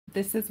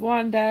This is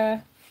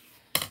Wanda.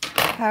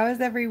 How is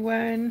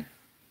everyone?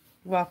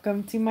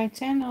 Welcome to my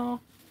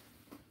channel.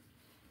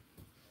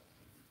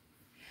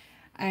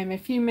 I'm a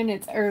few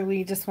minutes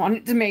early. Just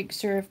wanted to make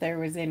sure if there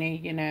was any,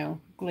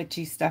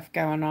 glitchy stuff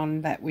going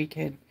on that we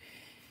could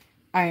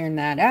iron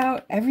that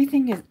out.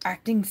 Everything is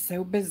acting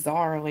so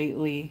bizarre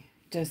lately.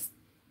 Just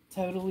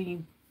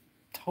totally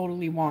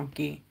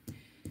wonky.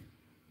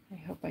 I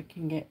hope I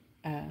can get,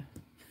 oh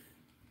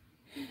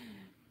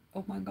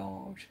my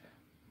gosh.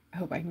 I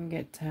hope I can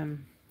get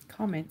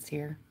comments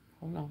here.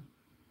 Hold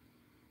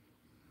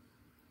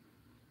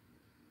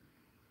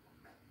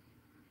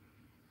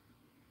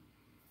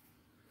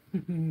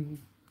on.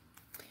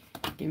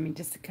 Give me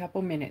just a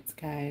couple minutes,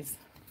 guys.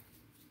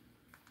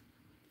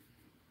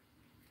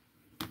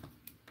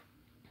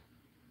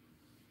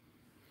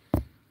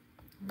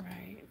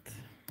 Right.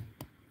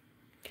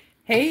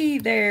 Hey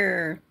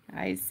there.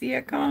 I see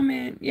a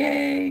comment.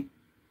 Yay.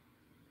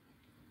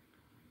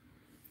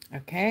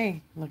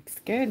 Okay, looks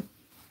good.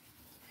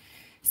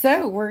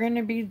 So we're going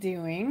to be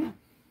doing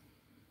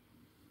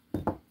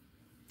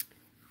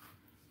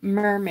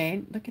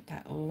mermaid. Look at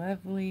that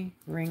lovely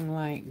ring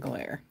light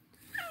glare.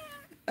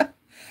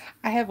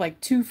 I have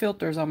like 2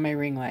 filters on my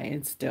ring light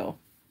and still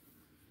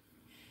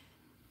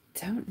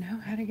don't know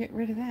how to get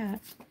rid of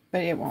that,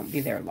 but it won't be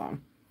there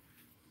long.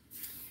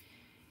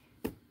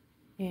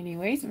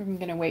 Anyways, I'm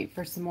going to wait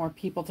for some more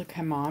people to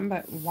come on,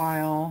 but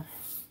while...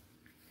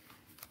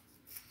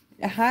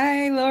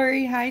 Hi,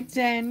 Lori. Hi,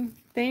 Jen.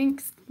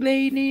 Thanks,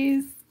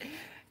 ladies.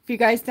 If you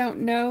guys don't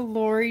know,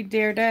 Lori,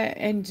 Deirdre,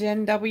 and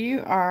Jen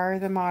W. are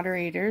the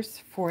moderators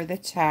for the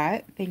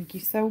chat. Thank you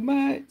so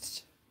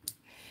much.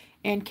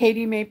 And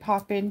Katie may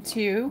pop in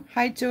too.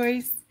 Hi,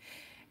 Joyce.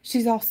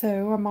 She's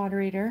also a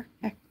moderator,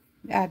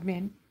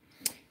 admin.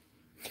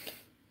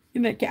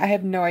 I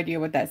have no idea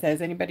what that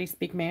says. Anybody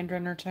speak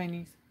Mandarin or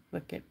Chinese?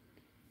 Look it.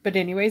 But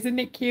anyways, isn't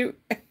it cute?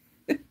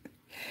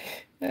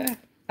 I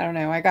don't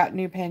know. I got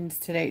new pens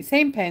today.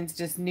 Same pens,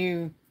 just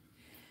new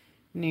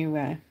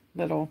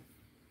little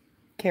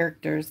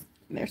characters.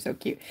 They're so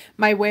cute.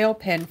 My whale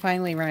pen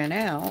finally ran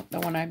out. The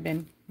one I've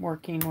been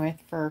working with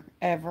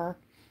forever.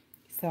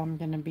 So I'm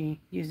going to be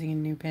using a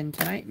new pen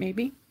tonight,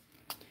 maybe.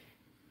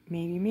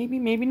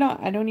 Maybe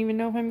not. I don't even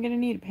know if I'm going to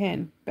need a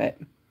pen, but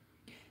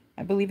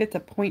I believe it's a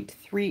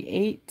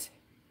 0.38.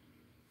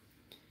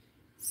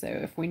 So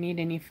if we need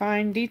any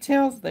fine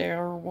details,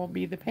 there will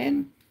be the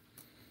pen.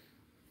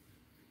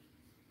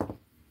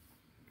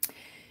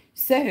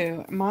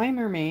 So my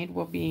mermaid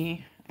will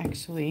be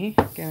actually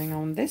going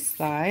on this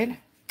side,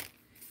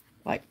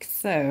 like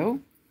so.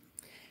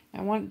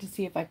 I wanted to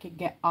see if I could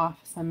get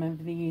off some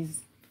of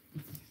these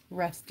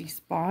rusty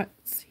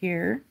spots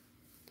here.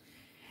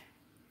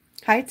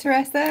 Hi,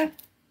 Teresa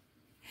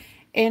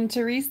and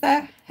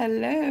Teresa.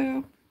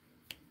 Hello.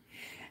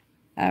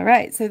 All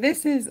right, so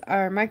this is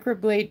our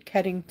microblade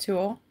cutting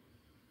tool.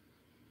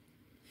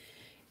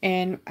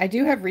 And I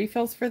do have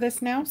refills for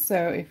this now,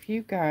 so if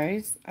you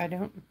guys, I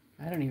don't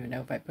even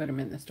know if I put them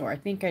in the store. I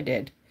think I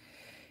did.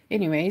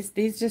 Anyways,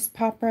 these just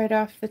pop right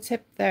off the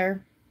tip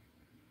there.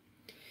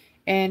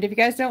 And if you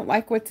guys don't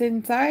like what's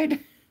inside,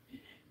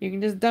 you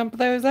can just dump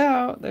those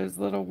out. Those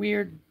little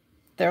weird,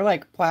 they're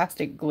like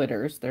plastic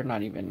glitters. They're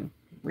not even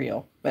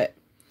real. But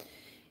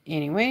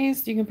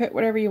anyways, you can put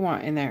whatever you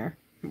want in there.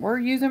 Or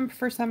use them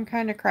for some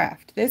kind of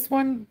craft. This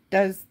one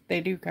does,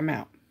 they do come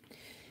out.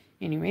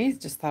 Anyways,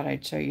 just thought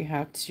I'd show you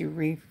how to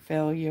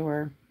refill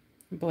your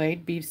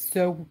blade. Be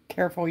so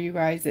careful, you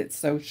guys. It's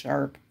so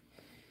sharp.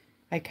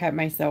 I cut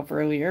myself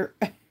earlier.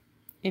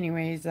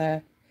 Anyways,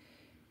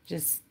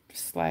 just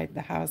slide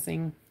the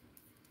housing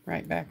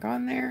right back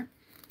on there.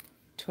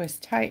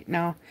 Twist tight.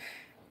 Now,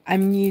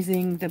 I'm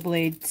using the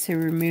blade to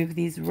remove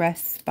these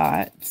rust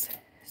spots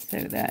so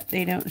that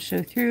they don't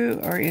show through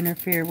or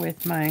interfere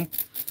with my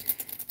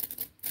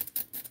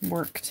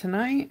work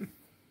tonight.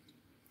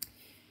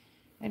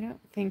 I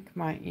don't think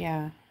I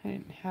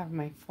didn't have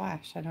my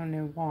flash. I don't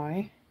know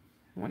why.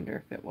 I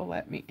wonder if it will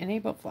let me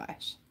enable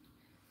flash.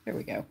 There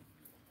we go.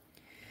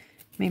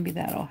 Maybe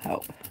that'll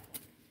help.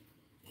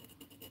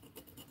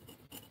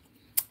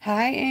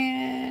 Hi,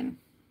 Anne.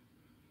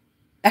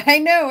 I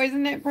know,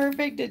 isn't it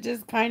perfect? It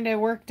just kind of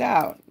worked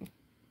out.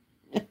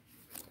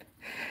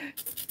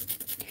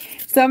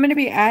 So I'm going to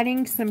be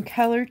adding some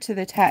color to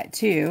the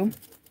tattoo.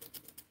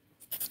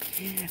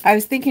 I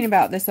was thinking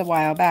about this a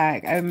while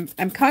back.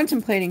 I'm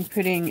contemplating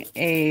putting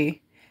a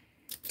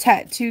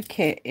tattoo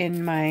kit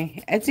in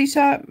my Etsy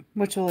shop,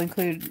 which will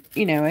include,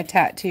 a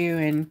tattoo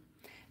and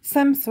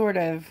some sort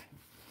of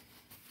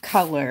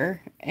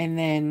color, and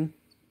then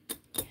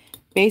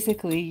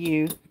basically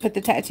you put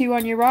the tattoo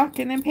on your rock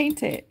and then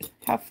paint it.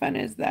 How fun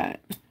is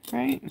that,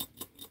 right?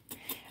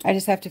 I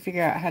just have to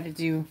figure out how to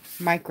do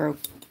micro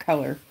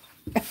color.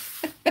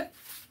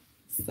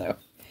 So,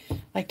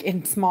 like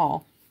in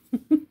small.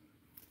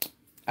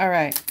 All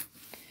right.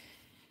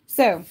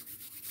 So,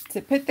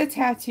 to put the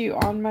tattoo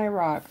on my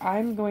rock,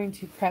 I'm going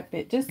to prep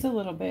it just a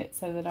little bit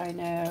so that I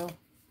know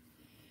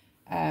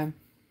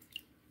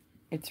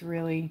it's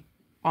really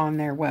on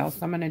there well. So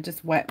I'm going to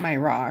just wet my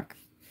rock.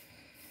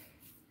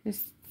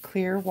 Just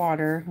clear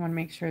water. I want to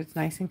make sure it's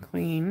nice and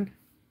clean.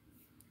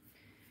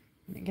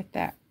 And get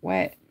that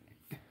wet.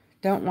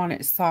 Don't want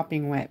it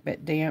sopping wet,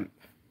 but damp.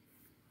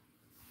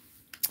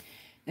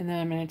 And then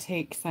I'm going to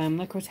take some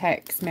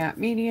Liquitex matte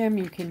medium.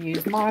 You can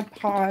use Mod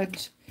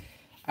Podge,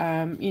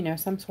 you know,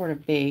 some sort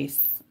of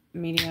base,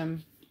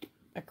 medium,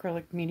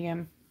 acrylic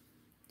medium.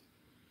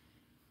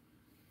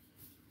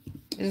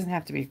 It doesn't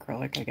have to be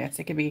acrylic, I guess.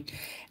 It could be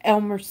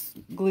Elmer's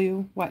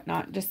glue,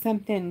 whatnot. Just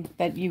something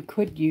that you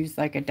could use,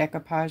 like a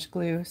decoupage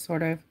glue,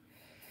 sort of.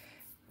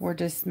 Or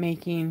just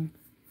making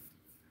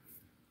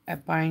a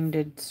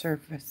binded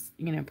surface,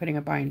 you know, putting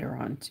a binder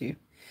on to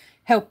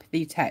help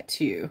the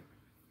tattoo.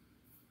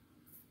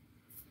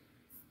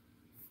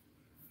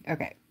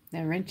 Okay,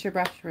 now rinse your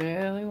brush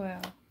really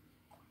well.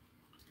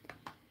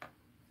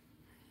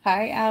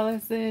 Hi,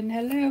 Allison.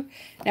 Hello.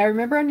 Now,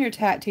 remember on your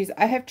tattoos,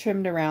 I have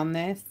trimmed around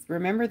this.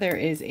 Remember, there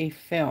is a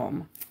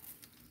film.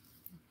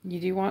 You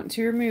do want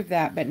to remove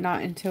that, but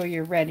not until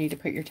you're ready to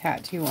put your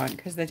tattoo on,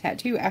 because the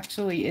tattoo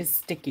actually is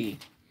sticky.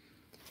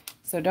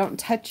 So don't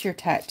touch your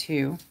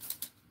tattoo.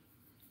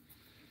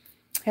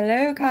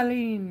 Hello,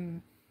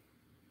 Colleen.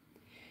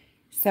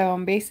 So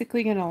I'm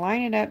basically going to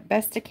line it up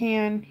best I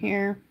can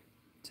here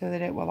so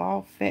that it will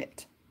all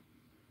fit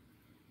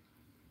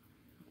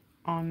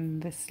on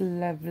this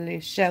lovely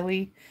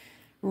Shelly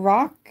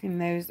rock. And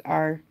those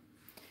are,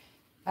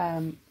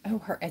 oh,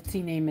 her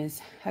Etsy name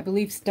is, I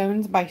believe,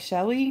 Stones by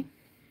Shelly.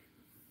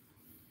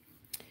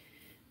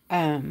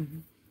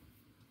 And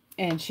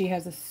she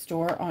has a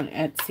store on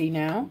Etsy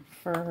now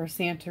for her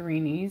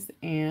Santorinis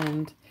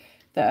and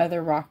the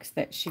other rocks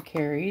that she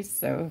carries.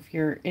 So if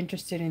you're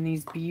interested in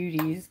these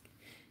beauties,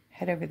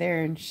 head over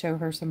there and show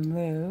her some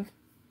love.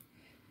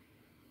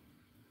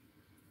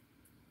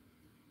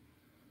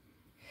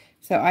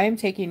 So I am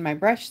taking my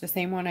brush, the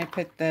same one I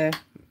put the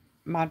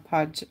Mod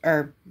Podge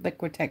or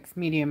Liquitex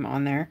medium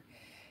on there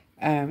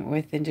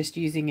with, and just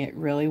using it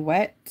really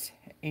wet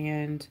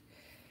and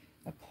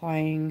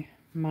applying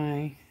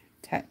my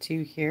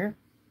tattoo here.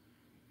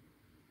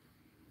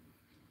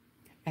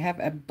 I have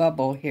a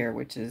bubble here,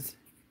 which is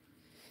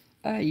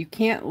you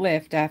can't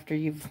lift after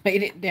you've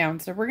laid it down.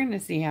 So we're going to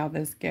see how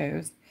this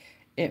goes.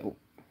 It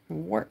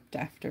worked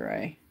after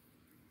I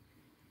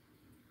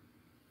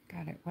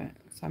got it wet.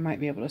 So I might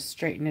be able to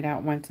straighten it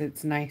out once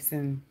it's nice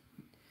and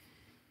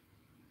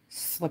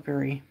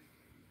slippery.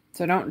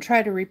 So don't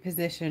try to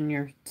reposition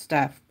your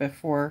stuff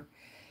before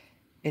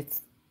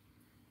it's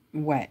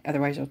wet.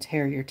 Otherwise you'll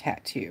tear your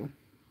tattoo.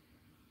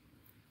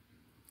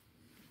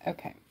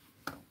 Okay.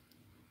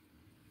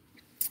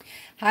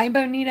 Hi,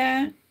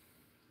 Bonita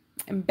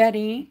and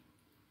Betty.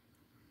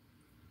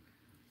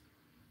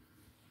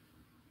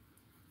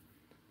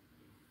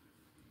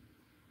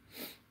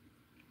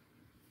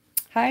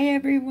 Hi,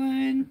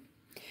 everyone.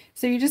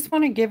 So you just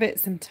want to give it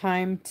some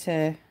time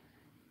to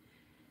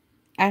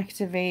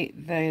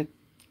activate the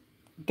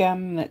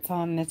gum that's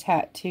on the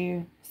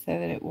tattoo so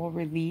that it will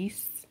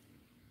release.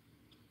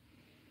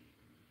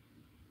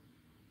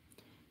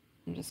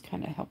 I'm just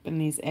kind of helping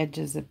these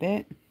edges a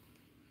bit.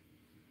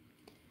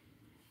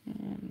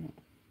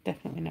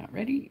 Definitely not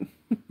ready.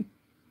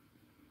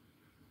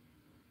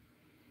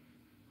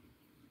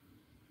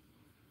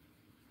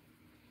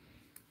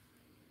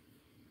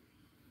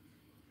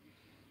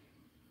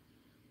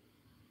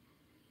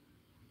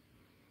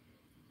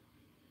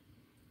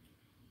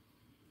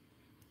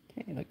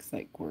 Okay, looks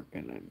like we're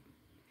gonna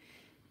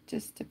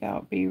just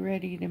about be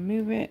ready to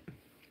move it.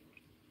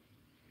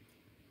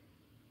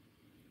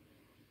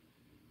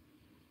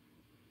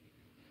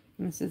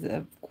 And this is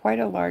quite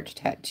a large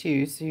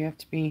tattoo, so you have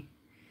to be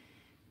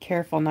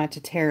careful not to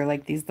tear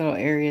like these little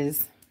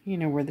areas, you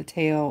know, where the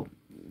tail,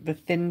 the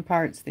thin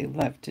parts, they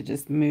love to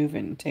just move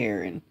and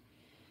tear. And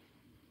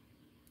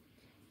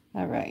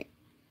all right,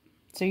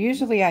 so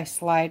usually I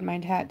slide my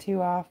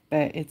tattoo off,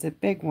 but it's a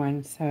big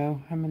one,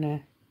 so I'm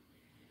gonna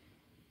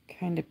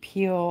kind of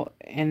peel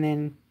and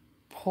then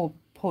pull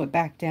it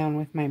back down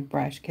with my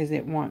brush because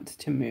it wants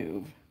to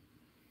move.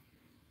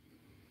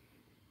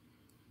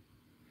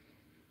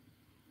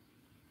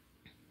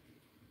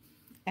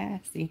 Ah,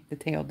 see, the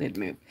tail did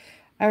move.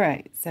 All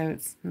right, so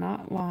it's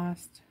not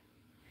lost.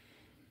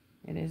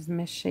 It is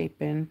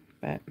misshapen,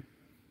 but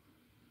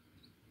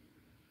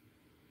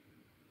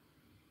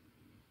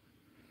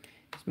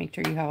just make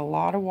sure you have a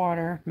lot of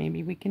water.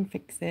 Maybe we can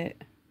fix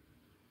it.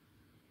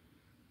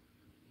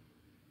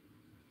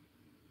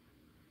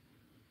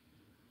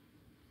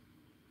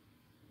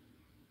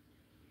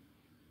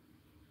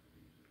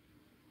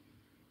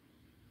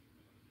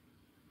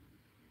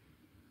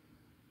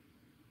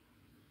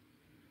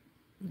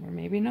 Or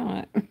maybe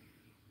not.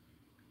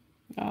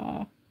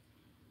 I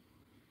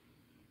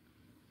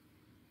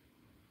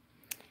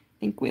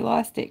think we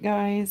lost it,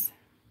 guys.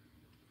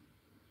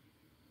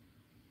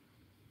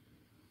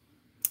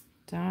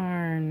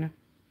 Darn.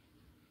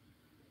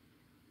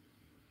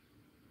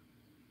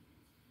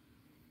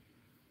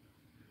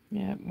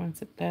 Yep,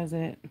 once it does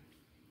it.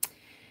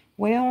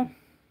 Well,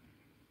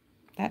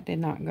 that did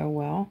not go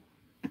well.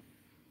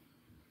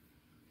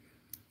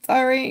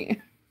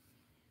 Sorry.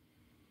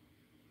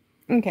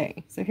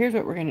 Okay, so here's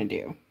what we're going to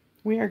do.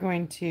 We are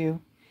going to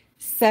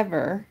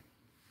sever.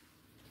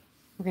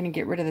 We're going to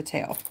get rid of the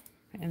tail.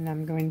 And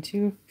I'm going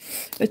to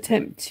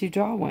attempt to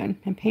draw one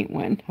and paint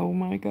one. Oh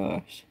my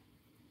gosh.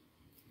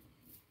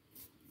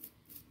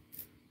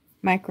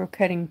 Micro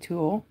cutting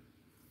tool.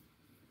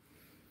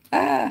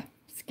 Ah,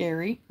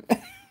 scary.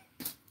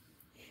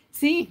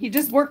 See, you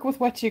just work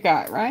with what you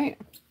got, right?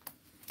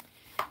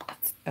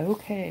 That's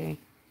okay.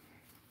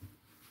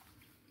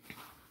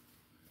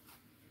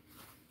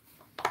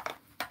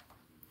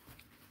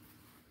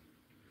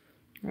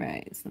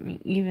 Right, so let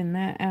me even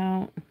that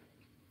out.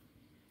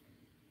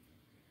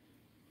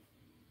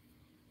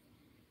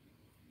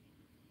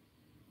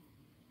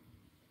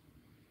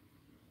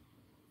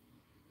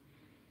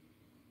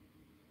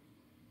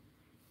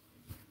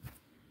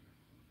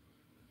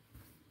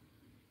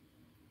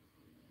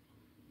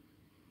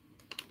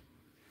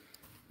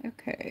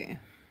 Okay.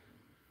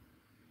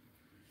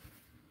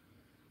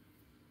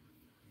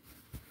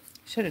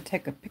 Should have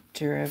taken a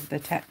picture of the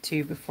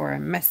tattoo before I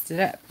messed it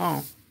up,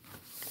 huh? So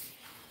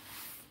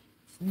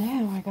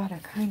now I gotta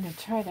kind of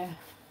try to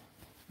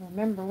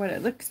remember what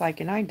it looks like,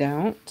 and I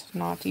don't.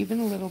 Not even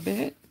a little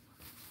bit.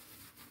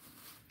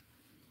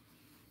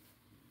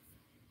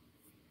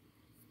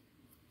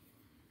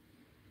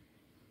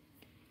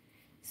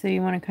 So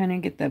you want to kind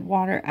of get the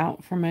water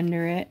out from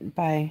under it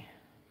by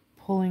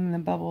pulling the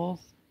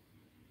bubbles.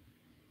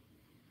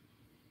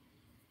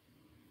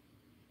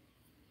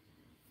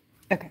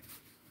 Okay.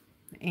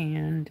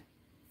 And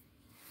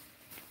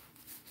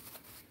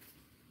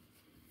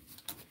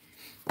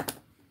let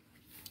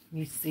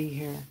me see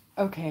here.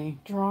 Okay,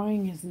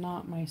 drawing is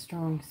not my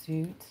strong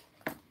suit,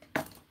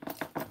 but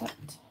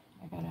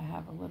I gotta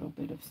have a little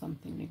bit of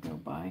something to go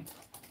by.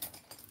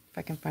 If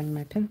I can find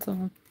my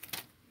pencil.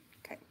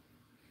 Okay.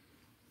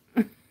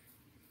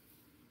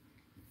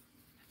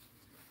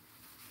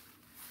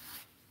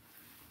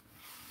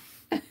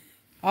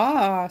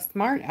 Ah,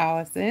 smart,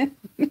 Allison.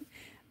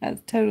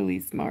 That's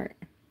totally smart.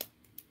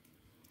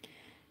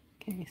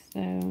 Okay, so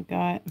we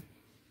got,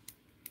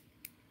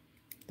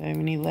 do I have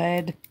any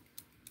lead?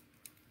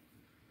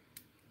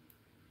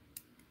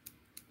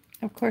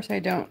 Of course I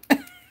don't.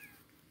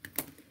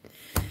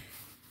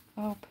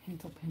 Oh,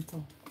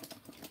 pencil.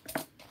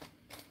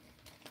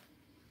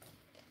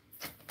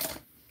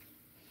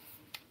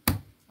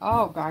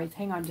 Oh, guys,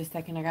 hang on just a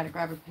second. I gotta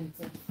grab a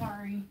pencil.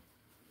 Sorry.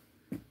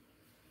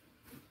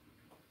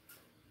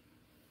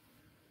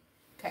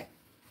 Okay.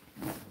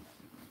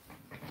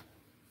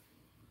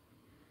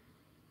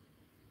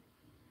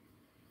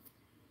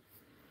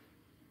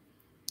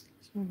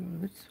 So we'll go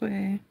this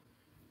way.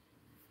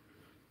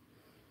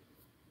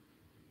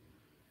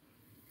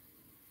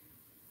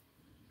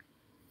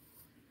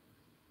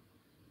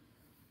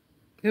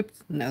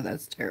 Oops, no,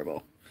 that's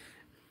terrible.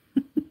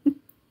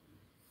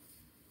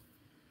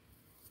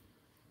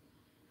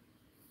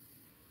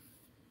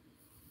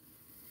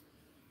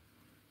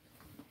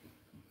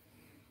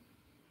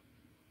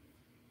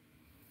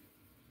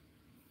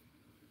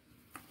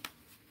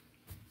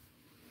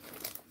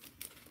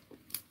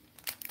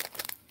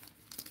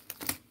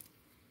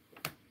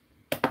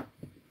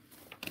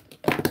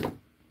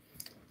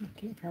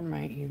 Looking for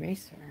my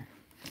eraser.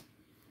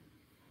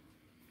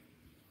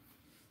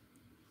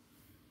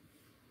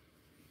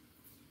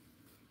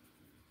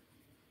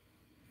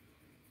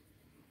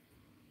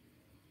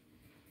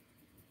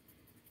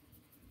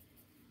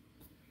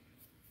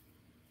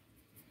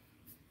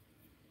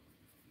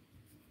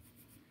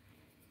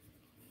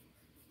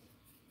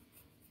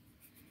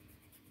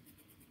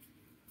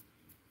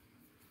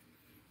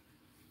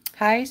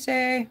 Hi,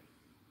 Shay.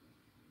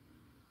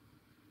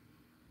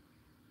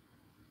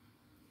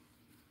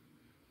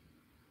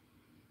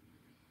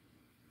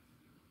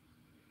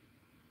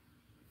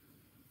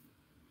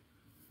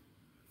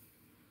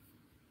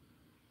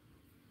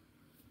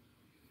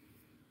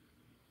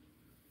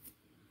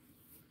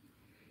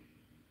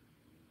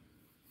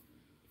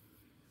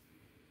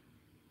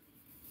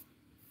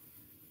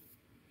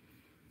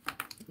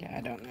 Yeah,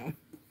 I don't know.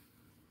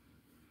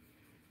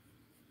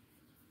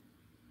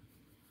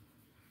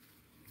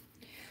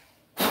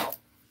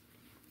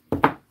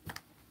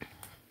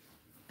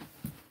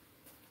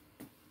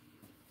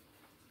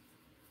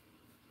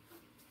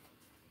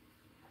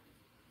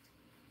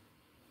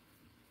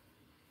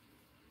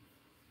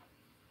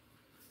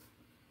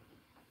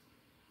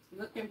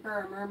 Looking for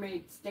a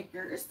mermaid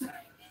sticker so I can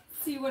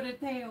see what a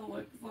tail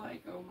looks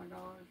like. Oh my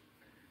gosh.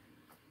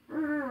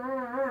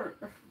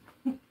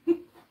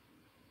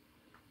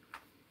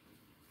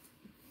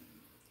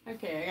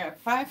 Okay, I got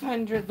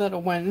 500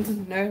 little ones.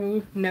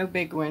 No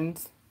big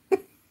ones.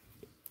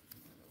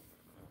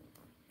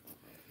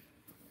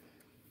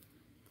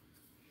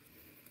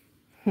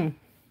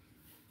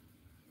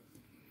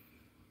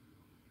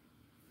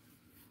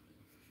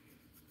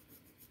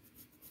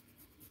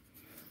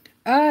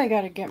 Oh, I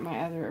gotta get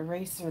my other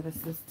eraser.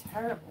 This is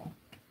terrible.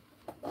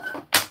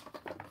 I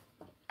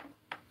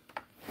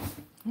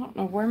don't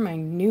know where my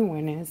new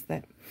one is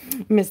that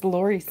Miss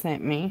Lori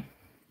sent me.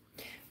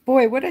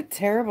 Boy, what a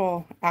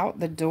terrible out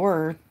the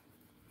door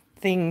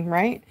thing,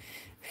 right?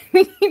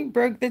 We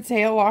broke the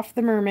tail off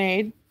the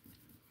mermaid.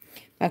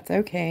 That's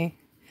okay.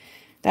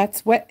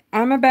 That's what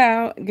I'm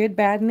about. Good,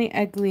 bad, and the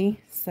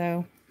ugly.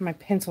 So my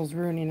pencil's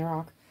ruining the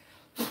rock.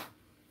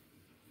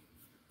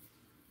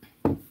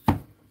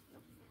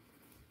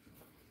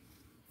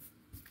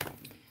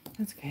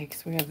 That's okay,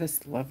 because we have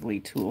this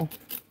lovely tool.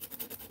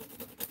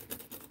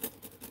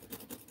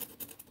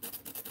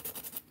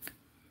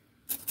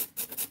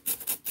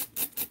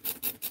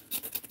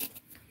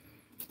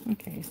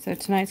 Okay, so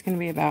tonight's going to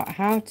be about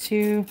how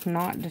to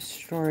not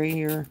destroy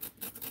your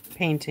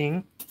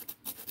painting.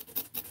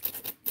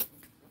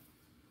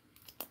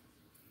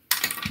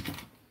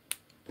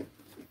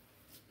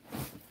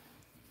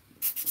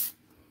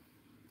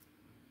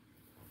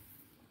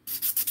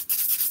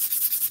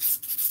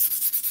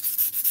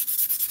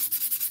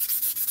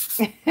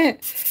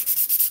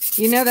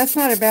 You know, that's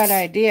not a bad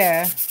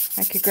idea.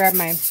 I could grab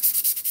my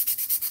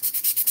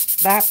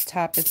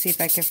laptop and see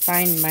if I could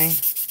find my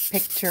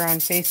picture on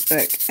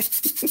Facebook.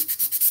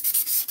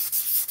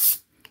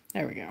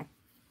 There we go.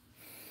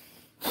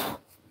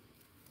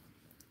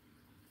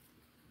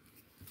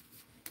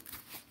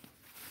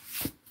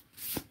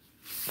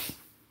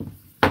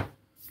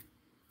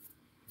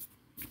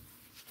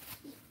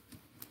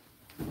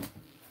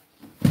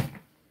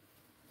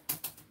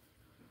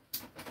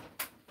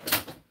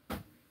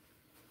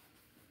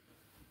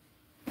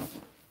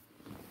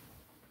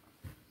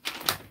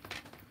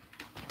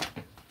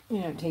 You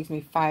know, it takes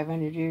me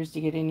 500 years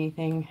to get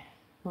anything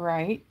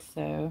right,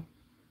 so.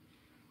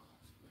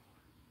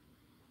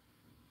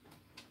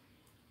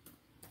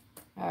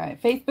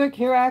 Alright, Facebook,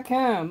 here I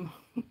come.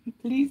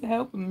 Please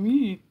help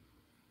me.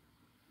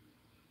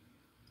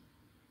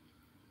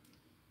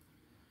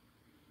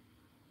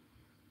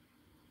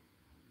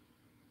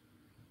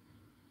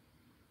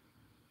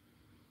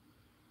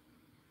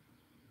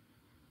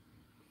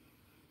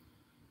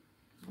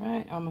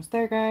 Alright, almost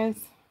there, guys.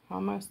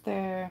 Almost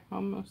there.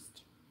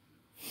 Almost.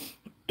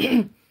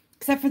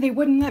 Except for they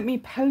wouldn't let me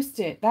post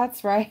it.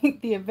 That's right.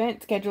 The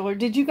event scheduler.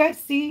 Did you guys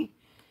see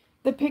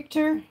the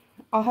picture?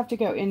 I'll have to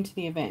go into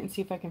the event and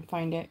see if I can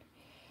find it.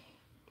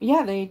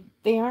 Yeah,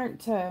 they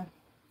aren't,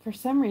 for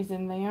some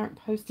reason, they aren't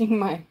posting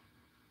my...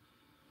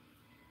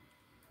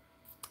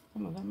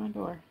 Someone's at my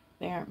door.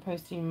 They aren't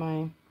posting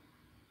my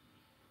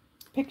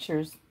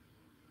pictures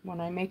when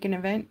I make an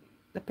event,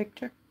 the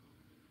picture.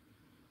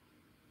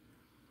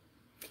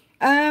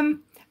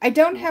 I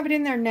don't have it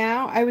in there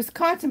now. I was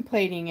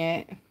contemplating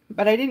it,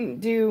 but I didn't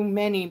do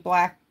many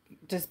black,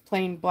 just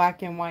plain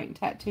black and white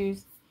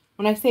tattoos.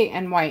 When I say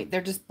and white,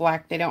 they're just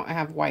black. They don't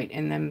have white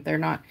in them. They're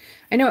not.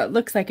 I know it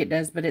looks like it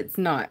does, but it's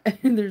not.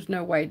 There's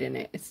no white in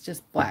it. It's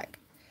just black.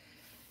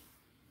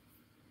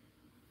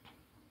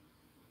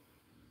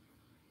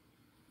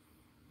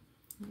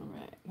 All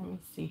right, let me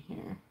see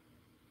here.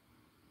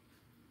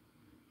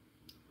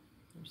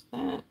 There's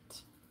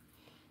that.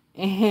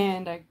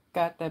 And I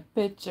got the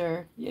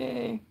picture.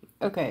 Yay.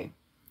 Okay.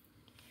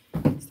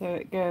 So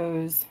it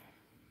goes...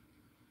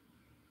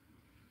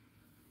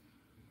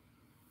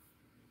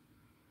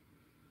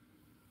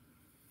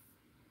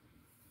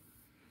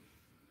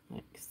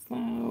 like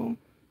so.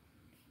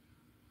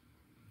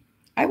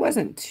 I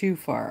wasn't too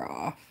far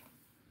off.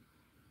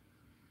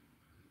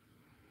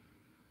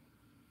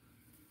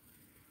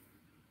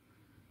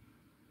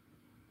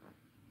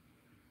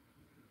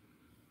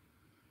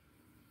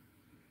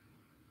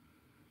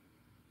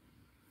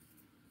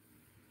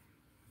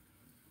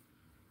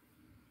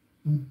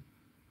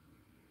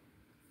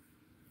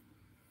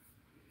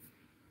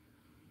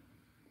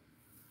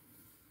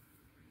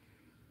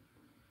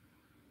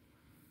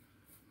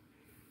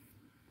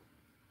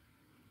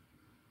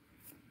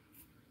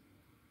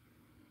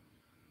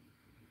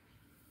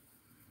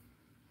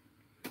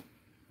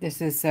 This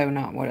is so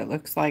not what it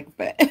looks like,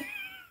 but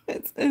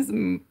this is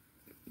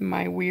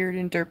my weird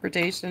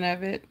interpretation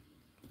of it.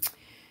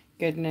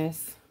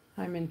 Goodness,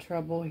 I'm in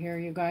trouble here,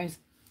 you guys.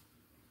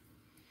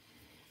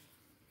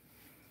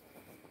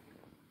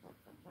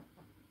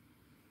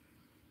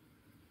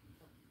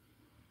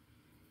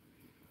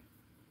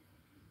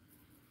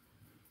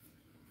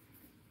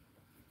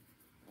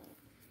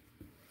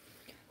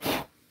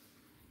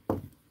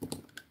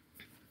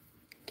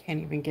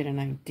 Can't even get an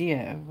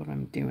idea of what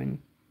I'm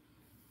doing.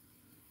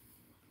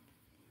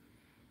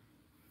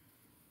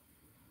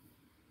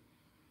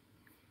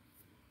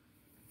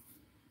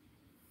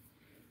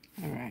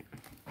 All right.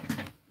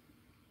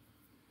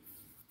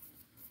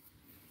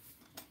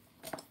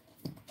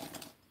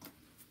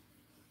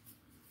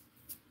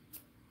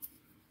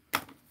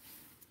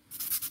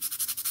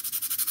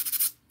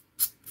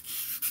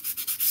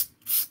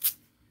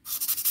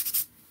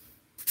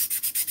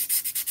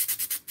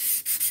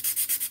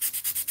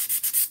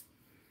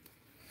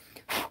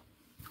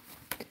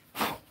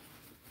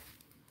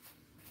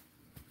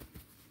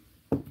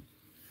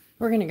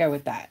 We're going to go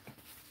with that.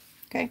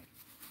 Okay.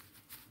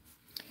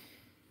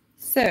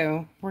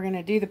 So we're going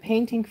to do the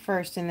painting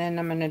first, and then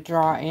I'm going to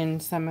draw in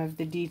some of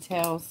the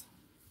details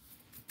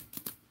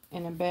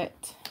in a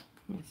bit.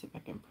 Let me see if I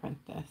can print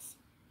this.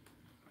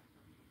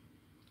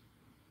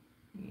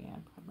 Yeah,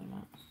 probably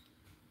not.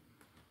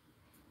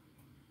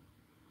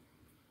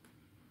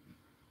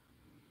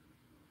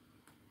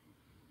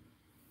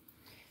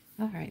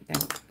 All right,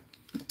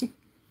 then.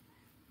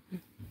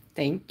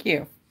 Thank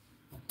you.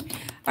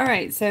 All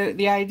right, so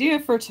the idea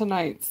for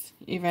tonight's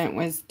event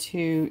was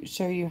to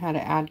show you how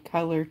to add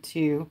color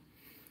to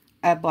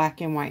a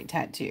black and white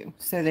tattoo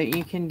so that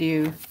you can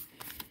do,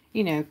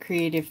 you know,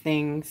 creative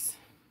things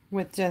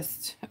with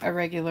just a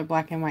regular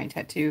black and white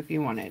tattoo if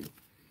you wanted.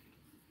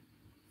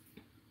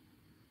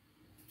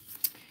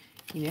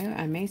 You know,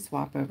 I may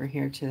swap over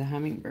here to the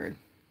hummingbird,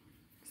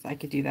 so I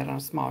could do that on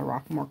a smaller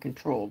rock, more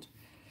controlled.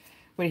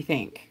 What do you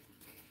think?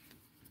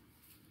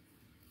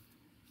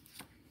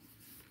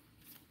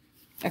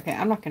 Okay,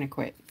 I'm not gonna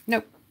quit.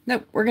 Nope,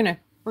 nope. We're gonna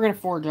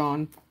forge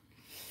on.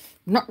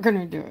 Not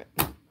gonna do it.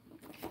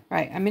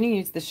 Right, I'm gonna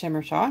use the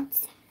shimmer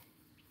shots,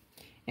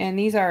 and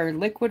these are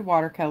liquid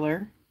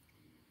watercolor.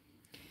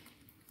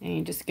 And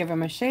you just give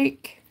them a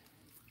shake.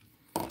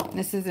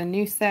 This is a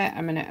new set.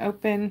 I'm gonna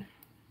open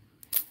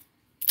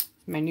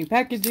my new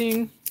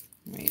packaging.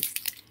 Wait.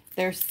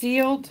 They're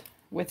sealed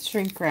with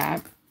shrink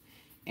wrap,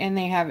 and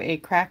they have a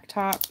crack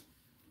top.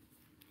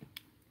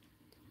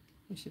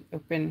 They should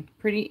open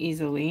pretty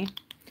easily.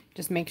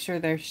 Just make sure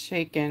they're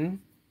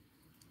shaken.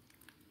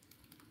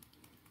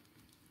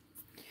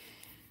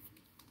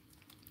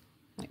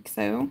 Like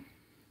so.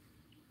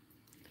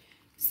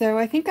 So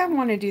I think I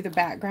want to do the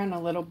background a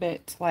little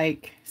bit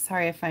like,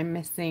 sorry if I'm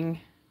missing.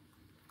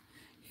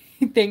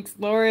 Thanks,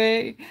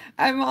 Lori.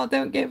 I'm all,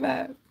 don't give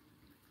up.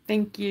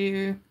 Thank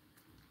you.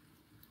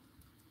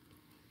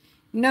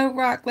 No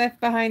rock left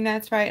behind,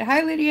 that's right.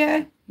 Hi,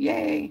 Lydia.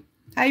 Yay.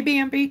 Hi,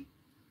 Bambi.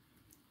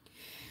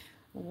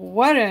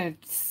 What a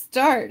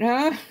start,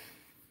 huh?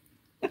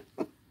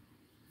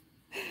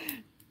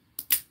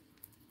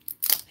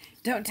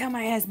 Don't tell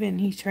my husband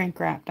he shrink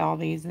wrapped all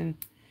these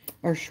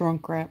or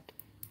shrunk wrapped.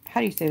 How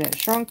do you say that?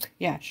 Shrunk?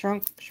 Yeah,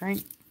 shrunk.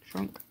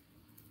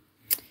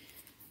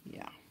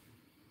 Yeah.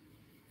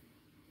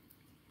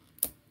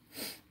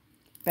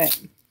 But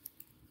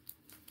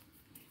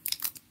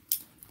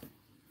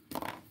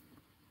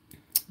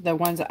the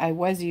ones that I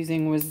was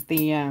using was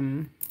the,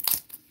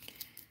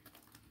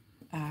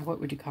 what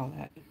would you call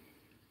that?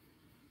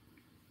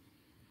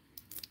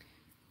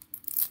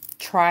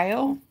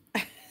 Trial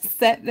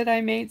set that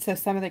I made. So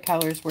some of the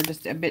colors were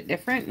just a bit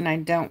different, and I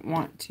don't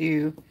want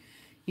to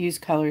use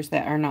colors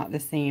that are not the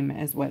same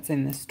as what's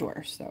in the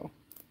store. So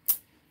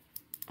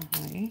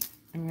I'm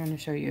going to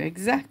show you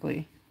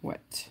exactly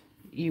what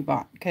you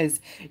bought, because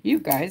you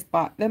guys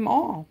bought them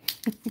all.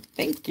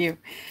 Thank you.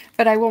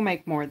 But I will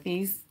make more of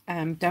these.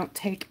 Don't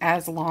take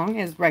as long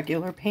as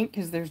regular paint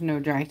because there's no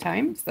dry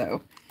time.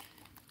 So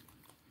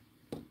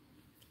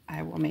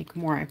I will make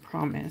more, I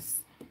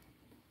promise.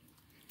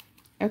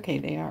 Okay,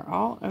 they are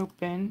all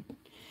open.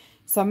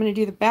 So I'm going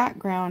to do the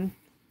background,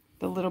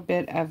 the little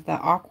bit of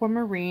the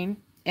aquamarine.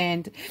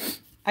 And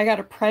I got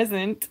a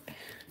present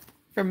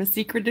from a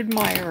secret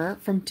admirer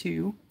from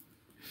two.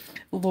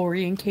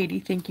 Lori and Katie,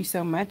 thank you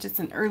so much. It's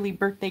an early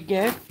birthday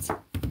gift.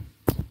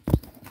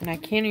 And I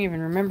can't even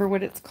remember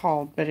what it's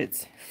called, but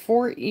it's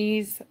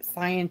 4E's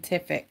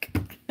Scientific.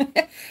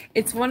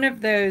 It's one of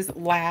those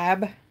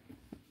lab,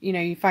 you know,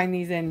 you find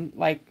these in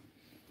like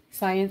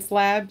science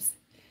labs,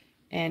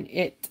 and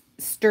it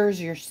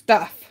stirs your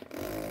stuff.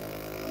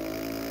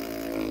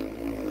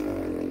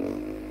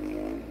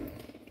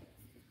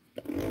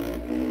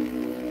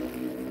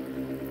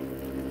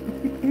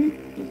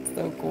 It's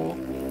so cool.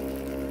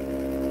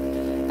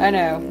 I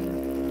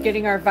know,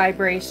 getting our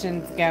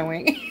vibrations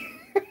going.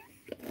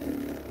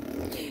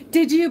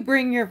 Did you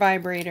bring your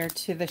vibrator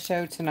to the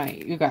show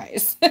tonight, you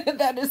guys?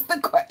 That is the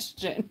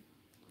question.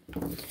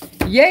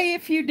 Yay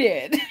if you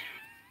did.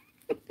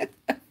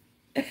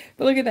 But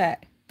look at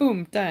that.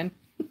 Boom, done.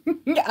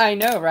 I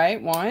know,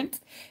 right?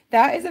 Want?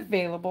 That is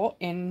available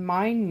in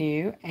my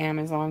new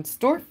Amazon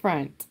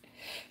storefront.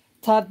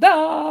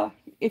 Ta-da!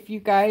 If you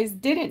guys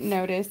didn't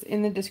notice,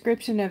 in the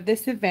description of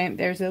this event,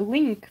 there's a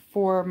link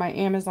for my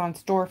Amazon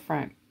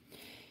storefront.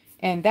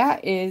 And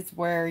that is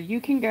where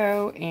you can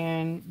go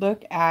and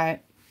look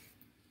at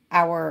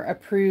our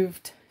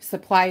approved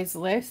supplies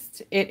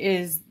list. It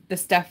is the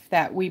stuff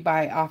that we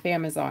buy off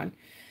Amazon.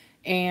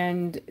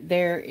 And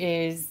there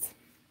is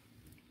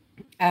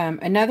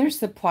another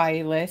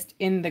supply list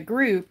in the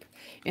group,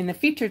 in the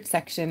featured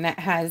section, that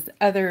has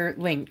other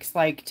links,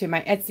 like to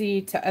my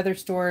Etsy, to other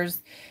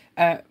stores,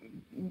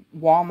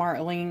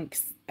 Walmart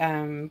links,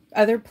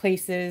 other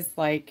places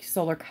like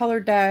Solar Color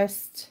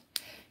Dust.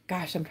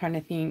 Gosh, I'm trying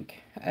to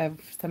think of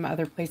some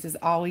other places,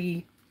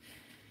 AliExpress,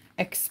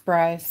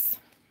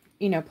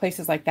 you know,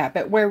 places like that.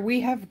 But where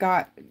we have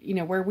got, you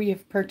know, where we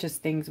have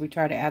purchased things, we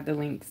try to add the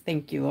links.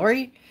 Thank you,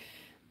 Lori.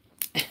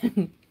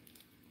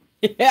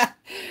 Yeah,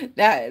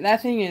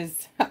 that thing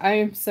is, I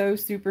am so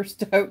super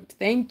stoked.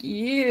 Thank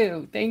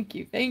you. Thank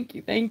you. Thank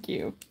you. Thank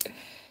you.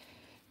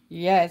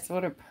 Yes,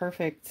 what a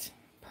perfect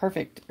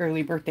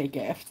early birthday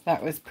gift.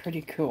 That was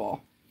pretty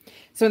cool.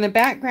 So in the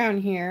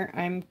background here,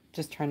 I'm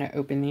just trying to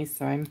open these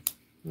so I'm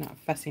not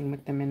fussing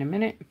with them in a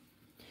minute.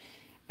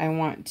 I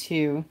want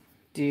to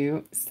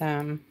do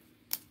some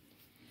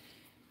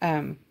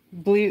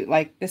blue,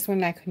 like this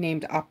one I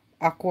named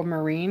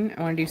aquamarine.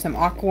 I want to do some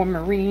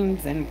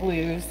aquamarines and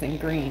blues and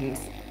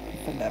greens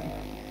for the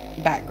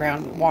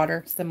background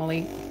water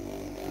simile.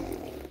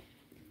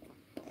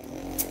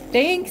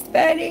 Thanks,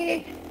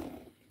 buddy.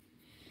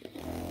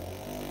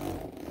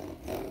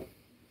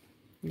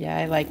 Yeah,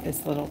 I like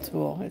this little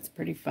tool. It's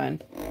pretty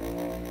fun.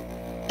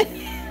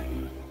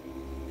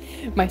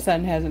 My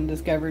son hasn't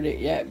discovered it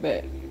yet,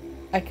 but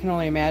I can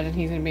only imagine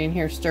he's going to be in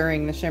here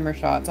stirring the shimmer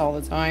shots all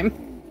the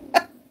time.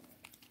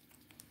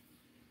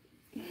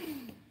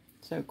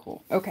 So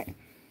cool. Okay.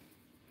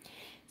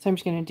 So I'm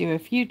just going to do a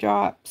few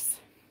drops.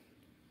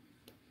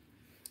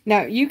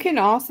 Now, you can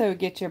also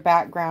get your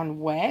background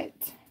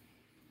wet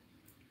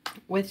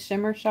with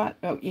shimmer shot.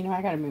 Oh, you know,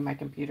 I got to move my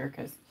computer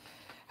because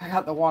I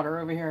got the water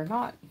over here.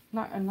 Not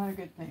a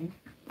good thing.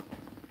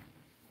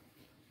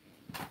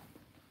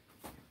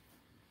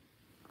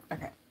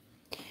 Okay.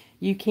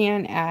 You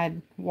can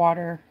add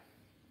water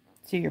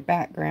to your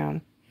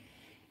background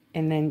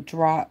and then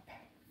drop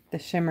the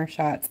shimmer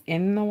shots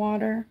in the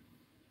water.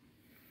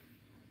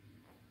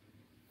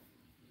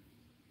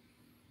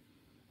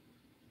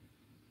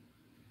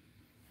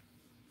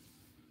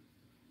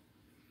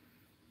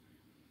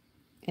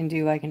 And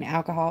do like an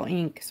alcohol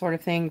ink sort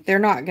of thing. They're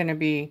not going to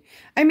be,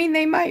 I mean,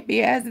 they might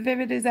be as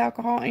vivid as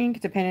alcohol ink,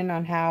 depending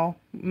on how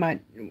much,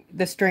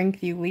 the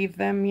strength you leave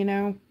them, you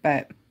know,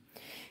 but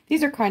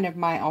these are kind of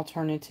my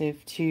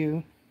alternative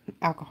to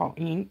alcohol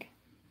ink.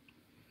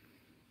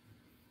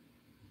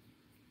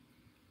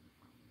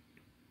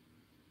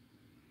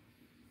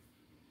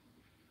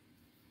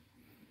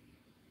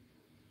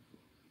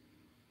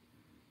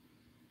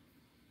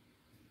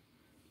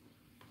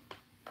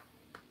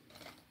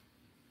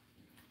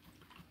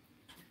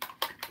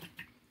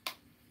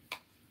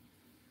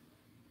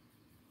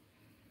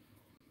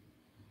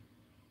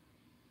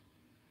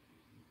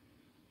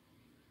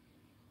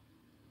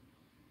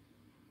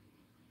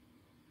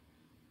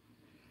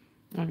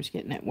 I'm just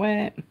getting it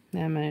wet.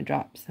 Now I'm going to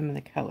drop some of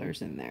the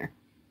colors in there.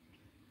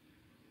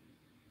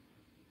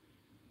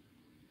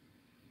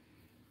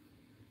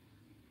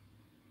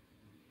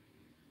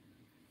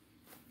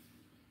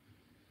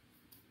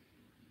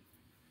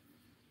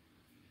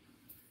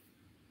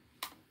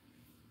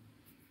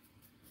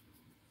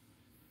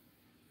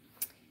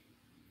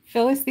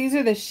 Phyllis, these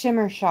are the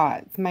shimmer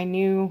shots, the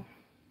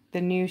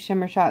new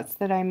shimmer shots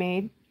that I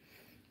made.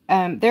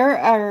 There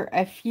are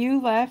a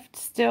few left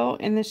still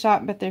in the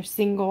shop, but they're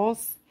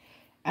singles.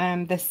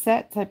 The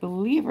sets, I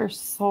believe, are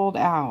sold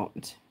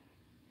out.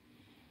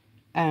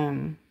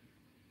 I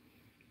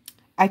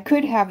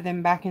could have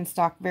them back in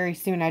stock very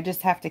soon. I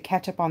just have to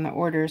catch up on the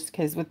orders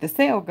because with the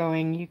sale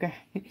going, you guys,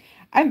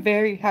 I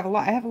have a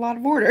lot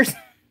of orders.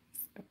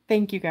 So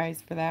thank you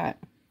guys for that.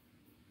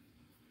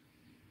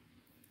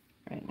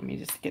 All right, let me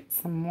just get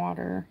some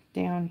water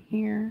down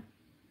here.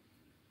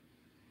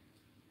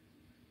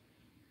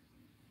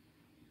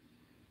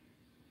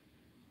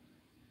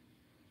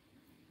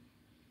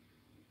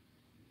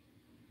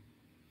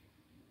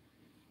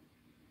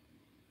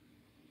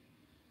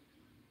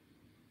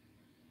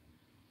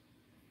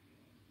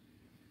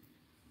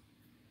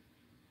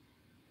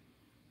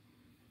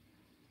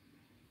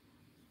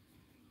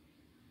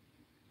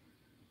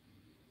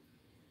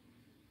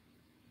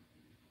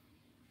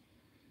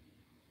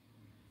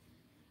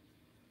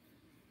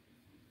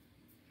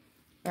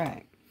 All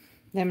right,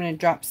 then I'm going to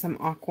drop some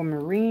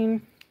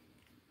aquamarine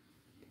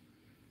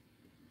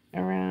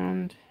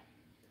around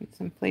in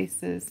some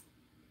places.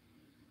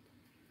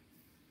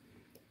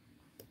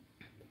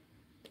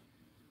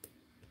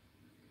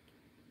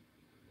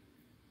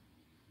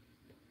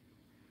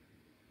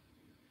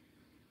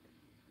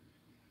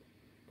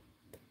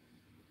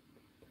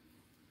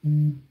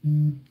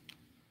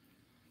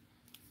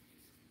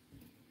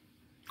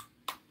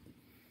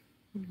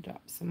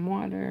 Drop some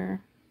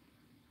water.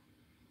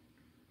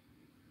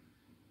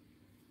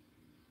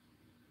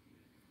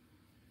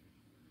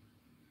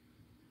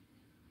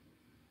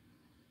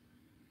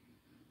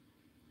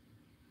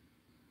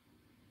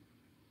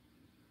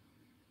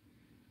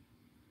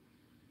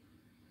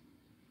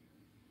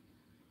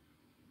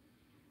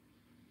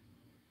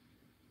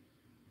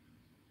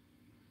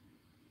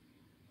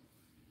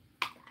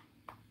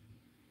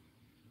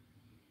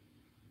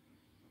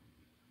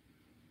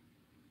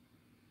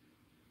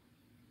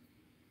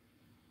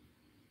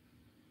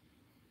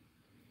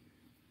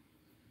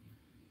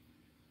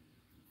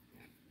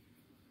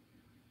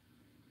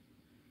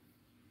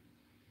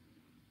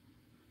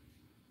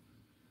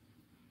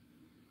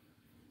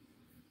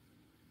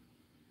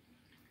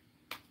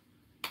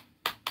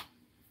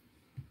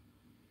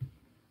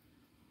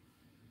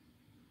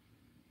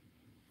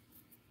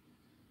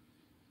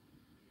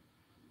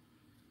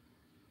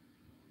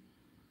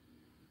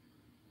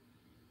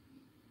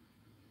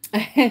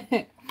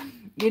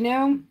 You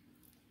know,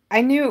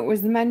 I knew it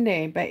was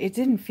Monday, but it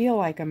didn't feel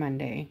like a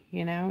Monday,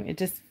 you know? It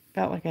just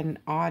felt like an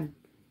odd,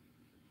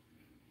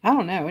 I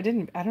don't know.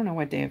 I don't know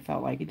what day it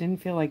felt like. It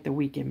didn't feel like the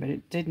weekend, but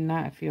it did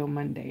not feel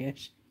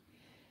Monday-ish.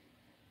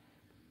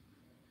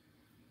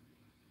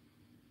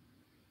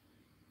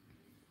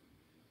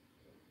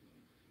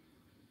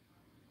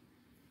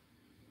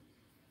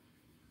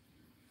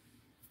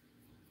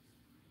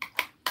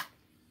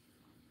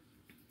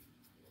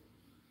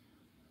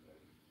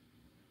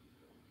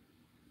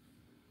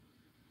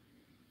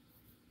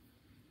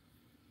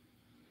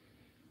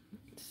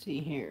 see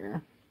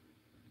here.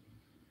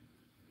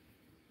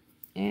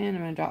 And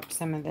I'm going to drop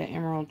some of the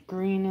emerald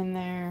green in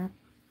there.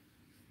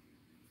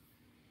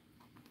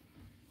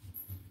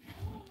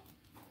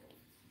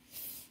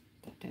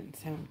 That didn't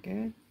sound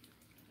good.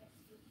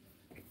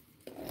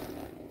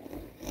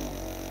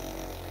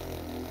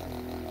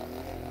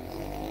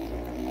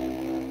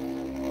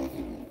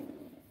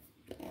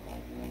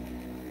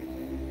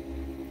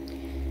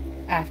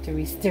 After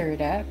we stir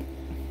it up.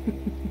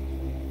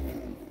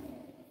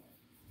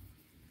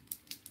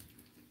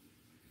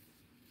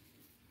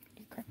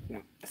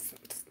 No, this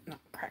one's not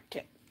cracked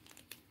yet.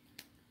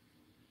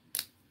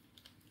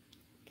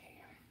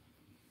 Okay.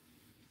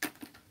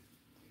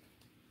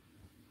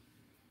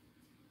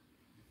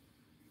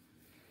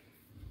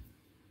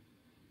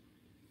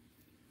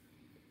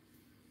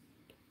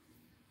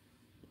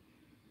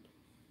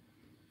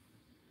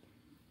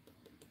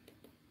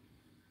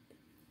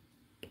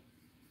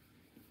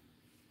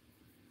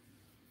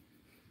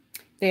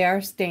 They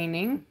are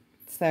staining,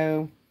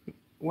 so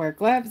wear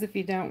gloves if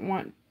you don't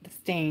want the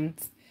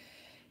stains,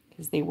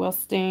 because they will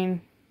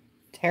stain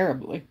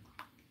terribly.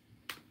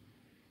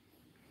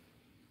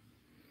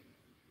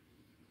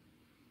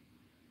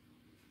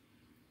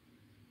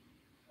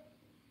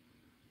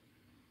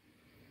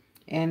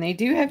 And they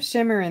do have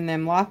shimmer in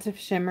them, lots of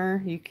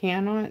shimmer. You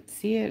cannot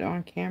see it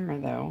on camera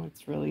though.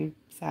 It's really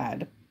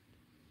sad.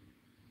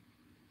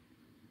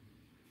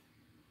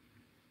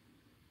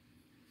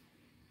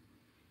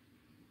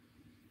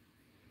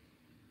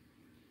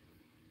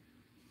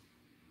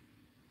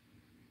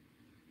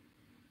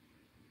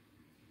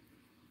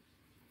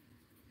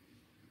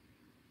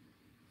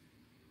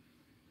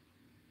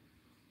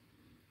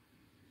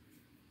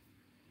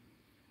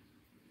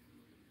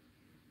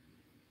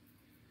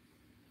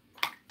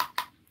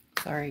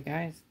 Sorry,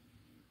 guys.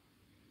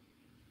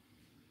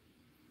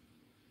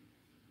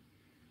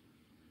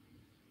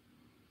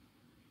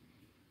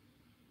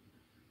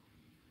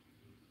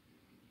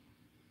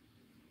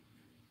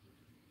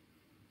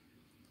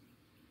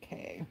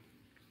 Okay.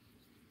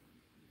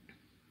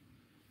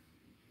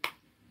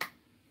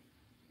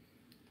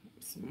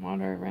 Some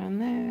water around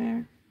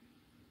there.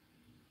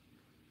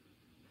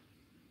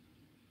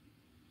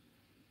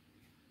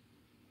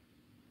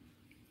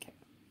 Okay.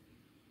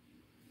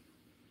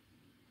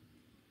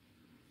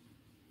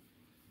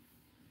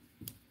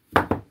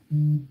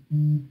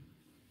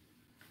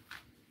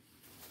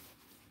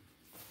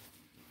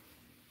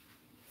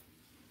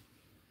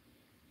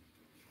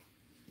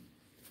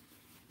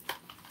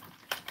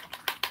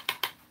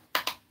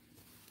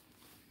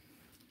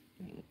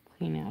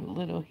 Clean out a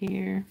little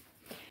here.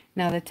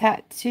 Now the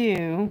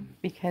tattoo,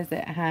 because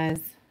it has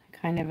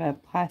kind of a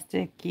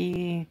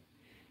plasticky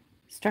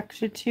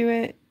structure to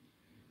it,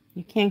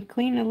 you can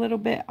clean a little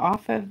bit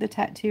off of the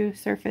tattoo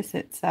surface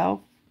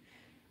itself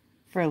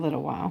for a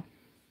little while.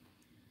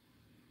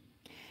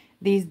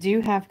 These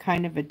do have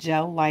kind of a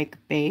gel-like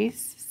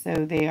base,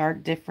 so they are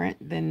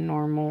different than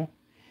normal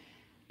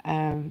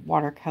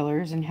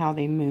watercolors and how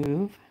they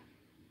move.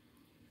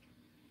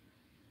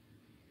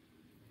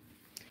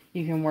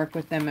 You can work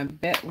with them a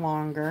bit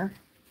longer.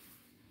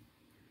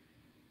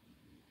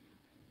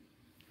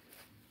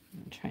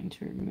 I'm trying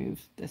to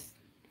remove this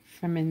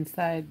from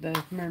inside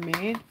the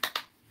mermaid.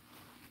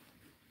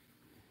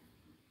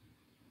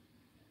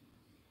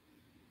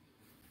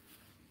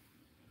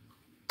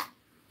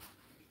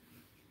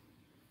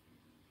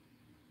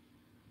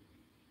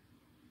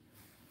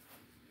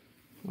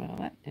 Well,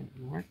 that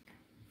didn't work.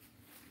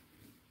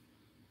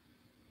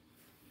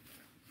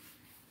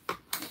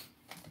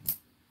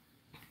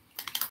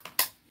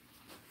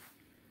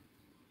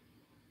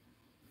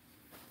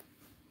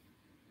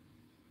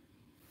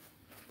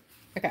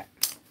 Okay.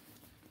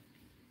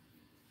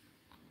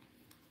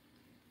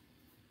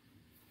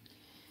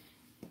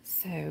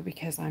 So,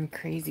 because I'm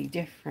crazy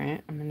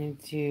different, I'm going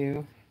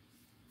to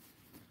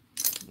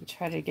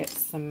try to get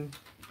some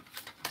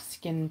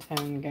skin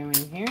tone going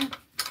here,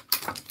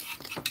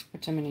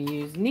 which I'm going to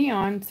use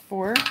neons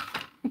for.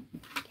 And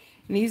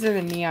these are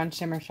the neon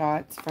shimmer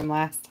shots from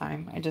last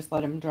time. I just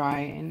let them dry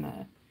in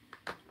the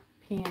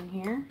pan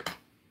here.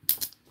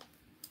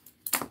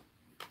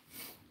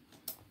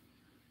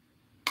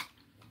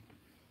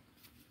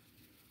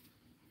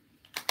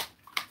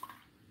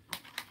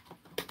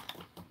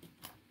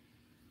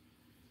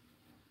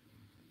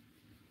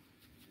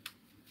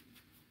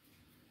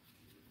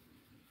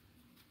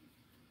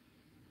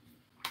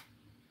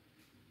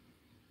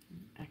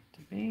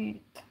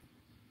 Activate.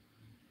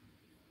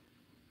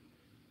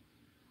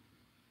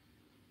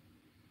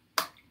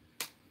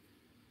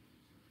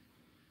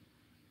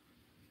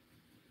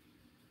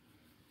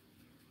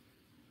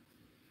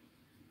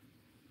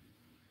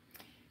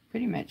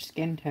 Pretty much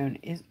skin tone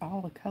is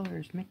all the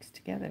colors mixed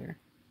together.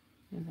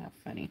 Isn't that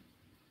funny?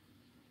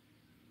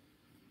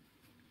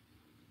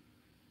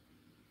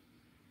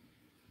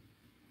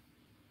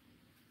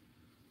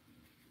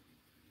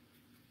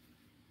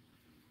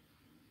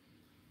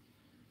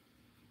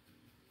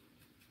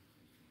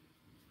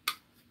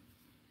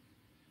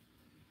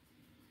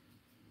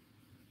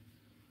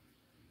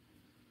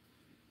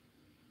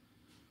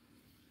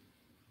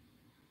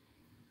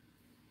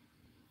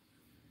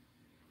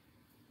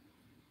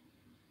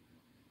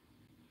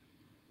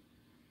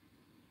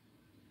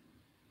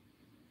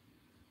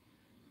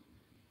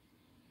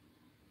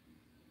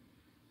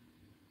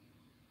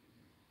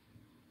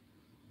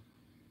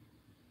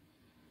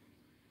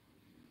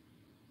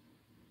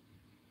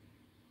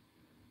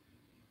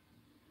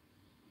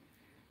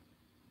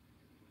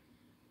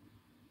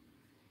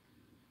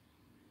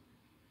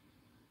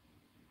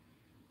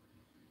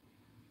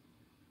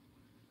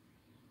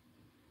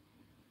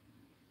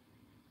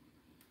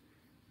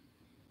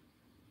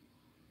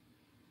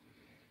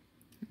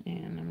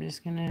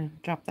 just going to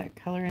drop that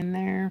color in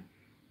there.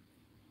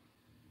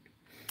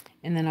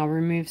 And then I'll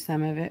remove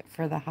some of it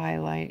for the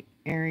highlight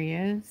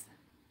areas.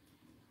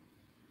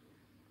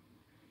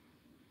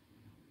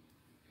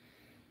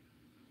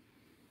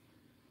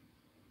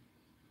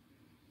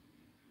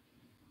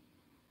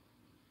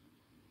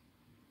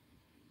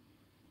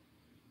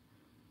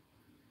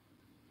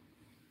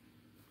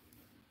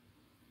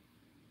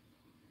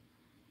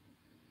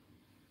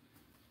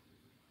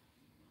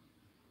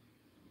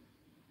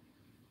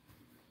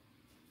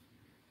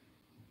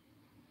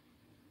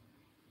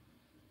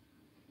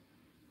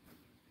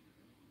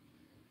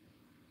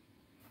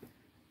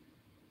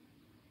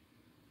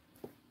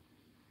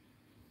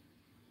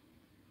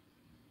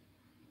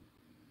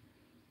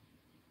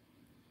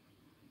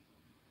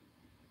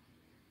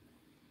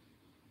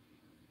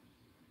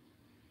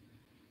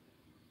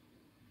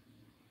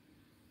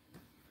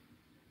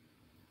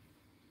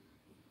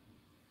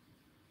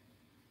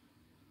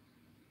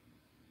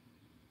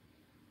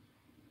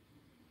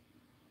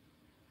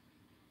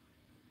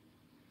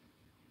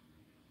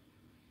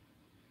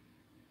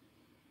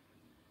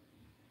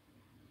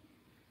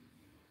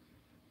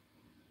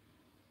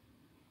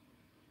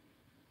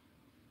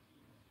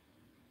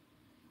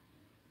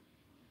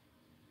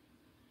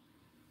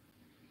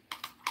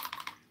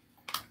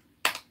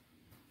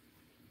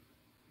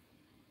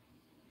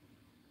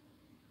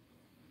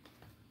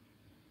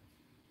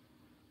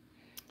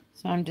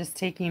 So I'm just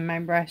taking my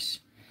brush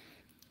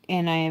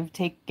and I have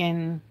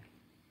taken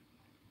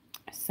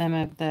some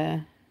of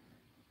the,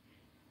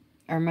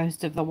 or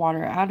most of the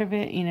water out of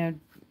it, you know,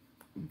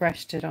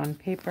 brushed it on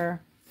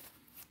paper.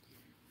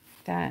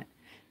 That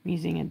I'm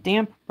using a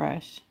damp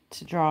brush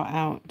to draw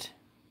out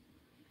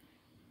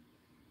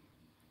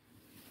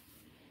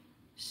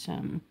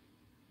some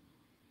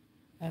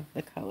of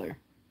the color.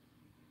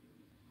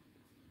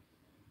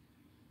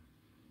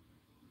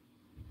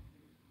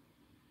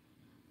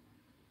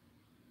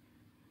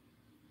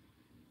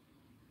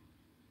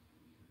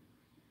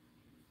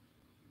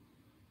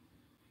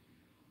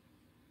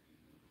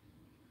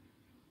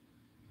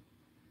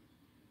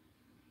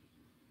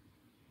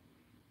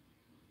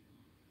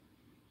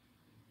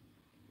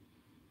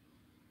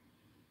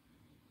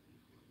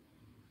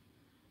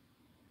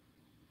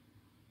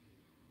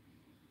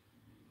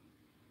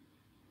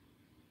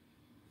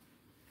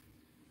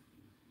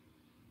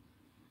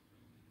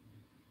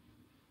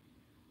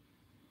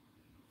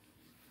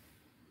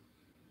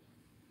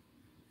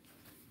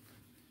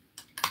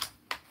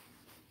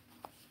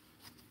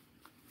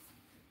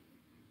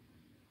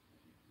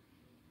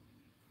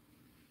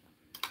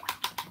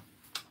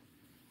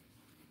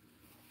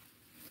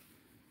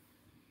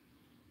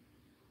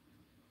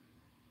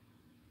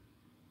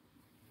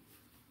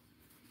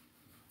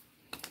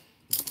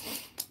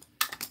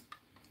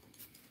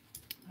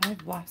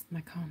 I've lost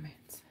my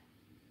comments.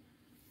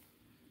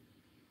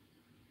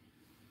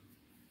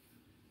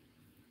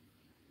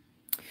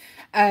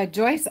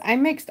 Joyce, I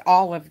mixed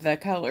all of the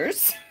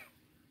colors.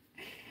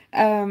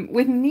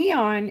 With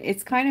neon,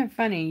 it's kind of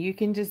funny. You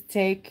can just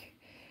take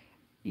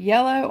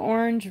yellow,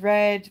 orange,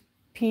 red,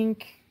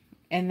 pink,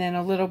 and then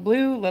a little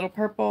blue, little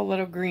purple,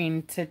 little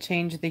green to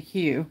change the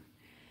hue,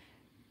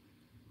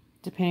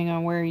 depending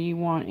on where you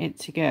want it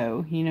to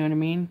go. You know what I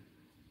mean?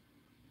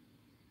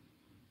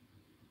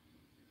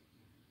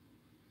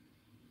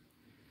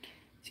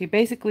 So you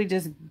basically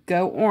just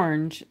go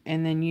orange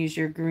and then use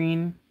your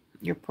green,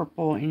 your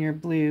purple, and your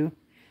blue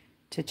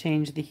to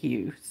change the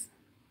hues.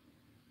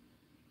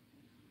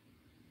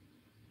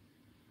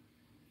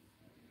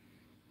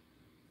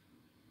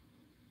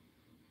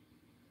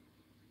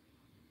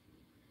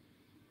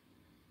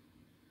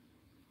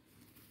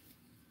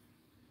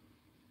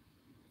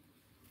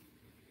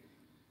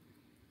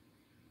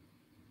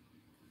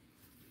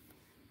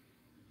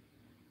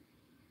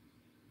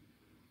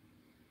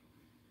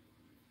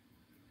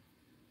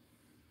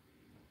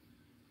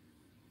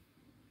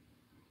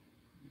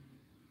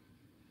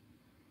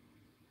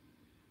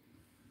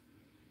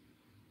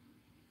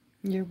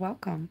 You're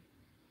welcome.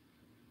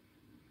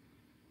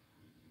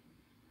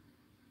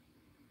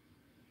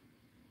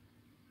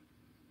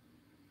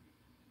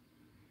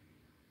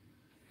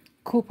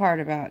 Cool part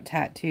about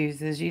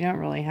tattoos is you don't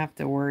really have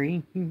to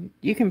worry.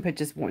 You can put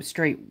just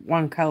straight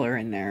one color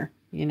in there,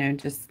 you know,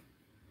 just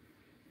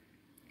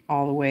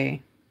all the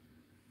way,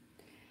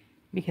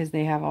 because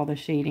they have all the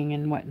shading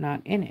and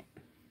whatnot in it.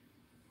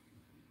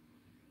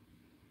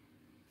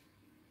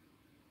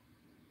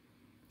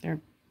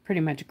 They're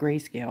pretty much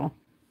grayscale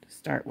to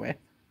start with.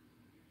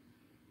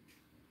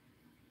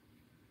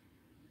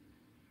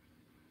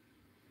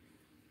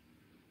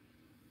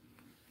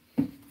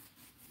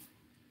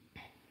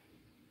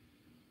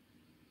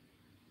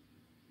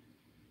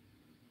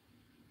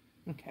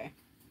 Okay.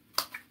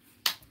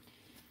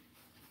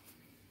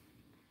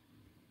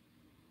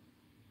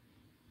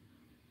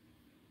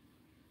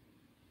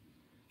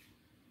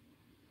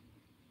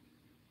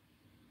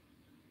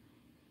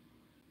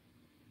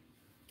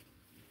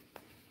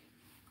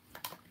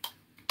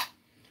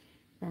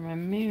 For my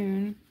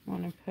moon, I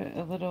want to put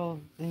a little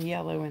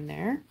yellow in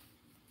there.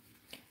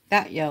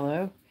 That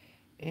yellow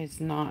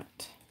is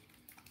not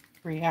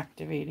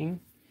reactivating.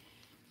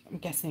 I'm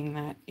guessing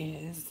that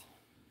is.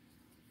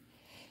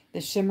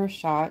 The shimmer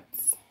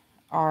shots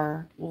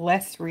are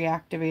less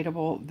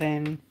reactivatable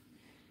than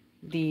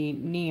the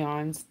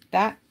neons.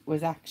 That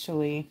was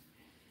actually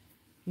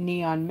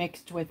neon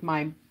mixed with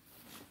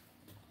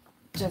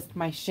just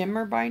my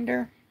shimmer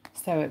binder.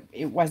 So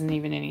it wasn't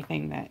even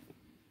anything that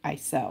I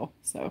sell.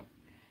 So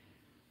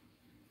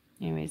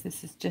anyways,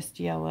 this is just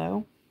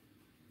yellow.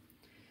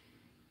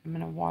 I'm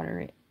going to water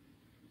it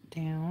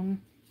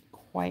down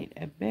quite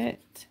a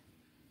bit.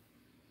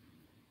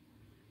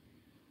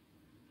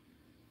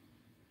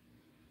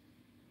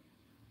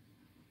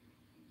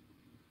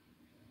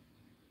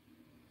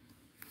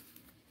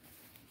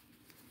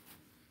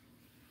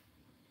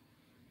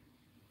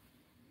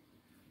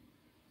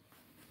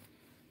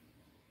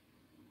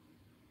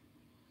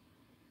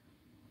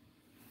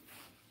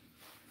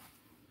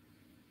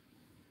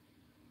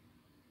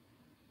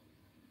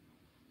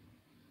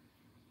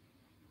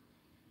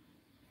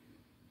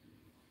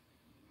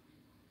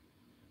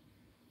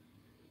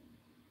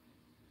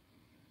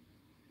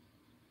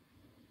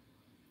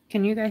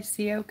 Can you guys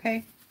see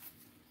okay?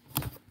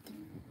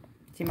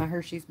 See my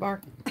Hershey's bar?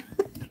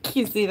 Can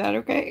you see that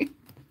okay?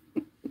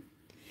 Let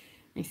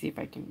me see if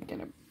I can get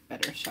a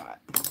better shot.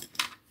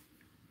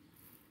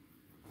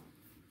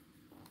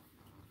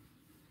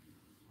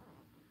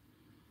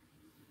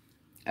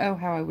 Oh,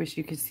 how I wish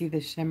you could see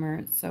the shimmer.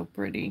 It's so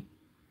pretty.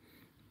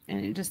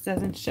 And it just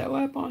doesn't show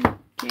up on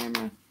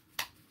camera.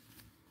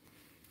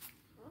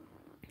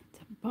 It's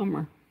a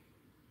bummer.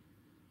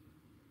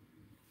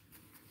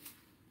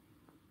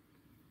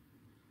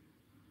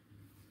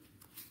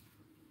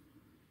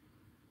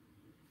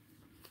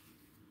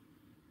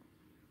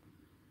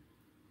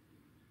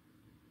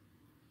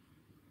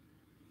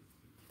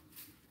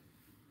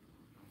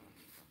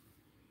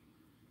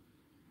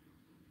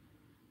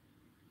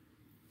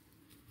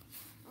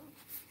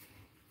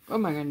 What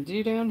am I going to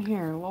do down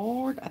here,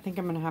 Lord? I think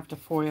I'm going to have to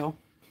foil.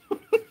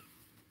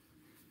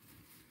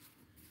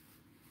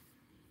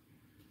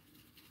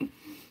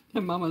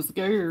 I'm almost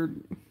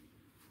scared.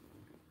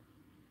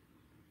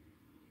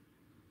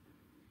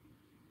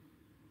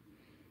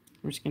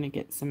 I'm just going to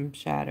get some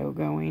shadow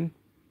going.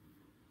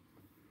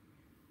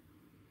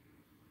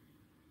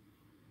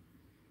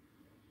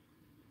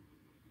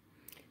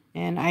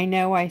 And I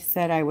know I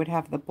said I would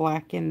have the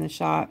black in the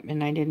shop,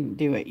 and I didn't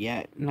do it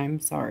yet, and I'm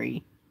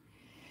sorry.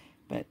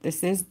 But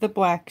this is the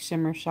black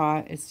shimmer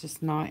shot. It's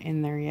just not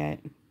in there yet.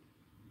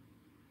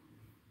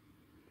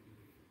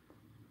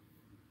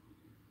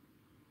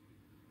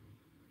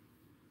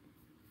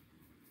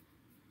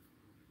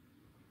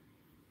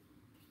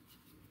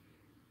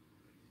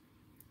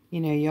 You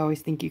know, you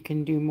always think you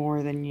can do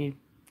more than you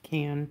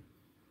can.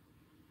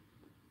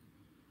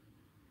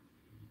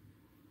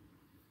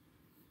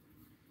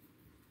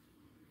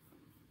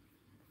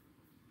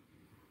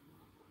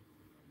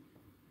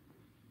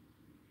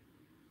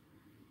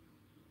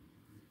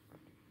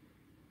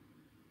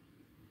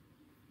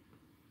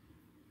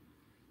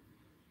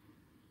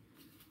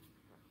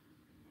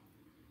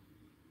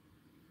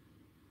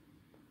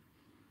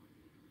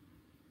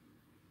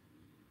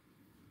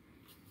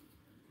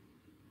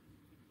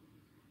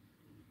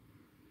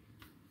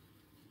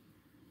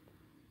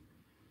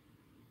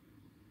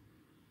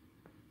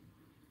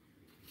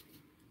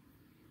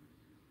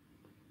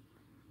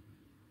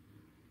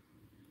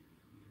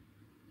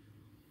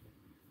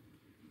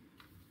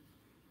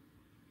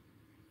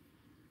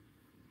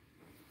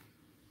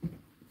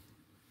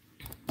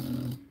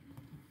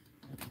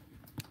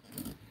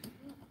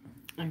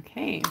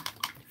 Okay,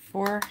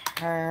 for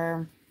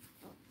her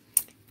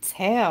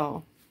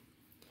tail,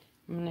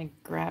 I'm going to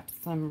grab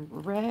some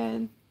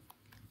red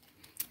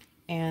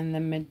and the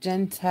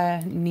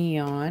magenta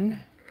neon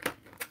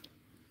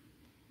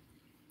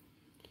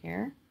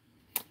here.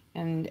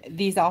 And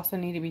these also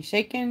need to be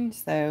shaken,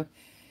 so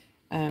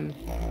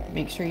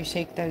make sure you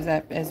shake those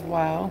up as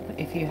well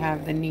if you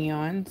have the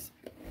neons.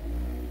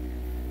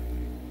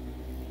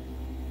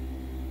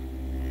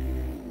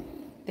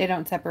 They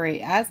don't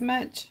separate as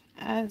much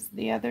as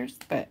the others,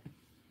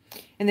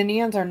 and the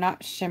neons are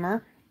not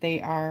shimmer.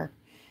 They are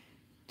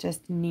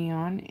just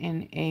neon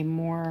in a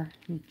more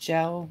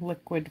gel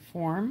liquid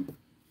form.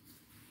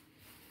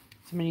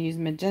 So I'm going to use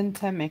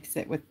magenta, mix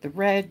it with the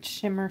red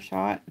shimmer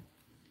shot.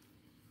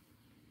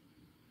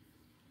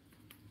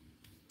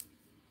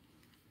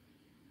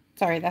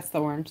 Sorry, that's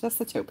the orange. That's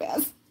the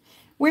topaz.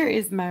 Where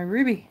is my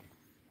ruby?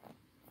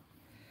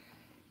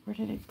 Where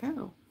did it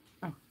go?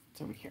 Oh,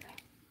 it's over here.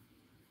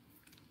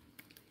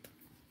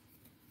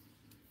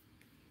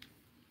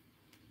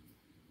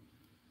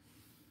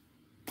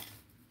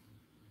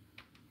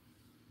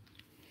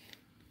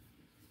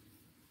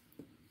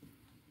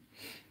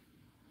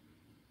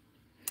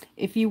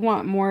 If you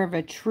want more of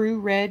a true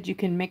red, you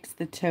can mix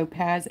the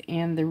topaz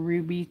and the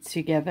ruby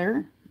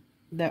together,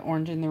 the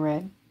orange and the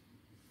red.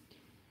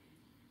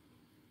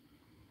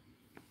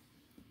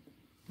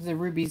 The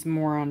ruby's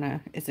more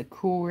on it's a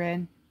cool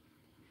red,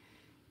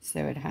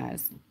 so it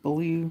has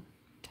blue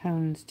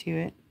tones to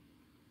it.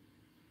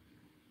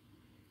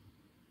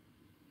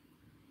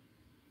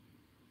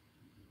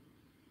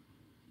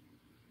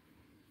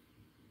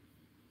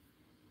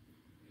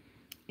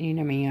 You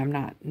know me, I'm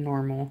not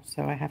normal,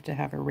 so I have to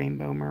have a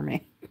rainbow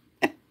mermaid.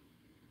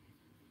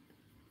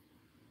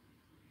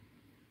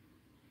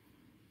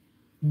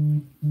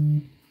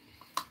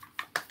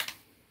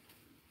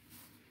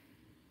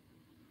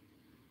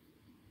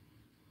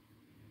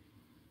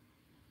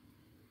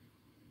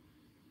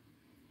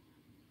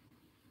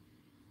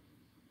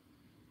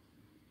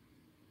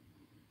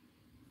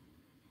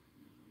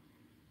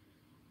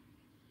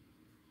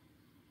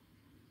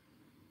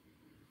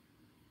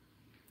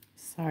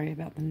 Sorry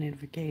about the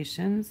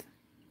notifications.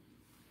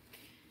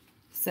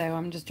 So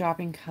I'm just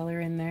dropping color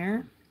in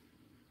there.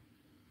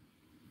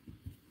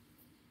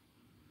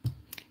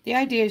 The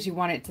idea is you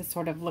want it to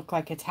sort of look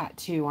like a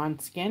tattoo on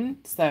skin.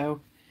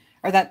 So,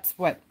 or that's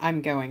what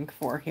I'm going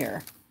for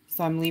here.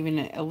 So I'm leaving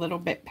it a little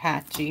bit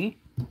patchy.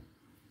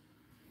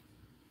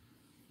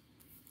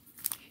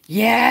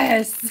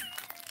 Yes!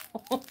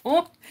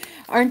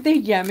 Aren't they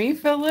yummy,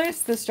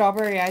 Phyllis? The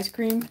strawberry ice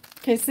cream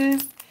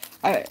kisses.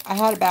 I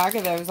had a bag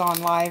of those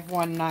on live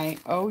one night.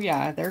 Oh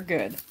yeah, they're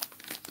good.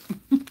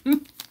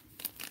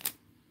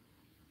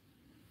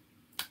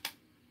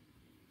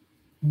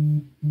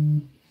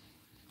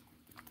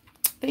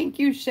 Thank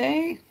you,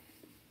 Shay.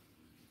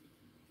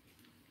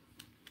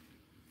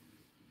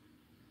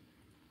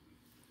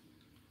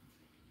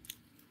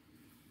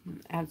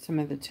 Add some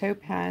of the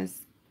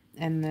topaz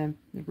and the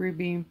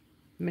ruby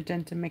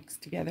magenta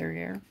mixed together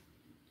here.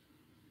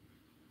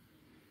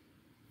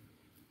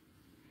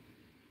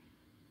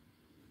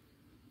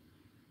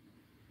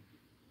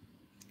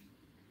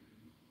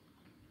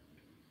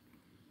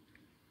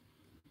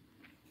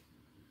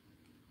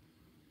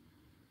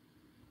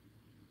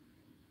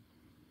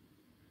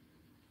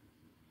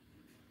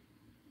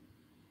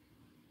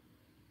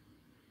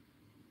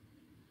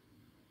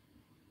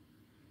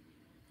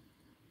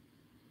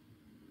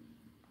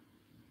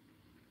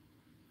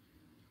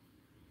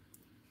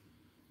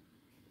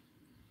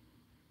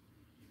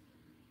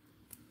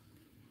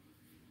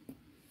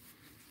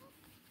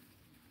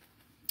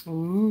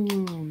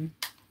 Ooh.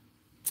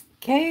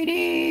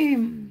 Katie!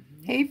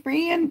 Hey,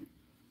 friend!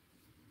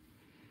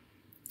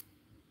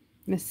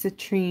 Miss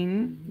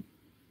Citrine.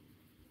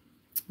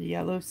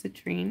 Yellow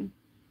citrine.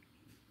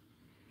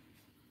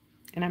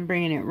 And I'm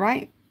bringing it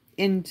right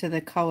into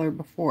the color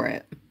before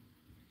it.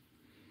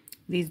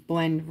 These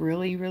blend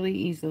really, really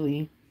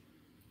easily.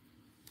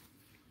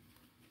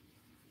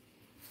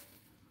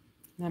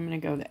 I'm going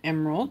to go the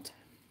emerald.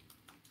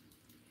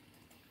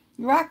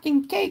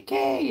 Rockin'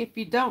 KK. If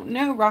you don't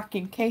know,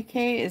 Rockin'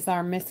 KK is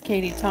our Miss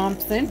Katie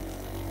Thompson.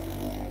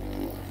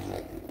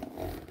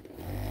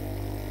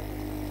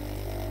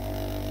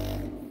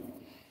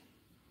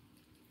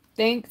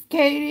 Thanks,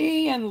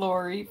 Katie and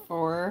Lori,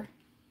 for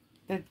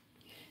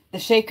the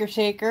shaker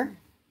shaker.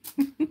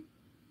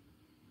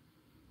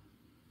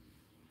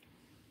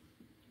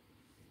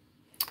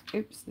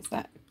 Oops, is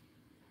that?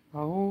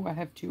 Oh, I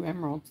have 2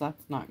 emeralds.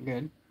 That's not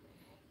good.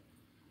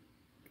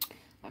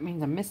 That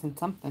means I'm missing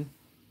something.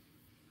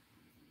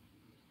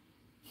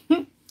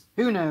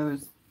 Who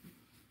knows?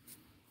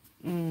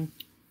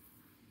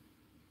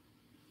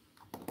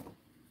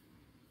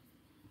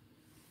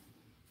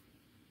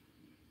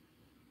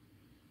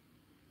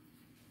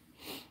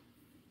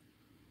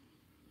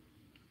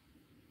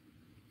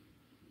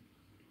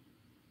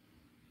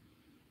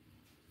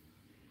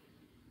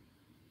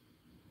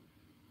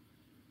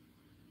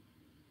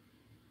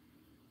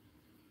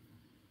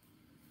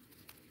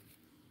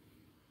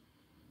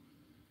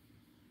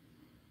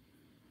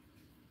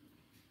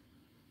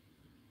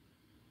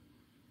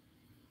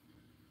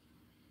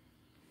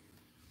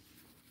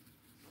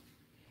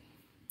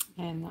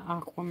 And the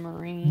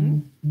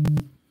aquamarine.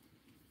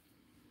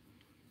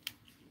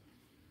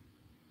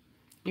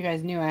 You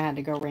guys knew I had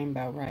to go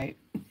rainbow, right?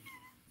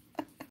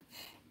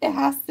 It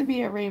has to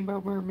be a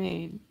rainbow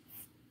mermaid.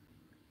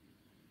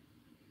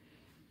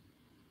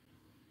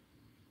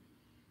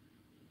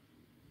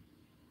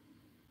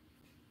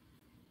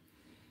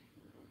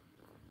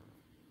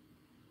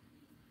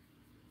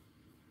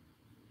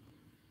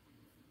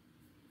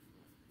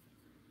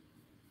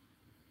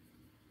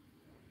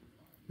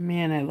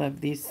 Man, I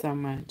love these so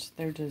much.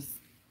 They're just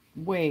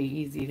way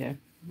easy to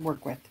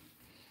work with.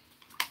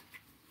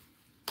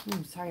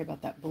 I'm sorry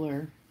about that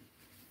blur.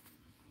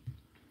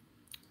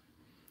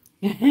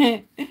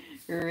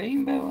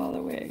 Rainbow all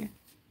the way.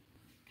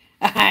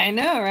 I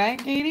know,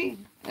 right, Katie?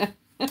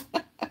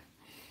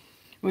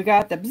 We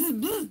got the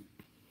bzz, bzz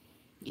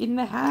in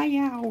the high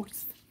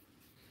house.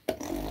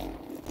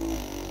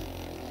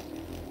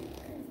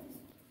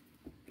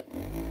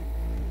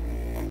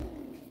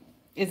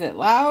 Is it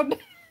loud?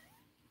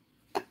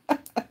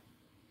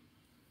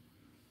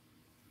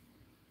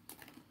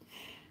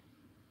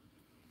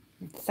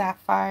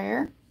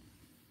 Sapphire.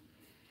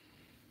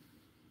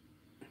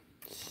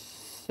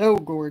 So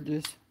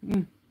gorgeous.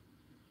 And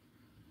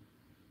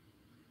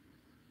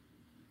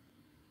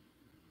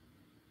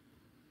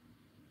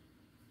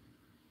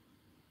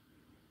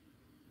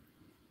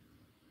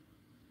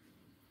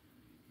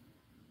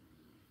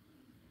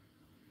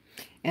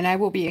I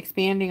will be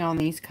expanding on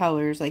these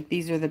colors. Like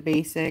these are the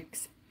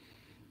basics.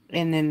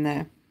 And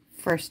then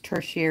first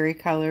tertiary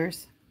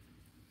colors.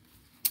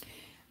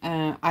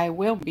 I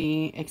will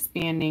be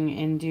expanding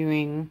and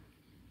doing,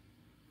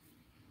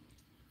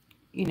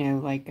 you know,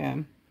 like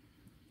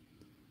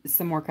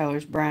some more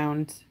colors,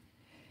 browns,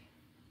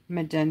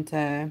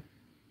 magenta,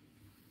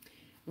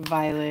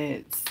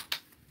 violets,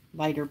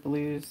 lighter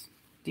blues,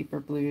 deeper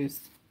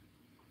blues,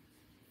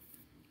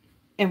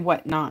 and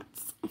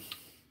whatnots.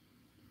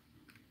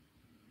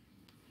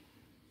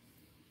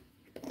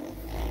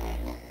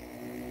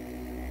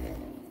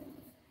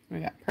 We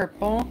got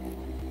purple.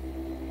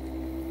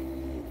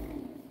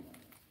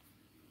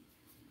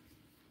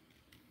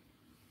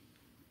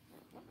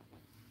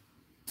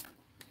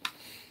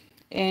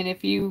 And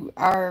if you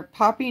are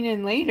popping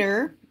in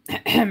later,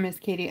 Miss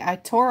Katie, I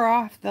tore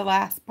off the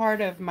last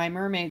part of my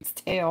mermaid's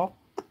tail.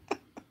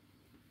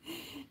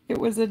 It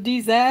was a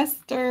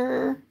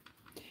disaster.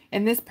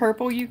 And this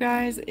purple, you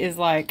guys, is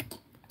like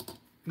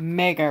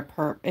mega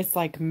purple. It's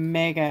like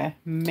mega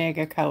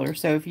color.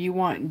 So if you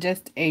want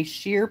just a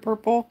sheer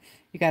purple,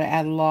 you got to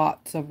add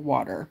lots of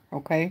water,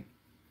 okay?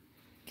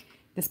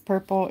 This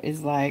purple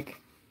is like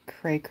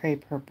cray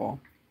purple.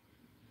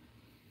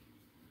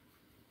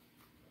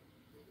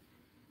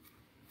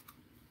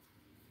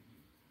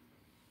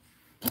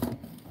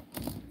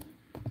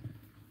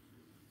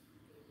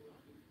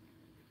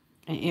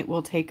 And it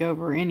will take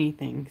over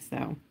anything,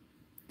 so.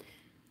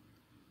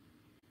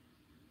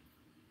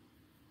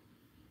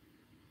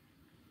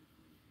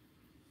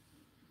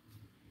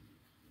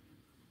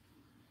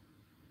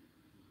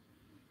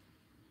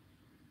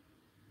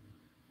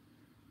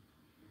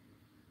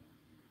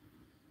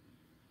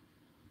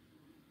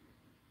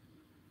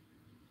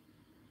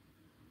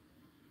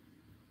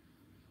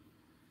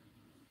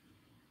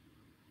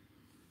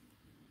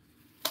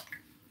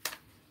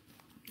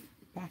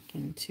 Back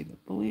into the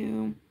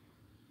blue.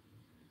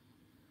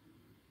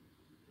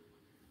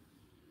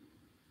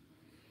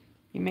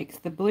 You mix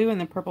the blue and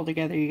the purple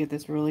together, you get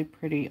this really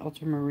pretty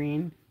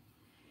ultramarine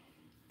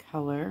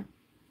color.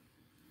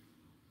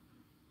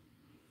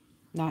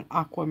 Not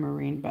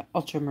aquamarine, but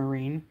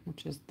ultramarine,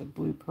 which is the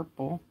blue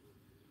purple.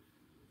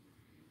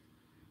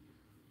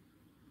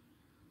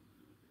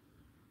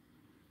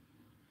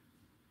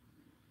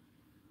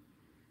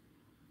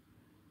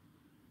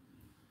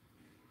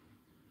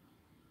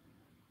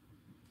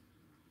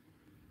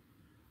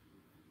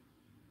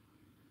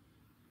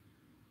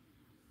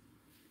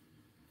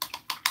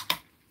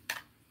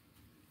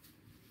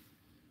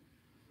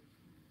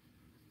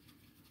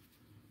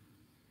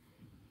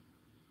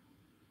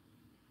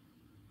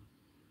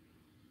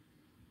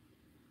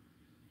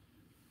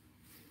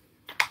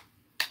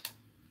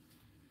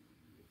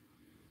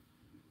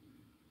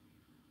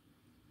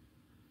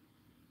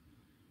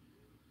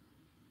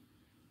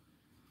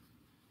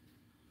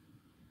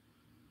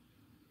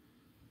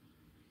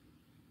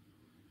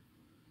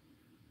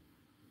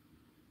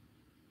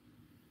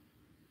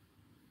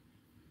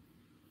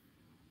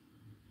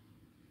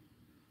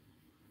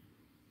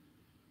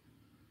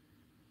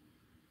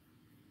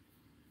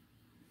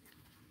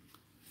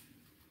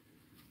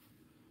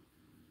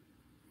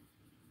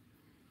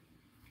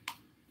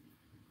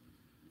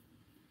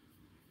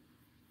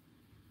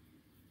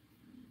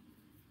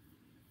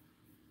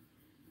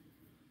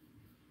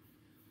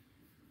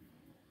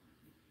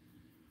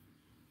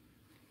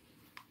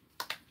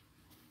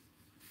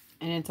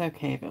 And it's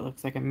okay if it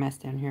looks like a mess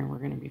down here. We're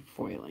going to be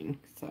foiling,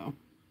 so.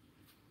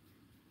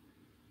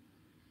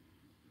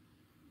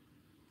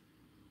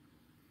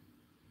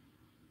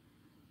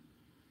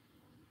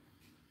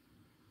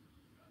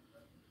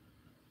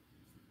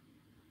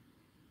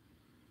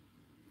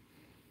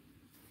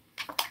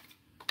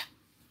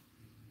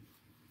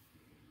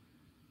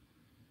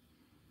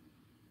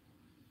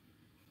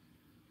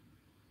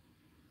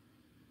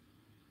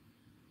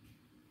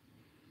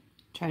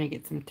 Trying to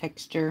get some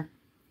texture.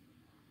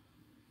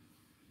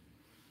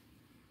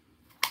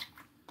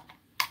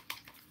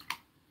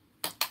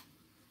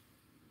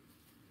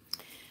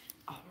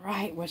 All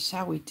right, what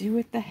shall we do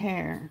with the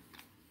hair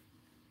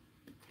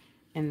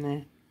and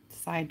the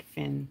side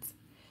fins?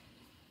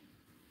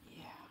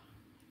 Yeah,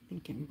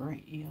 thinking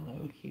bright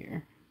yellow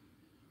here.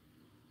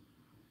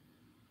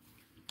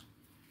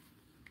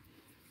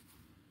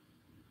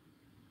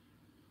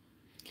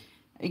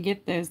 I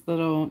get those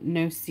little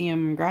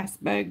no-see-um grass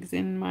bugs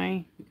in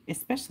my,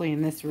 especially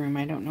in this room.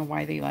 I don't know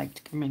why they like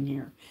to come in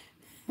here,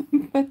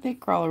 but they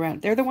crawl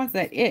around. They're the ones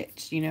that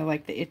itch, you know,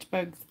 like the itch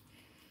bugs.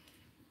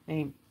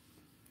 They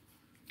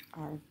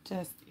are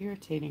just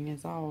irritating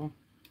as all.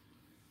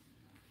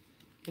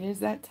 It is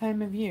that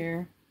time of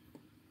year.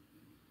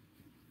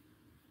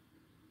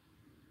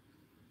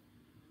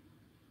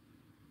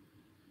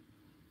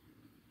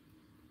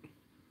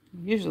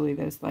 Usually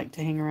those like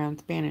to hang around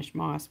Spanish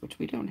moss, which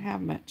we don't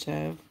have much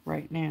of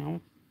right now.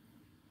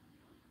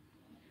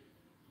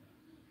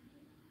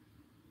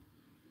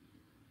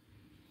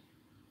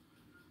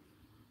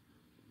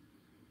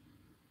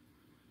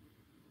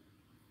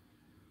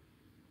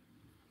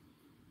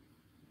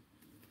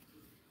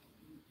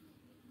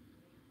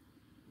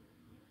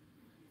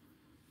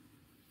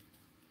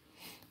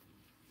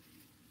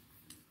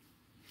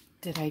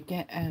 Did I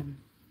get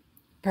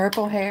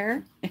purple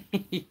hair?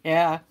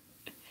 Yeah.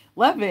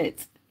 Love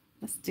it.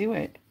 Let's do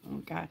it. Oh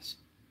gosh.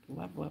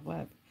 Love, love,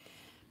 love.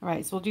 All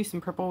right, so we'll do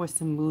some purple with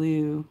some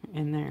blue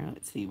in there.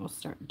 Let's see. We'll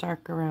start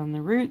dark around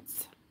the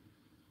roots.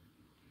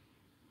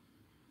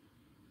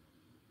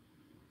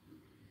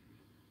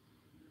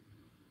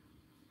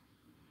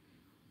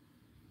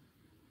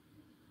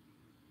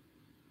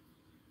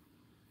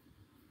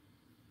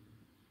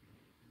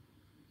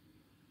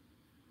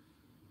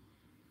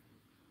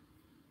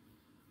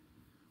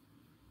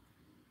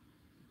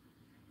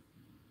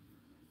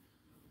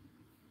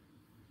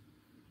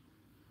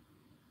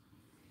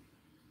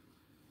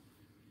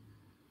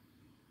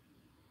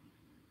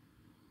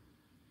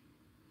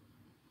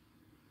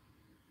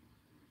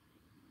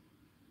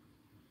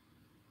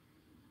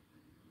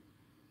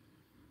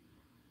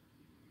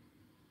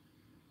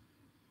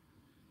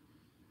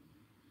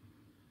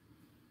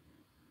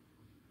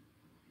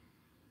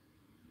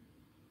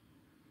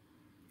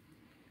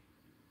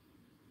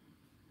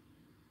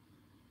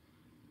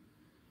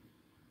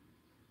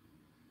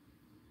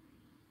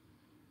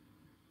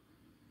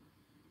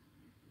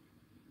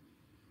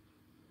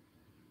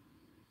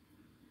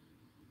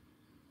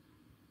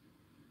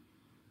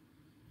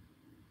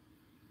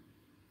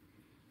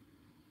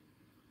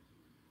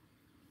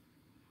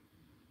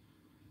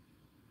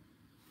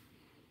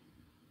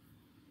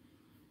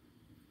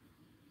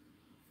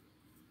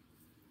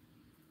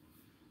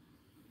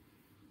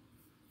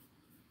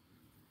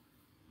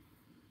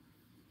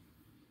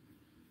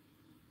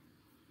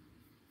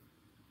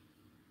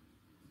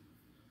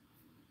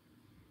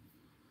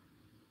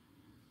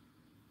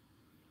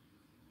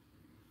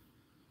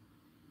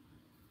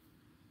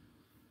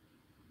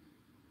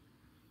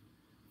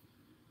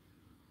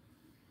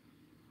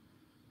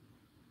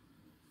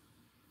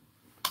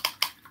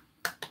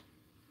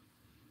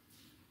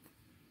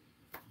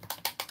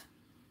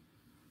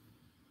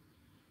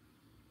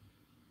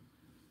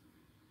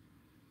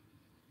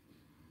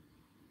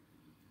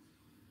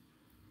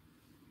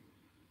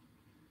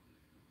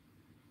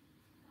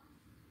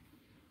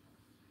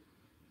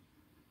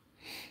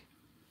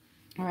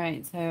 All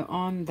right, so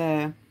on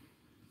the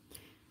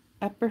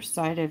upper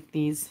side of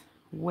these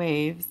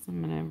waves,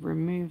 I'm going to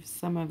remove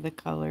some of the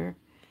color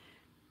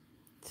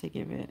to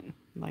give it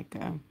like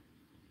a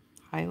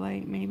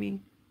highlight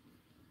maybe.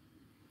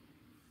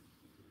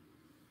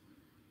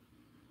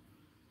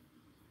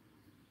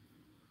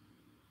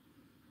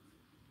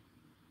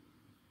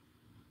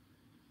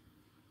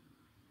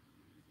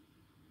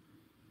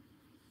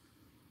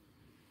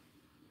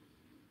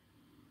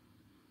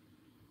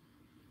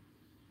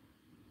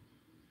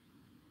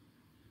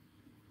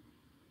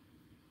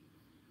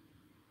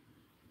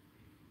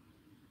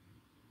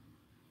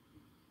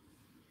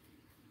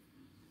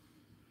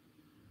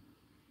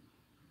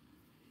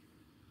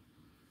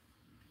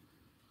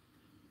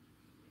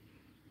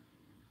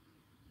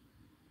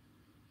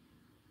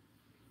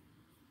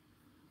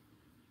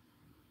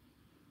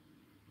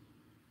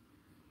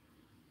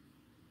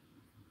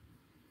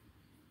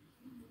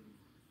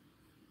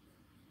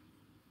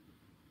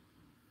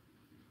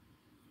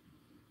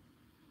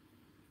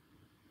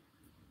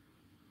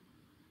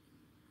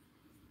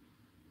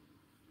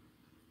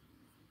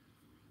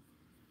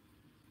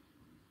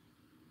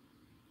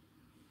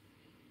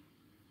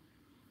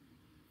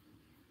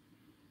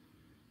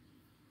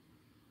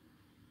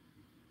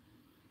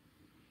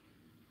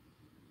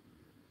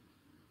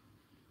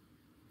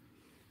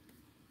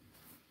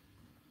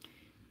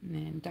 And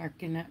then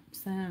darken up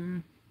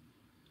some.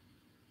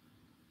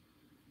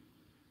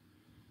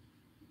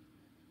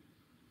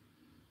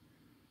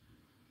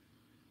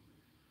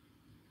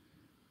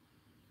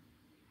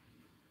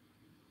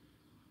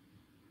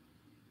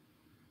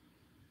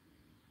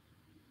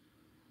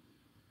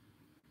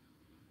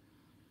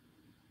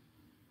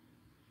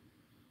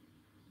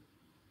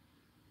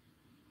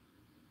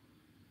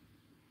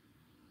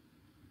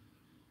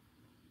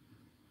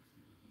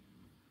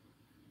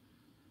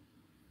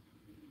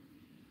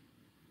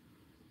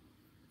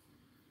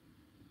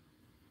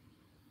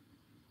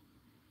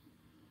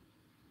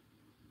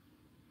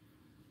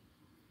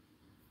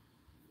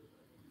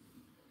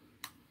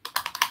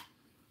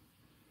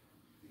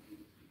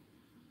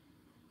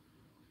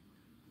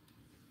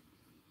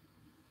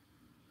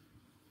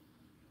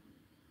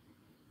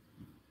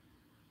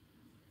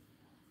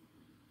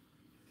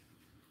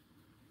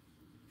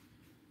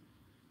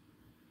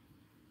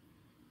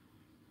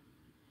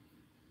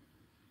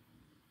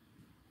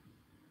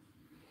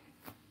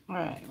 All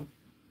right,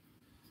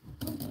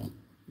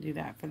 do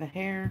that for the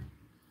hair.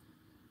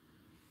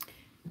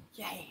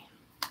 Yay,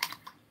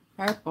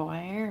 purple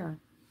hair.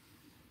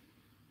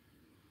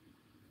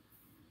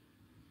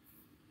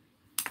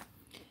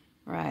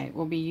 All right,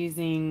 we'll be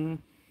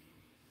using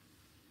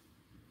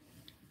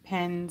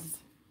pens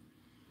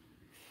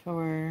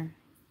for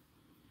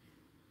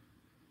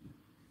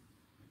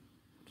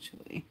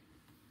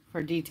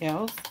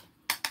details.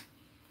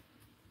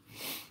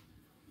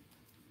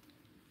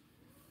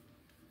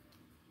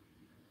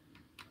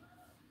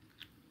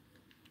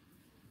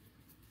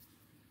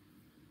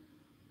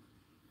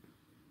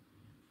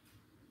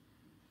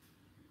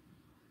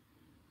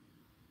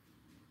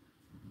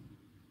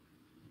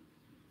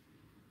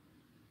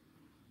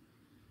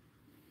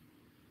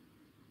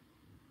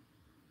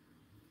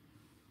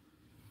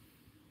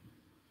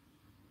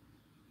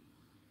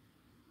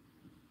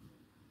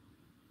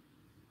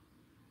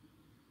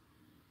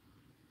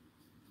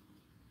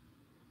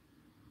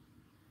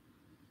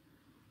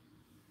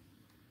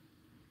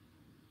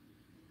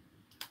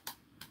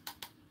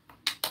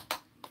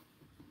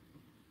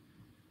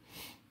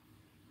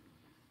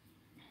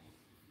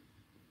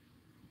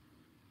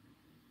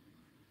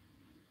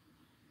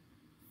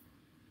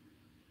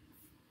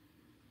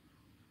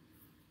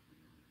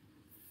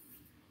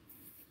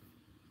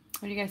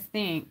 What do you guys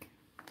think?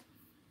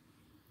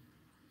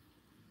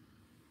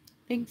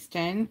 Thanks,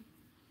 Jen.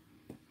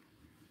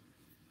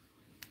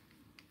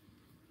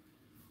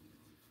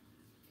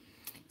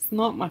 It's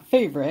not my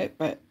favorite,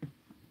 but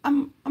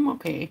I'm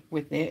okay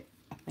with it,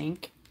 I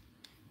think.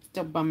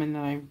 Still bumming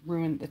that I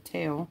ruined the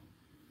tail.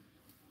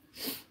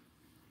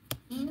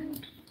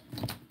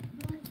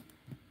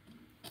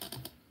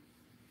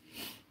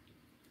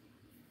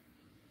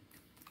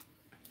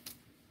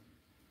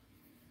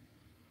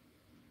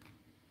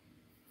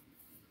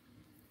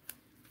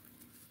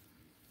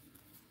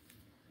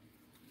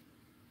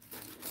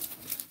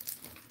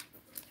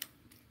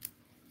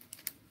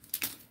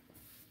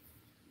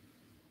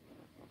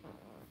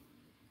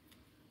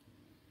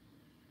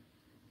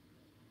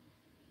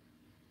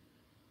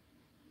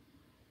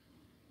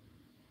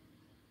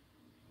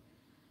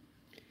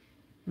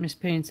 I'm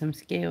just putting some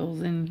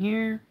scales in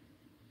here.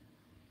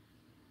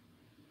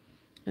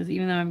 Because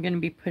even though I'm going to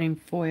be putting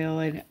foil,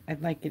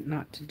 I'd like it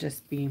not to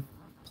just be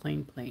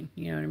plain.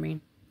 You know what I mean?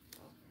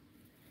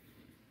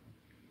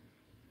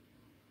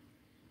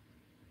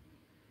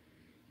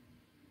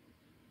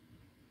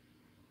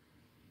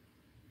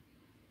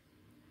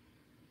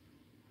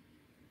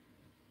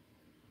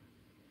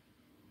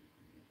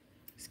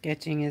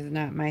 Sketching is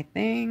not my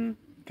thing.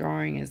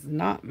 Drawing is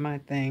not my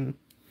thing.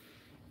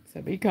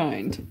 So be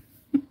kind.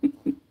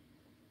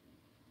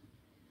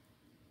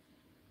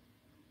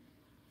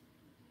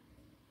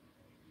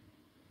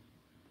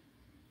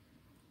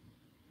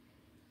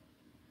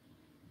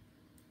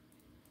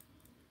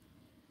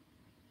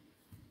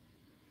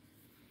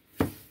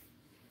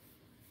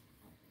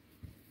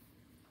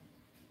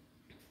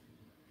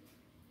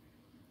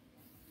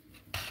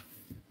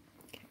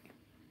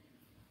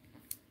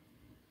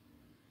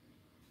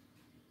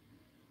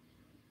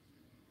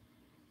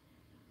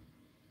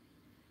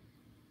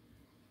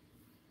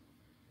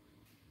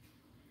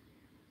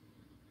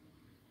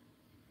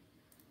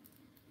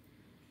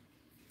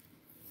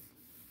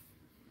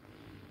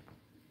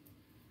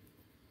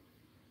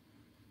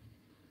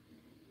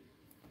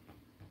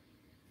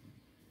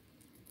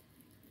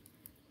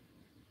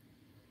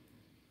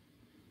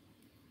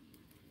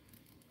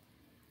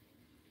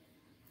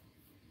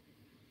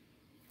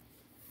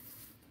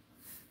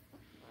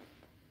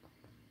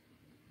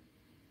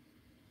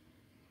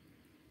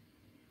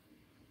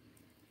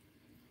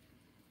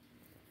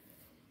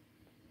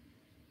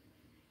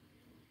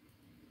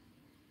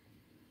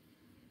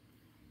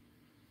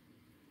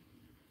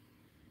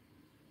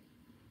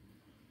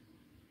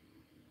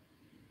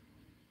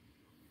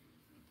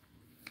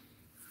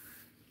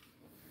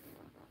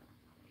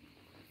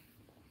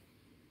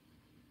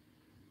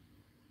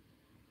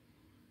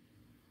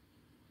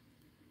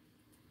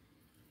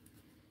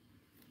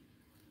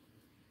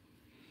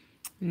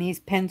 And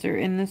these pens are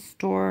in the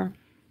store.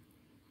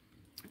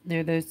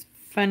 They're those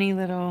funny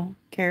little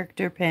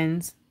character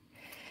pens.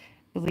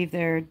 I believe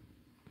they're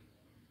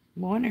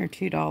 $1 or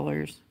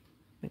 $2,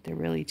 but they're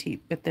really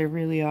cheap, but they're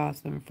really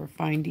awesome for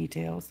fine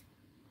details.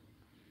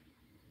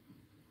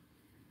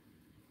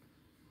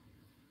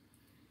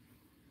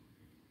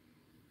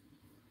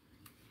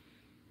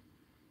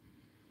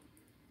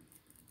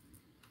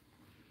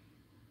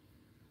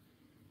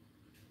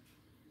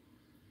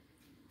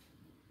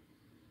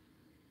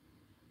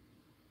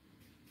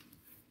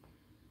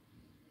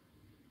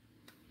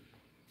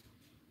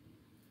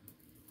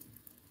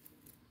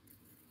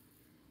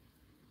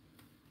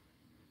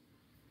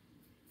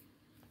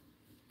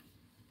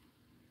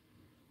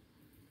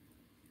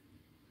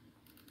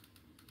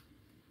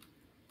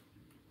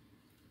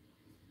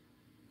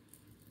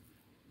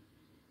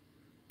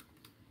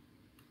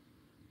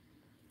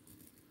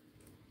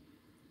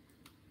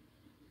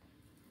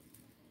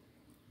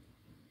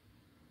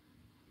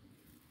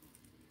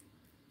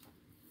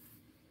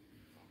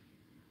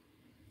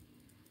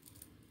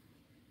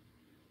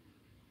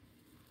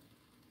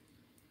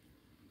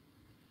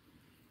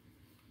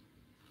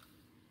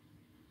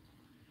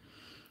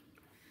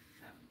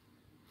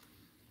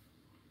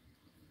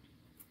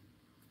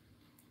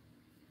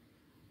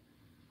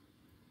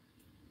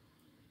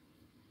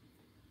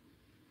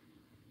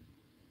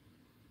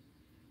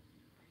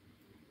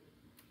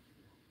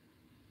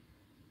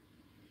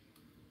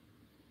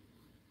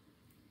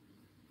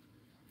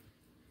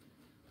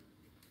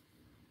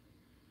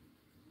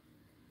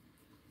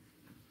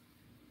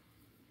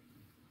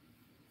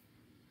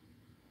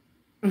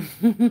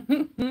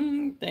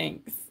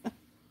 Thanks.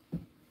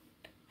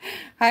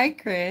 Hi,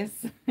 Chris.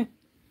 I'm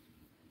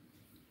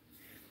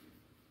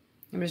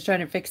just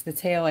trying to fix the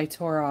tail I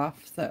tore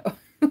off, so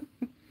I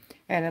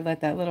had to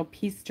let that little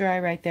piece dry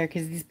right there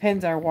because these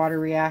pens are water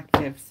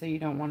reactive, so you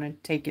don't want to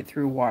take it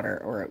through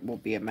water or it will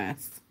be a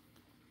mess.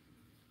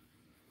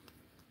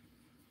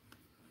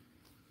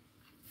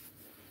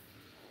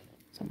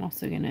 So I'm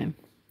also going to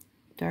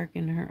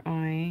darken her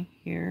eye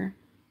here.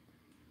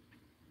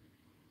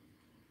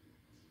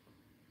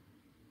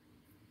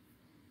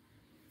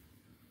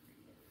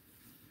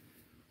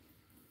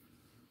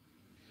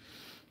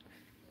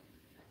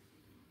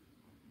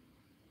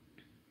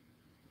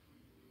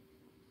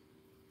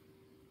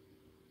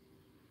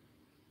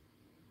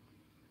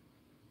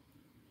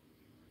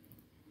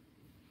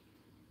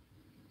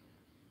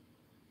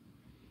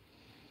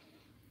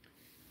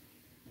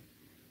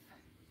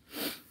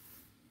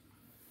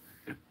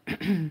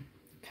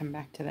 come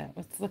back to that.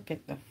 Let's look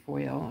at the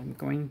foil I'm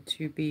going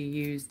to be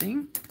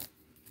using.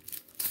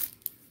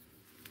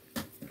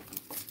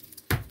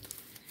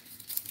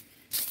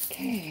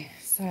 Okay,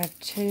 so I've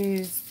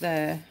chosen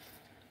the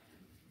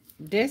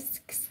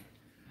discs,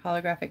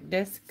 holographic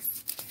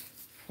discs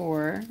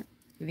for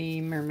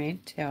the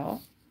mermaid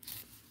tail.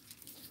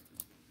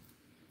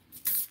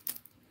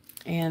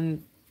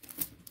 And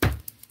I'm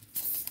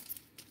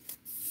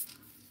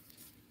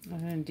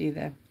going to do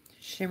the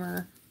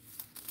shimmer.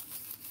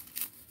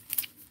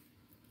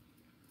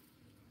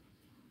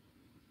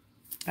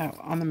 Oh,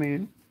 on the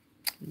moon.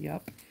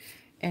 Yep.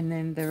 And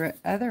then the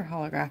other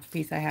holographic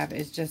piece I have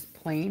is just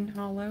plain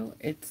hollow.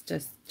 It's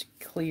just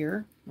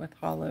clear with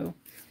hollow.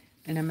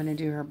 And I'm going to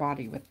do her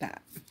body with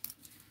that.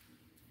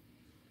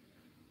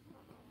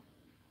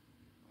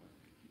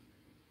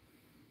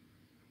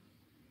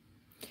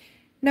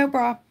 No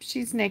bra.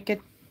 She's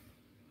naked.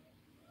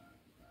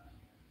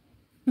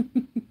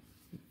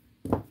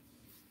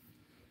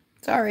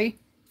 Sorry.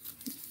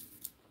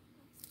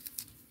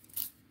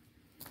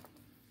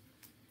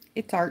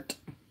 It's art.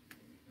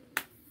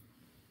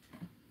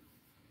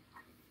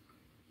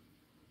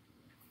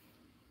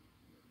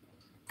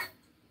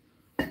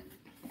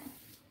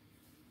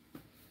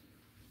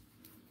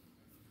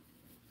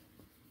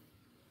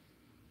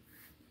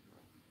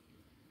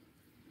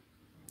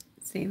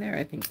 See there,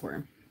 I think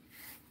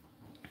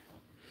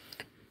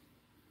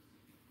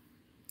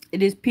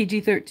it is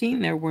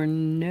PG-13. There were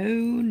no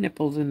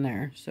nipples in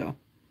there, so.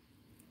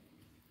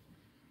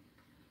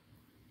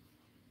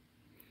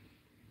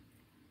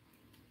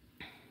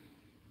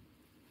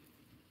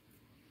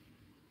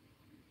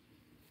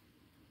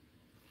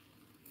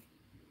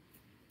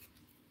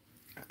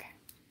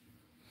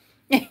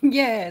 Okay.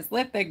 Yes,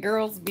 let the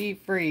girls be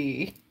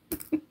free.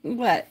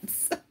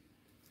 Let's.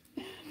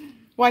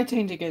 Why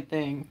change a good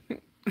thing?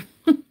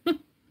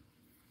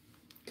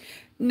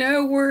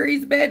 No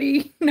worries,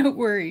 Betty. No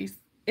worries.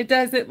 It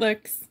does. It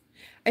looks.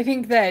 I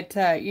think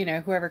that, you know,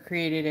 whoever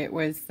created it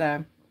was...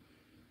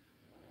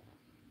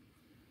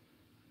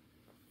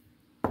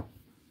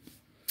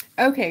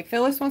 Okay,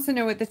 Phyllis wants to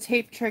know what the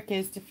tape trick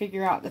is to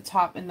figure out the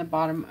top and the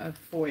bottom of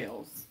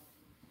foils.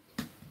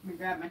 Let me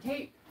grab my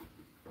tape.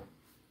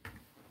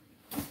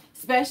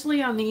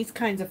 Especially on these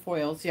kinds of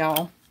foils,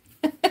 y'all.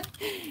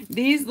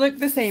 These look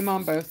the same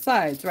on both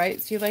sides,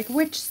 right? So you're like,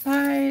 which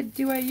side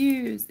do I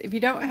use? If you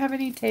don't have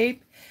any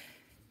tape,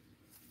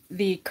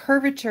 the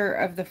curvature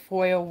of the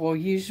foil will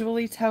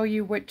usually tell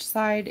you which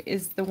side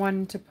is the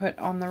one to put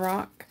on the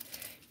rock.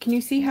 Can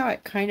you see how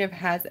it kind of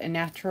has a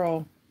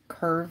natural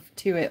curve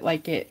to it?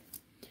 Like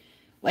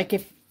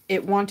if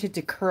it wanted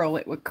to curl,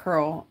 it would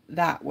curl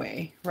that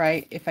way,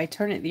 right? If I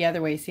turn it the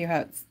other way, see how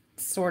it's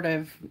sort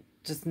of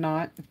just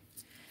not.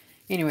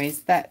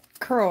 Anyways, that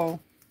curl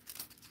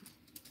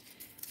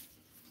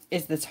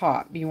is the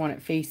top. You want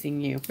it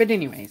facing you. But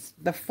anyways,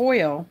 the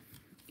foil,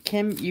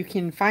 you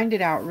can find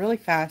it out really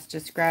fast.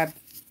 Just grab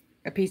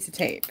a piece of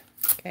tape,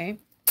 okay?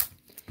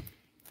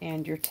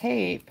 And your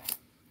tape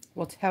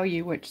will tell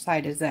you which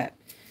side is up.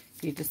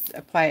 You just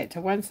apply it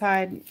to one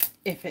side.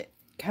 If it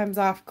comes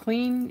off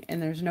clean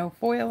and there's no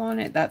foil on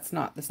it, that's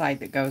not the side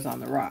that goes on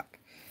the rock.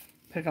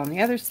 Put it on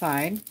the other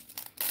side.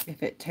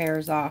 If it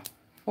tears off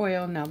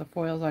foil, now the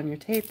foil's on your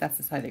tape, that's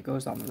the side that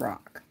goes on the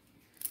rock.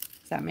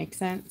 Does that make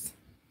sense?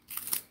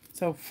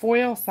 So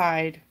foil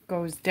side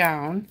goes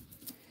down.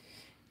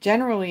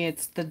 Generally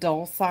it's the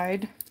dull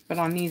side, but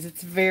on these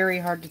it's very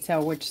hard to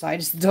tell which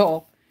side is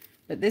dull.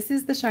 But this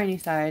is the shiny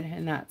side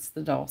and that's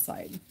the dull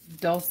side.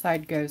 Dull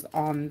side goes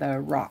on the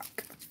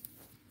rock.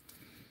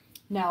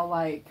 Now,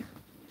 like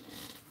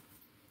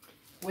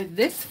with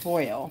this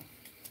foil,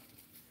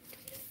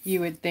 you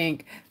would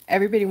think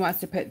everybody wants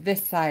to put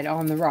this side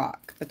on the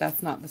rock, but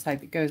that's not the side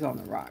that goes on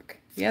the rock.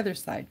 The other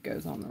side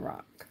goes on the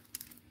rock.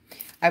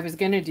 I was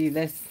going to do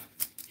this.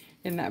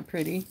 Isn't that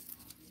pretty?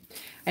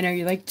 I know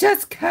you're like,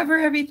 just cover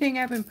everything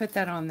up and put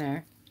that on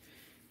there.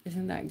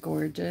 Isn't that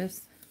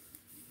gorgeous?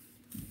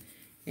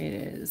 It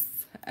is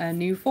a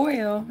new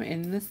foil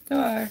in the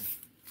store.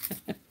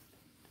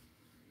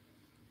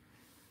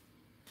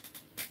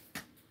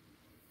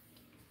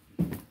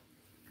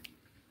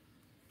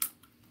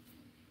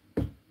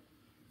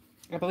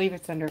 I believe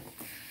it's under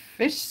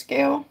fish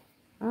scale.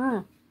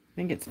 I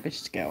think it's fish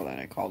scale that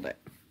I called it.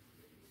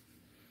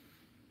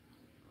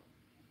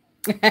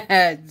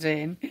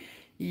 Jane.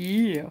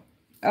 Yeah.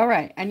 All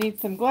right. I need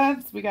some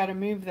gloves. We got to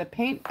move the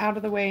paint out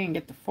of the way and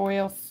get the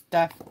foil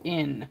stuff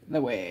in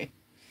the way.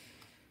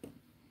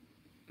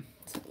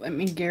 So let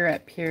me gear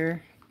up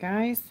here,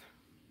 guys.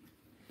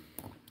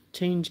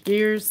 Change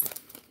gears.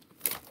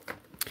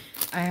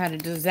 I had a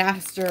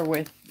disaster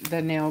with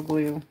the nail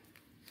glue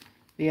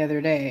the other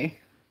day.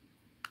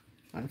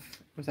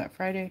 Was that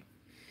Friday?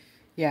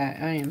 Yeah,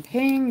 I am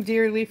paying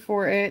dearly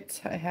for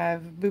it. I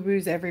have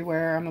boo-boos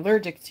everywhere. I'm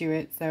allergic to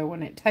it, so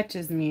when it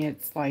touches me,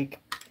 it's like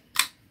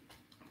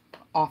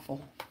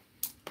awful.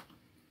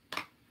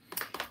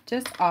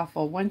 Just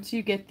awful. Once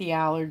you get the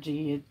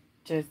allergy,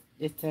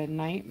 it's a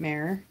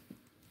nightmare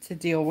to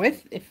deal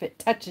with if it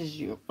touches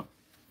you.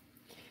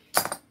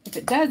 If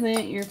it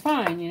doesn't, you're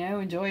fine, you know,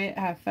 enjoy it,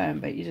 have fun,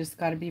 but you just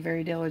got to be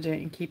very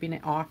diligent in keeping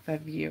it off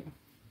of you.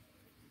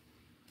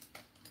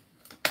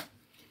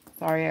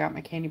 Sorry, I got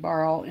my candy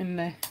bar all in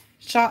the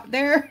shot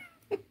there.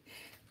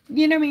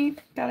 You know me,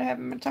 gotta have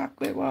my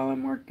chocolate while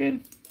I'm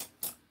working.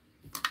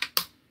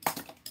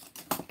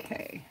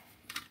 Okay.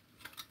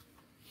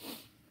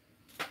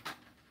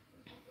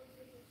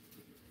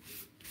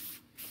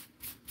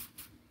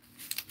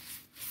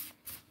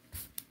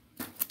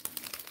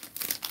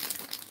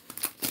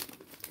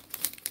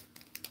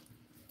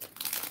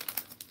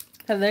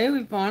 Hello,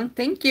 Yvonne.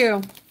 Thank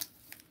you.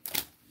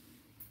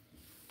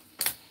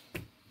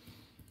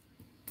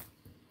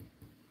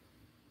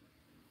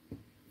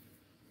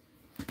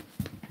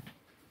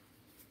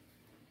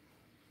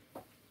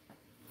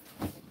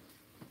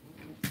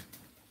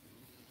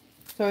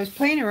 So I was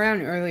playing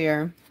around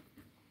earlier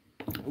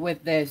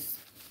with this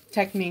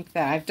technique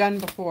that I've done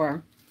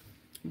before,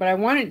 but I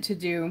wanted to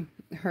do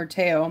her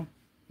tail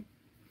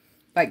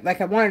like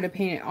I wanted to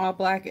paint it all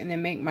black and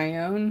then make my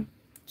own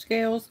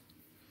scales,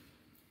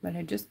 but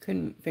I just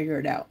couldn't figure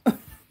it out.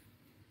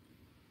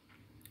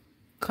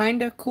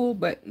 Kind of cool,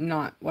 but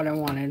not what I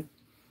wanted.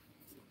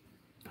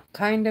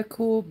 Kind of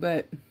cool,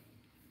 but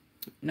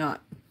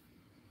not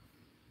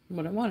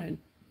what I wanted.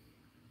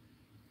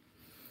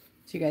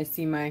 So you guys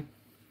see my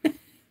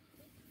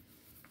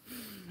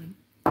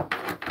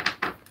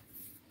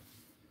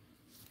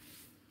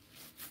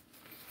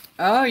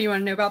Oh, you want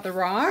to know about the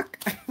rock?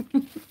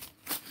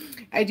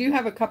 I do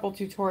have a couple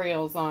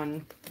tutorials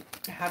on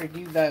how to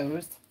do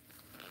those.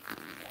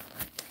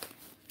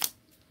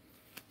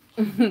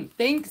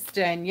 Thanks,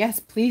 Jen.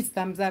 Yes, please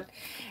thumbs up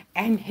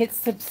and hit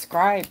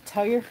subscribe.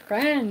 Tell your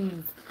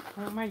friends.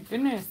 Oh my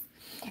goodness.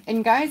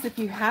 And guys, if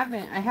you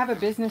haven't, I have a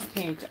business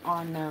page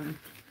on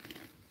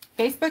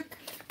Facebook,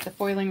 The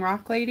Foiling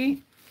Rock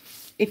Lady.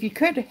 If you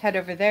could head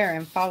over there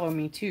and follow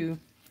me too.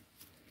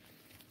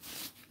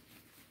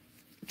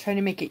 I'm trying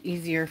to make it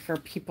easier for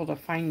people to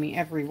find me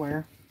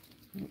everywhere.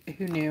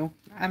 Who knew?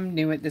 I'm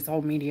new at this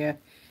whole media.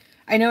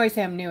 I know I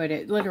say I'm new at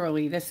it.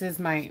 Literally, this is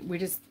we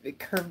just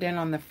curved in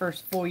on the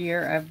first full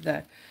year of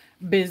the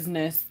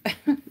business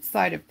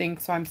side of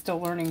things. So I'm still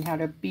learning how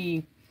to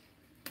be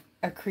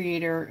a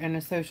creator and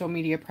a social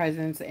media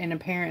presence and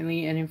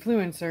apparently an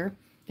influencer.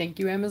 Thank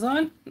you,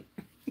 Amazon.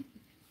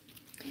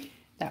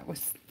 That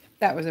was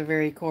a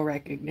very cool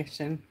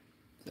recognition.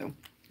 So,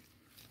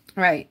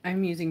 right,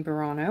 I'm using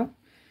Verano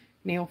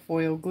nail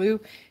foil glue.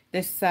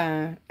 This,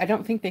 I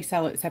don't think they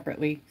sell it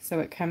separately, so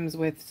it comes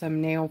with some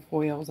nail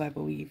foils, I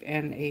believe,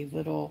 and a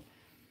little,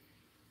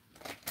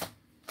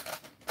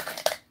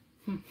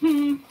 I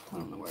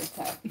don't know where it's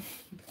at,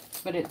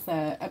 but it's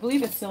I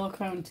believe a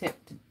silicone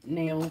tipped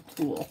nail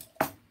tool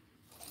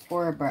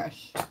or a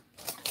brush.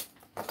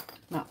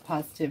 Not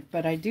positive,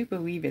 but I do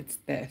believe it's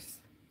this.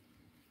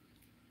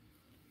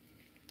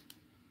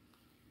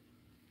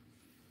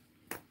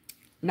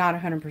 Not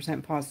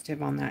 100%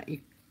 positive on that.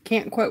 You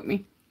can't quote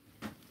me.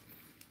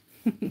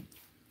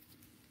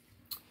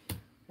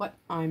 What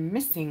I'm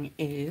missing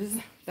is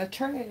the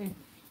tray.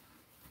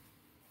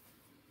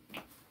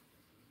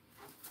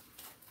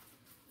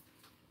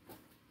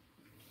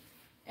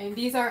 And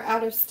these are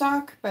out of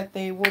stock, but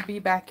they will be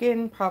back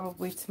in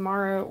probably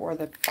tomorrow or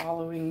the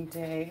following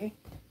day.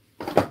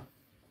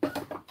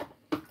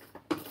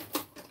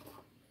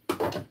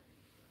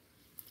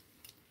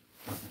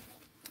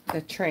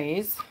 The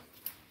trays.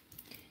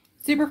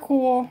 Super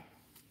cool.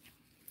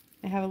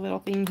 They have a little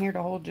thing here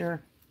to hold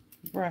your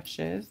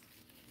brushes.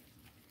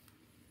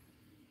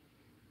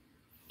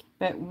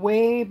 But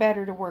way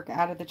better to work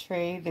out of the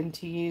tray than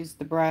to use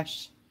the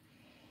brush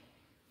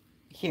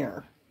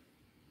here.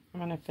 I'm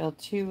going to fill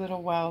 2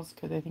 little wells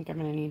because I think I'm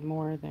going to need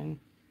more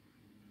than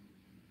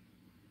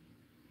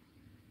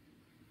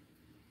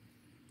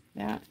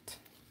that.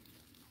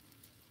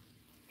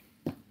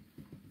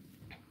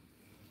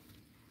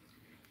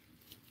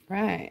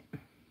 Right.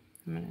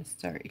 I'm going to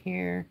start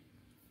here.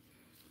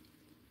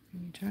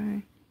 Let me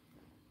try.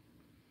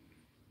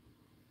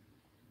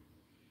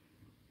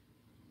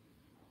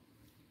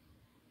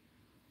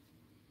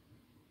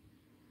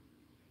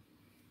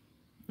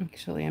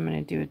 Actually, I'm going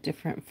to do a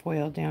different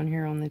foil down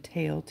here on the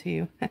tail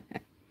too.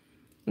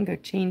 And go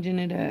changing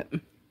it up.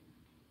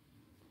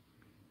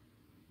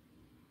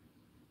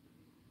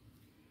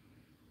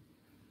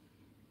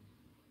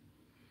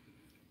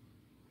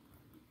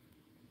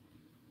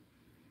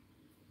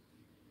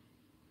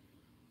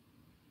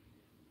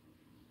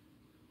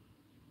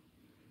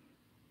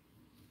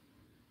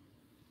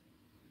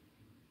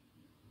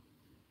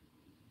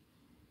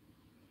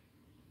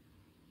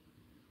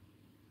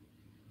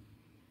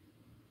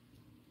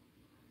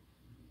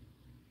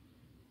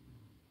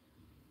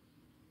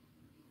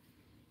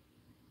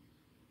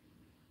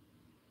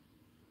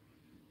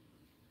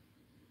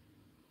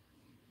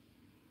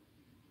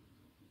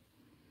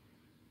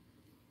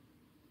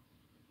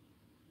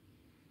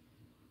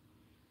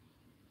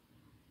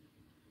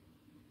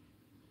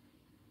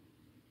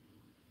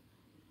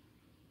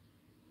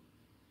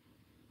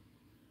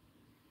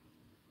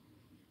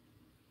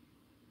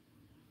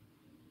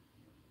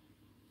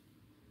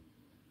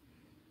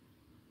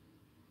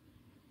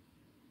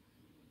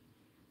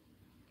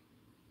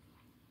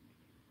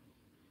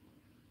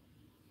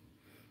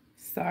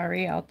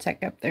 Sorry, I'll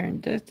check up there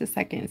in just a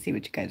second and see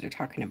what you guys are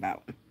talking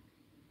about.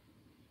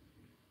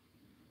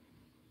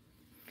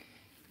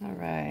 All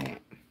right.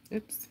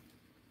 Oops.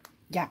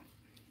 Yeah.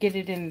 Get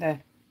it in the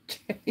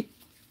tray.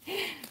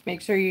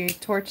 Make sure you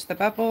torch the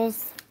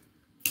bubbles.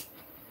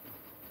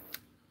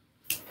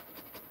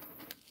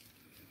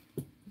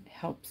 It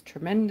helps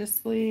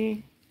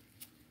tremendously.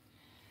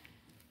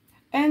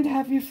 And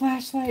have your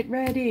flashlight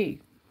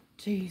ready.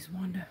 Jeez,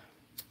 Wanda.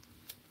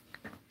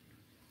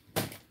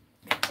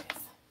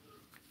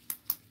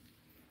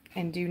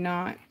 And do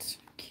not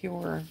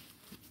cure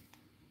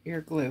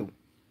your glue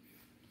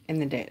in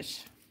the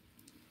dish.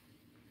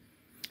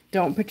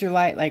 Don't put your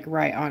light like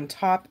right on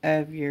top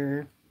of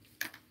your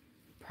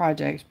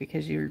project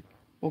because you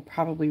will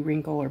probably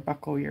wrinkle or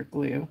buckle your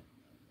glue.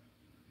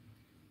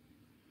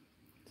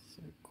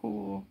 So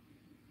cool.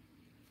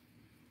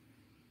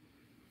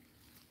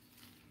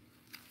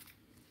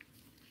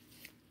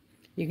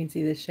 You can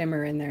see the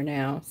shimmer in there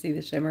now. See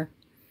the shimmer?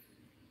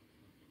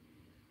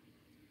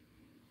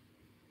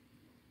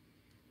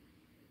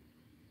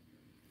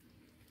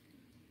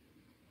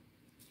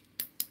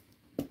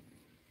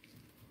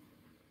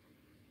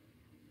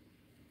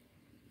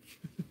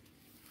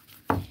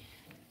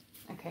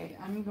 Okay,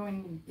 I'm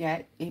going to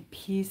get a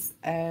piece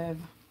of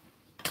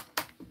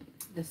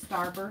the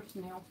Starburst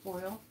nail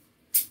foil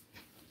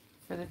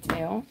for the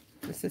tail.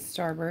 This is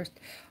Starburst.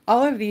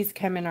 All of these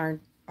come in our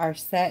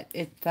set.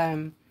 It's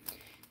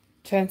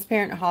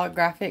transparent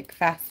holographic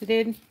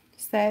faceted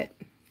set.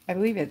 I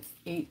believe it's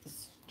 8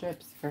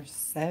 strips for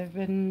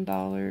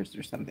 $7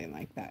 or something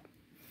like that.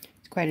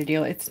 It's quite a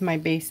deal. It's my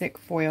basic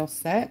foil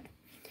set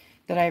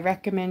that I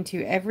recommend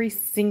to every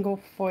single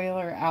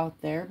foiler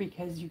out there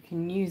because you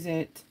can use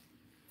it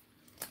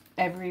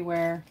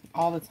everywhere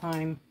all the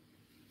time.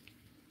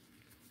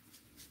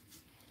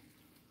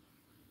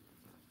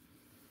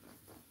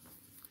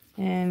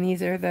 And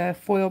these are the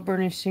foil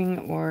burnishing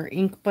or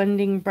ink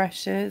blending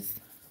brushes.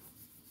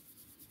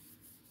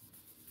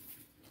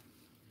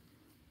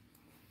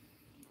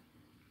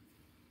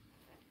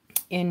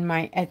 In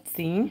my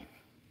Etsy.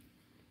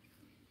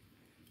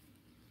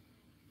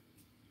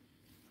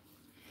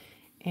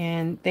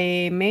 And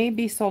they may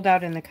be sold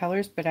out in the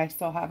colors, but I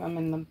still have them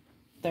in the,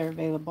 they're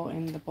available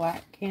in the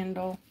black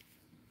candle.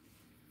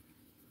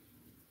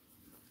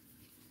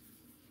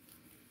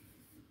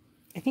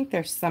 I think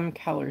there's some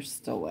colors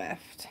still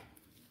left.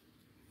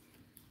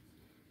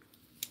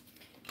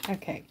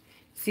 Okay,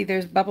 see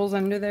there's bubbles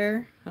under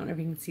there? I don't know if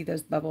you can see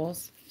those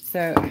bubbles.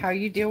 So how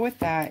you deal with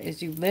that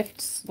is you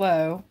lift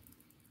slow,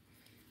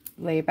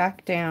 lay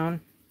back down,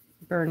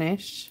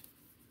 burnish.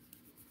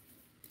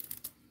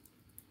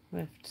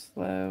 Lift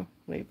slow,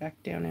 lay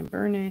back down and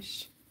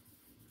burnish.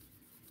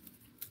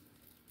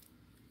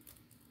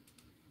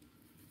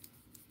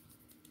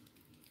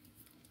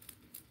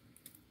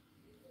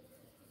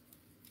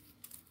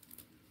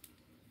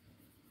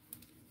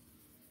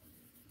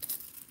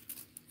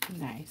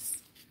 Nice.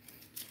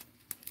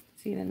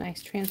 See the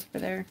nice transfer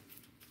there?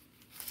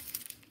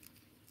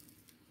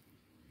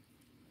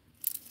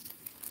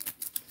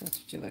 That's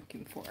what you're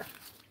looking for.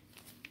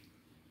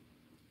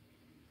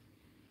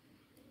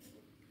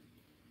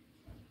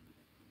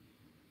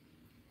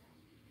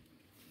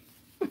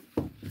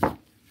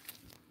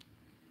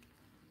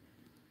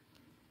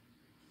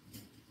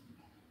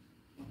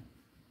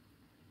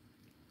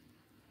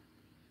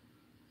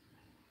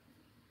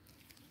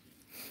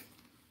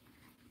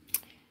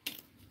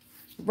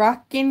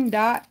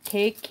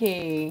 Rockin.kk.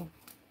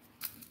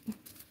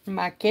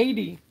 My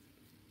Katie.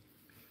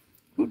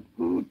 Hoot,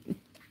 hoot.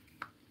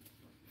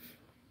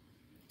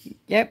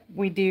 Yep,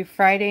 we do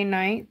Friday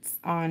nights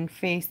on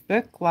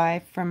Facebook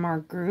live from our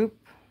group,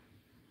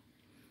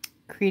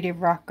 Creative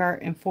Rock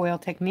Art and Foil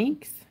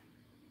Techniques.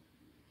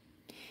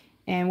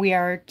 And we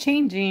are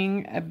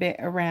changing a bit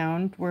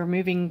around. We're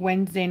moving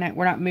Wednesday night.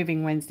 We're not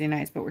moving Wednesday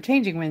nights, but we're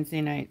changing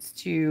Wednesday nights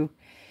to,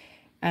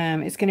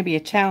 it's going to be a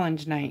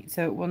challenge night.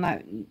 So it will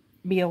not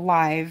be a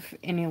live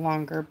any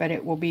longer, but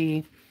it will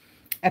be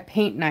a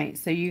paint night.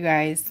 So you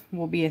guys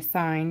will be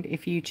assigned,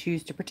 if you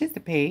choose to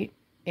participate,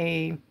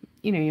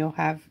 you'll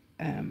have,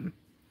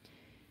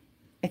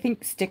 I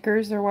think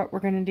stickers are what we're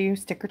going to do.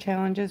 Sticker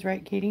challenges,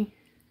 right, Katie?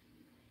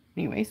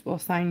 Anyways, we'll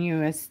assign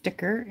you a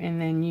sticker,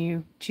 and then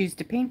you choose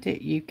to paint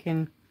it. You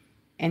can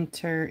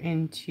enter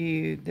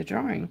into the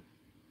drawing.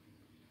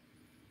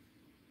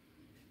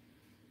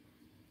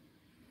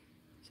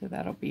 So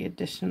that'll be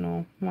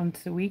additional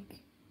once a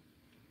week.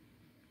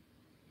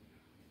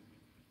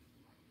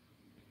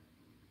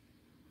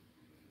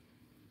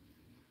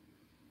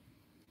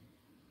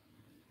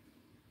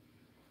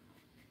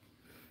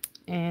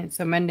 And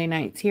so Monday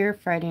nights here,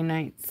 Friday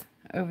nights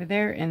over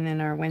there, and then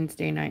our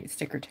Wednesday night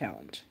sticker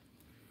challenge.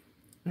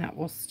 That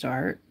will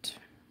start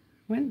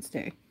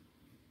Wednesday.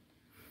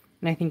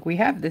 And I think we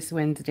have this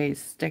Wednesday's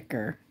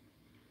sticker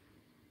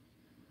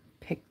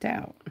picked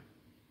out.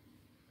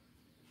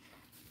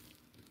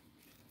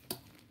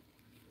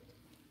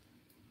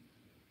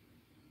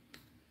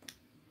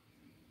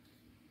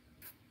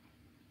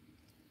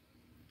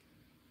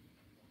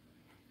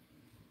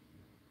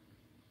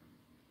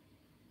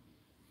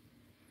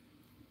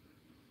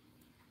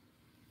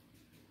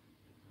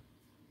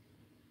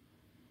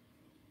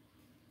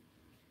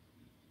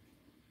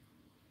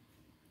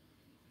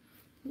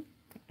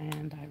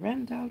 And I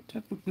ran out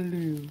of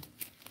glue.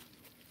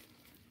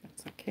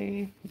 That's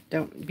okay.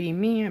 Don't be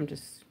me.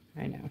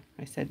 I know.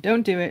 I said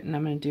don't do it, and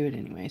I'm going to do it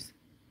anyways.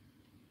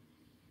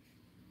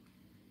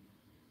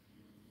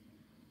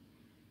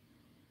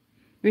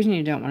 The reason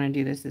you don't want to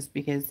do this is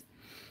because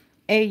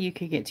A, you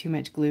could get too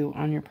much glue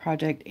on your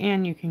project,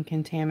 and you can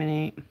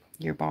contaminate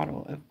your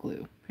bottle of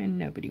glue. And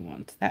nobody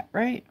wants that,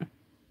 right?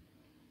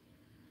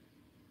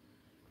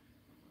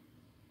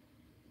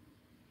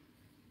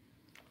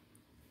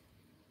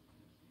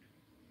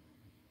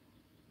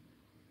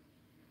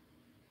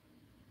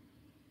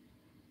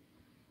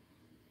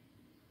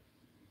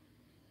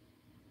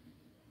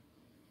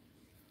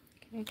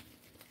 Okay.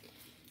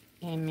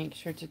 And make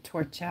sure to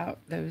torch out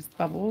those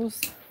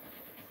bubbles.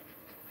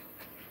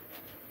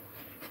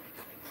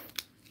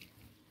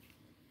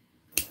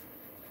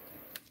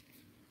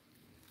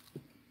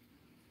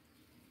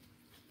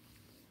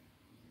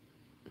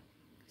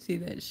 See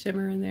that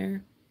shimmer in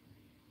there?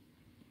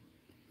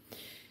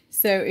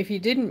 So if you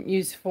didn't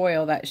use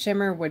foil, that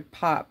shimmer would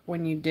pop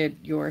when you did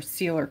your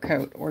sealer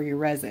coat or your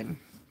resin.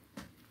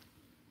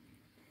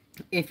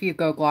 If you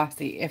go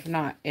glossy. If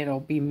not, it'll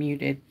be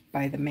muted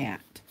by the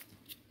matte.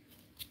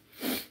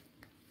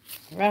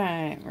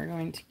 Right, we're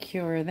going to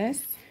cure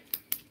this.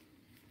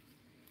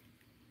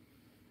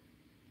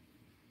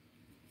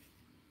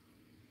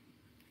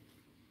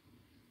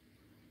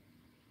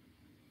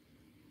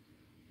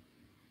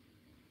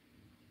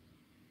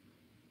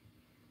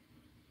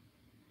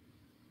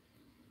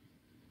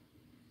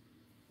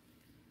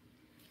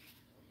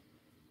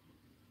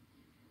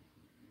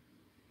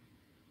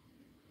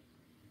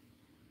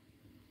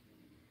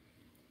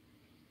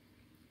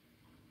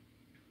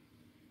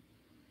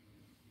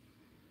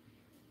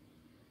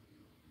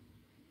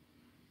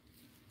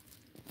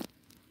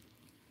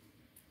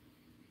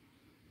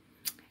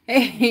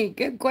 Hey,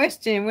 good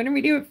question. When do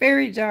we do with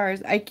fairy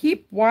jars? I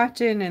keep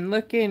watching and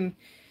looking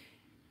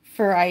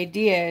for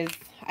ideas.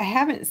 I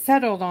haven't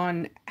settled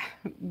on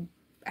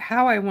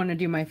how I want to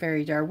do my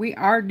fairy jar. We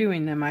are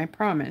doing them, I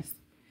promise.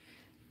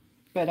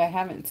 But I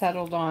haven't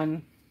settled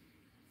on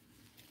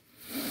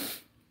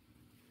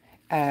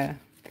a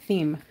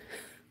theme.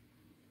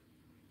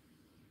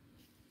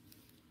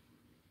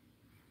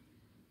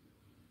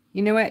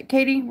 You know what,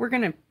 Katie? We're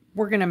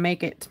gonna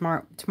make it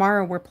tomorrow.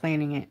 Tomorrow we're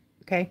planning it.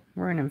 Okay?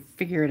 We're gonna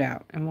figure it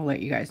out and we'll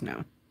let you guys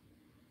know.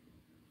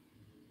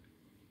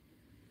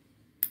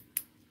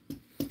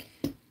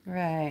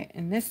 Right,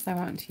 and this I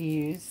want to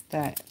use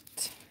that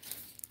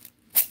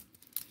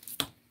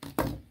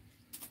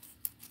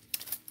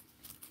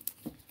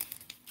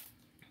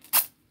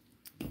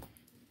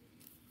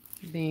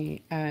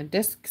the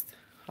discs,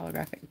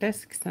 holographic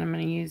discs, and I'm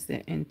going to use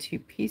it in 2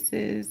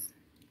 pieces.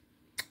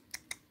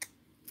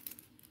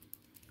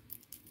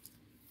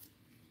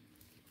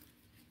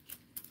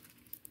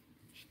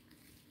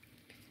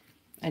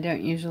 I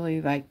don't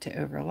usually like to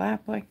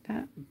overlap like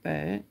that,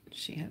 but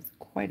she has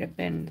quite a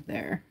bend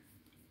there.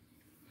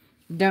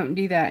 Don't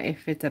do that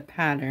if it's a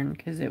pattern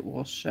because it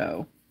will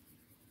show.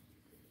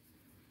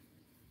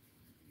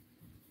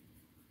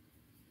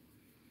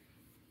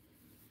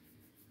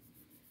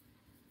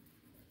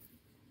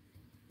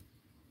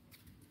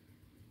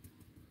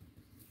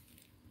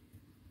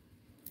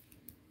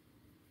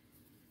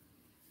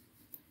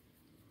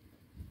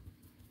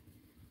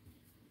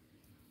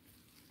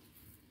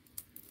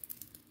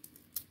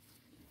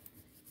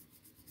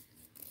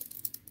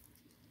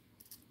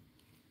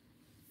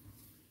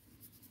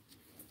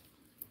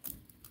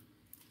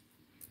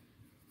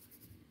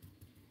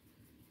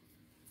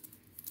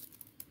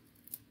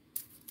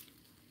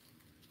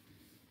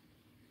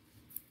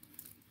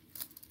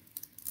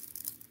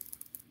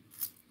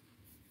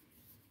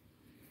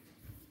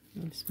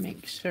 Just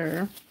make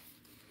sure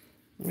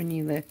when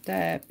you lift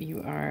up,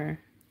 you are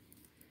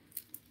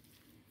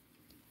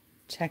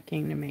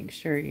checking to make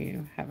sure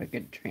you have a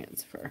good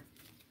transfer.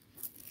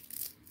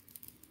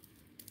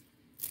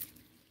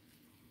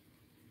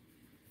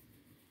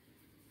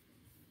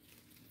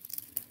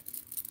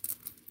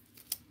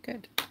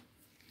 Good.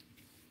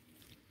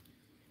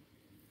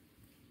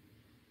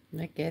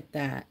 Look at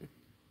that.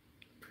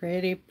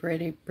 Pretty,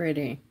 pretty,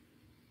 pretty.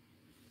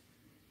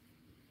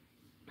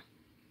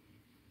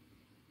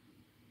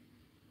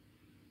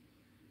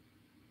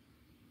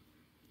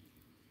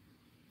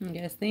 You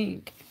guys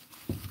think?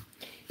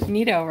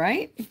 Neato,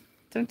 right?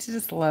 Don't you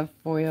just love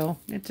foil?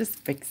 It just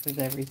fixes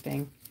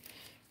everything.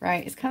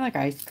 Right? It's kind of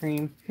like ice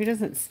cream. Who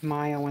doesn't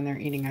smile when they're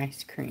eating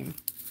ice cream?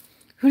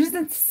 Who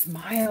doesn't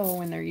smile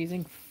when they're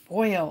using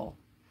foil?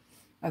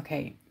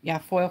 Okay, yeah,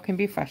 foil can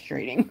be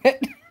frustrating,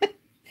 but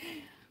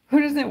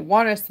who doesn't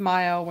want to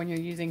smile when you're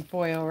using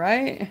foil,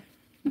 right?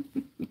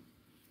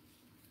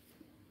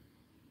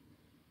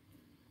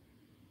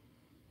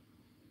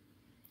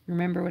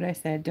 Remember what I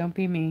said. Don't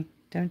be me.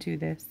 Don't do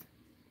this.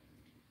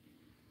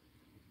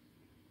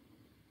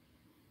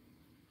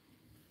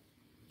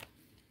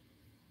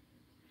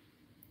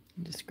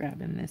 I'm just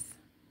grabbing this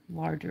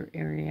larger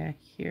area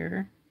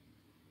here.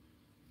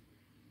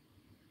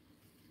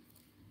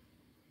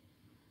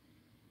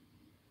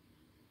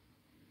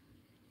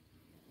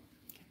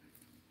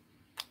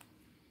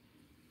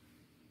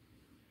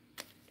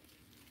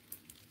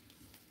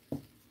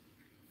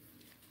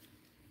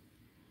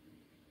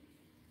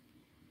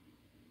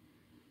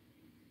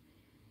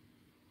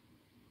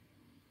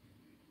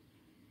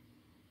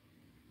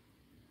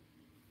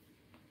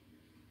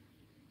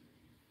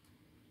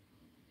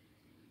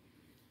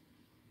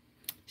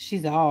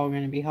 She's all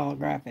going to be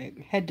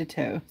holographic, head to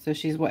toe. So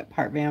she's what,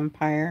 part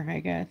vampire, I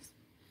guess.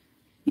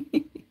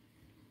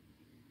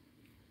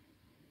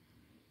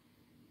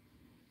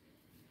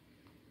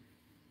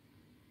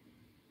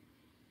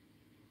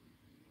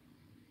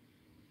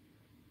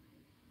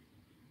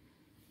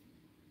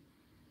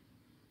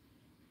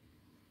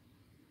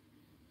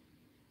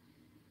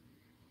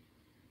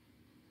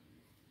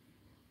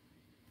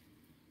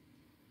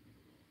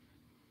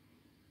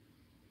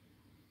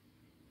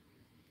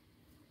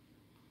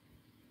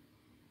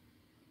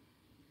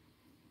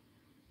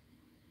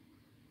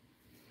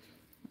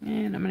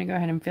 And I'm going to go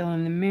ahead and fill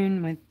in the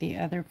moon with the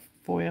other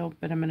foil,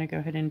 but I'm going to go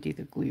ahead and do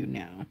the glue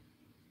now.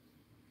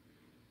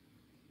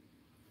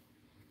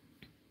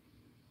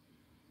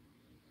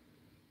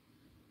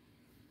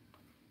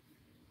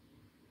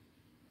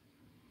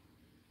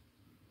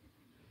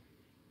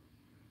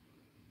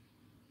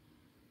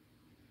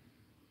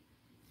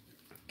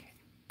 Okay.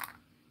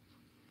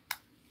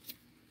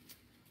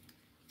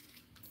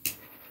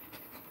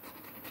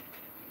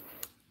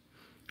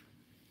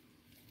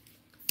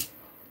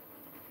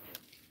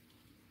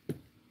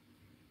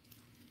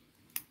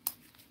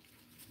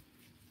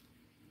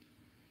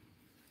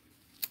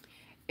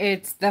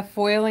 It's the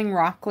Foiling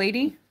Rock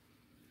Lady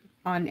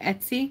on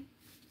Etsy.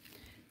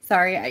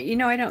 Sorry,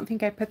 I don't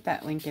think I put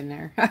that link in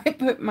there. I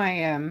put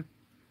my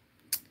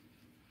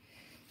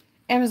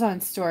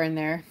Amazon store in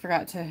there.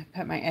 Forgot to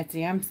put my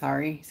Etsy. I'm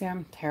sorry. See,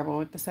 I'm terrible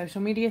with the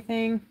social media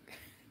thing.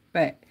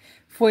 But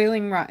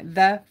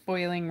the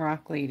Foiling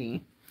Rock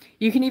Lady.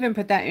 You can even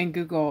put that in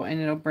Google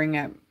and it'll bring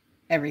up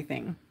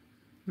everything.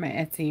 My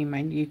Etsy,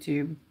 my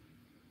YouTube,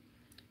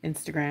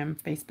 Instagram,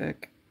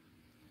 Facebook.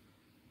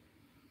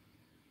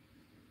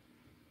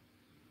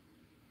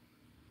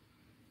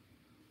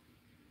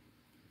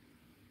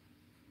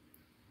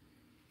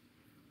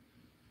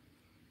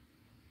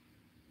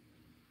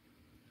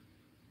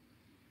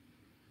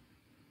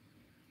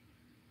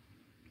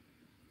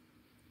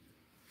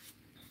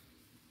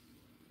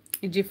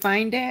 Did you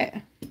find it?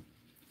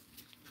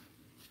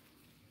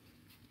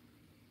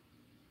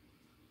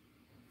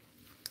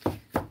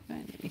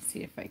 Let me see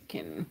if I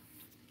can.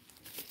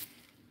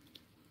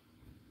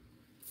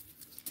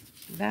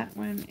 That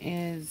one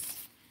is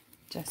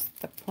just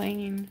the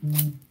plain.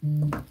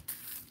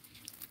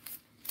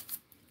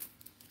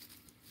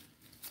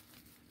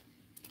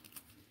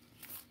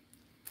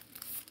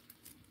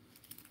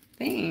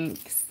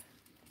 Thanks.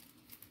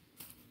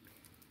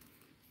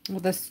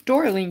 Well, the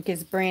store link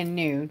is brand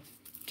new.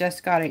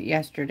 Just got it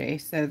yesterday.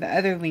 So the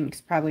other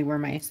links probably were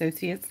my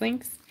associates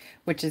links,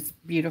 which is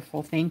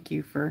beautiful. Thank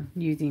you for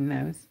using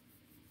those.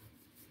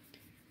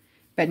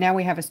 But now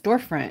we have a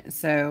storefront,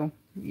 so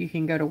you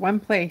can go to one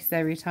place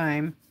every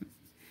time.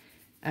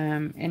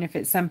 And if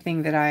it's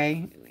something that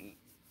I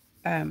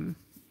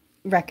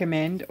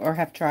recommend or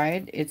have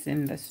tried, it's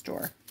in the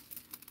store.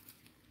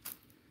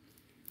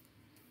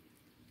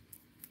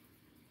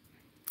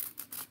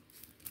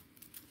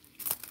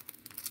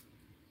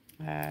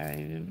 I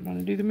didn't want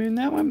to do the moon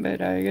that one,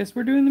 but I guess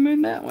we're doing the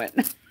moon that one.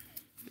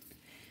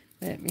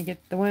 Let me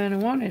get the one I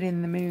wanted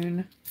in the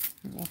moon.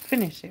 We'll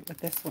finish it with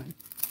this one.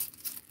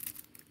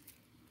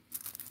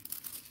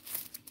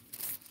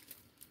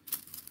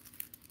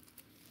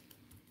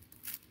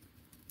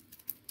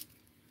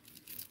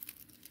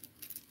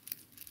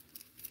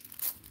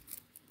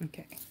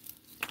 Okay.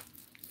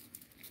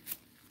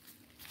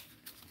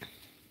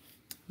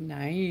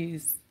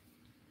 Nice.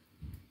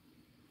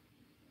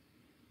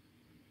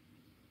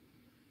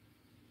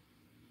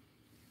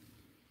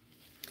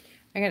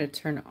 I gotta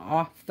turn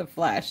off the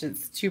flash.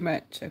 It's too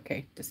much.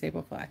 Okay,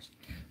 disable flash.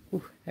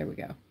 Ooh, there we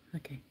go.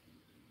 Okay.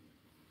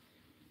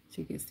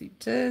 So you can see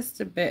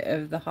just a bit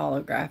of the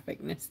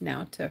holographicness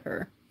now to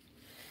her.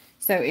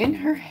 So in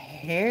her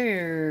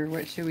hair,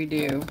 what should we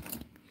do?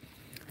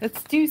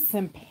 Let's do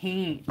some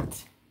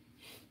paint.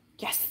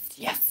 Yes,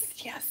 yes,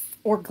 yes.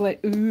 Or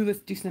glitter. Ooh, let's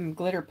do some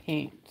glitter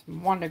paint.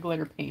 Some Wanda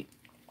glitter paint.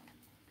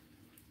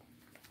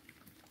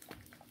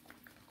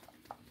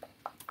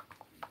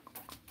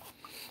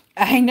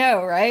 I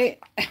know, right?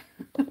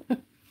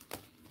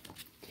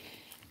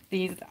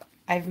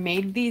 I've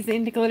made these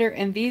into glitter,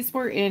 and these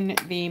were in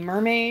the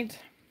mermaid.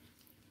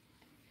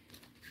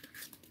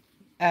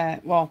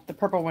 Well, the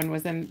purple one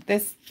was in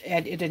this.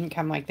 It didn't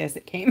come like this.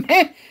 It came.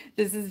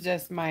 This is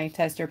just my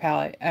tester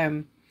palette.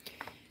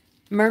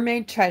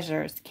 Mermaid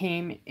Treasures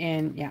came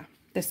in. Yeah,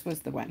 this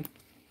was the one.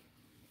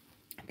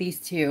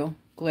 These two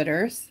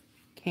glitters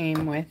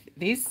came with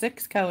these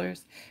 6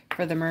 colors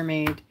for the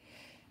Mermaid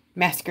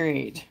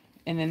Masquerade.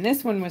 And then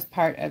this one was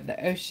part of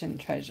the Ocean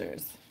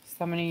Treasures. So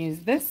I'm going to use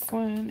this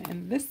one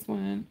and this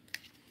one.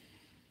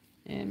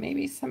 And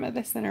maybe some of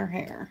this in her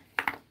hair.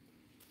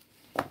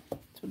 So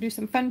we'll do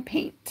some fun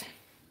paint.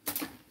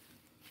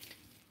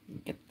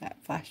 Get that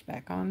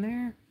flashback on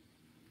there.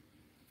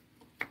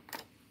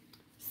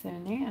 So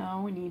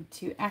now we need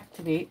to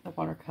activate the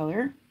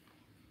watercolor.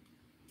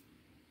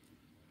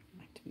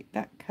 Activate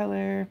that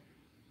color.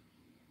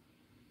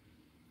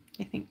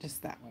 I think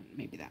just that one,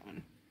 maybe that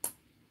one.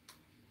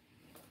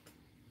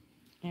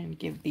 And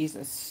give these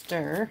a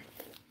stir.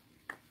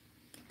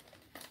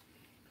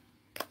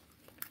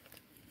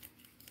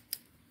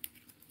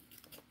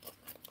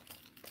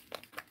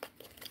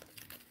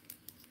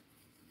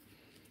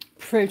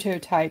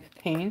 prototype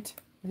paint.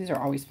 These are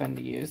always fun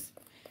to use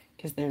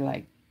because they're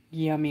like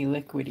yummy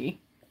liquidy.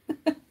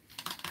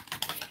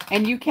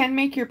 And you can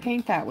make your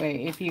paint that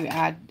way. If you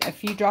add a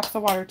few drops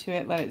of water to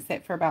it, let it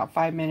sit for about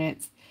 5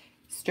 minutes,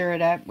 stir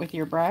it up with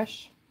your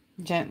brush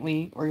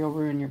gently or you'll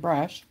ruin your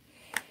brush.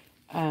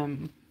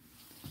 And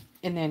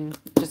then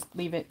just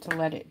leave it to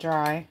let it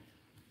dry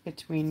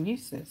between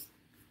uses.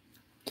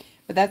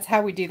 But that's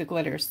how we do the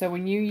glitter. So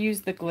when you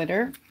use the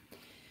glitter,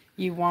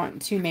 you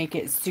want to make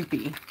it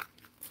soupy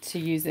to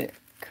use it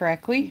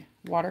correctly.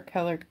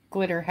 Watercolor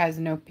glitter has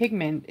no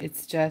pigment,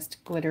 it's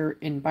just glitter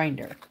in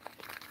binder.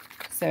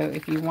 So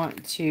if you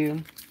want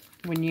to,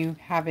 when you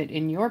have it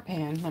in your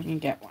pan, let me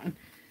get one.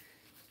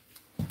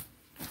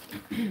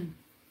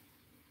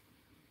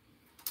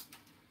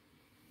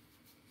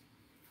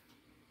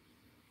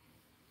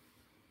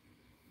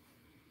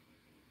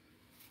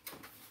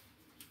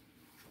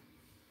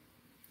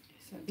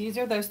 So these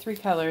are those 3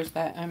 colors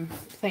that I'm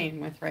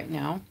playing with right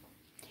now.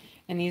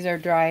 And these are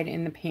dried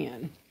in the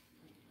pan.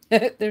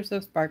 They're so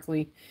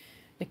sparkly,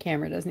 the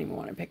camera doesn't even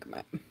want to pick them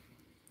up.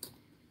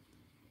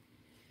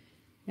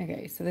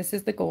 Okay, so this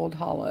is the gold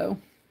hollow.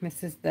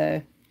 This is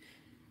the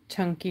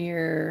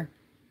chunkier,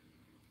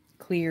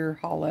 clear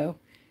hollow.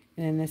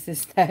 And then this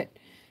is that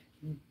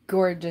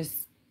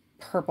gorgeous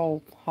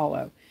purple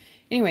hollow.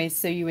 Anyways,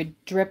 so you would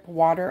drip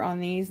water on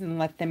these and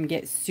let them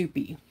get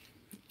soupy.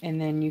 And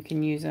then you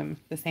can use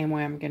them the same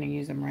way I'm going to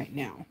use them right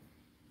now.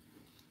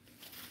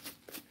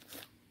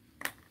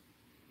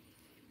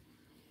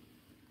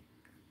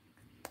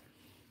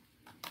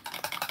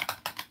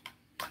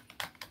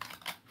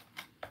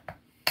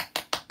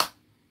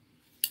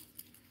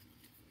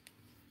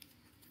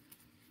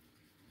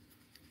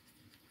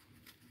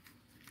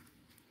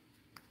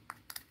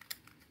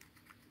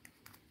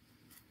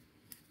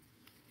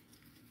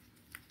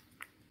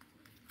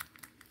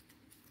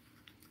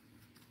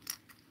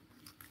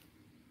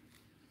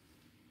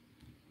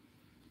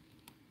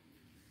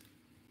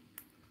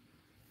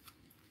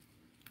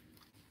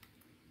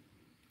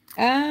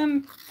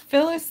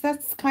 Phyllis,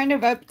 that's kind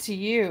of up to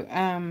you.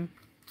 I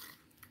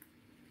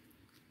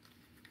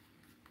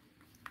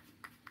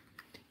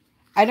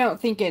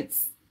don't think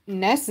it's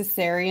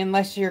necessary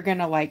unless you're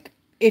gonna like,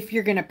 if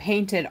you're gonna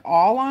paint it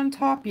all on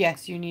top,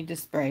 yes, you need to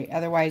spray.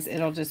 Otherwise,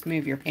 it'll just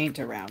move your paint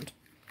around.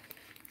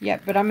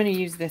 Yep, but I'm gonna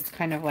use this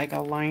kind of like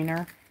a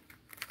liner,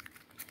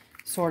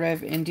 sort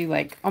of, and do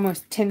like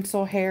almost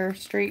tinsel hair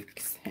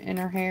streaks in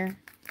her hair.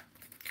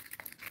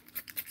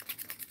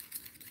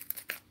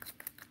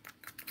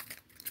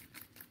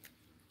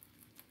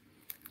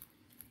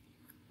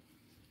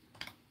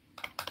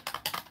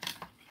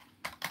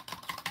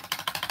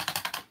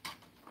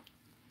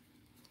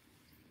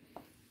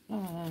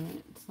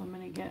 So I'm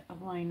going to get a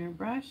liner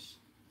brush.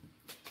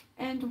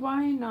 And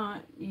why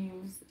not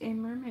use a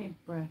mermaid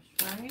brush,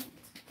 right?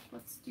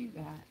 Let's do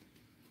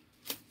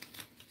that.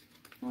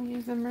 We'll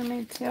use a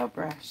mermaid tail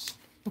brush.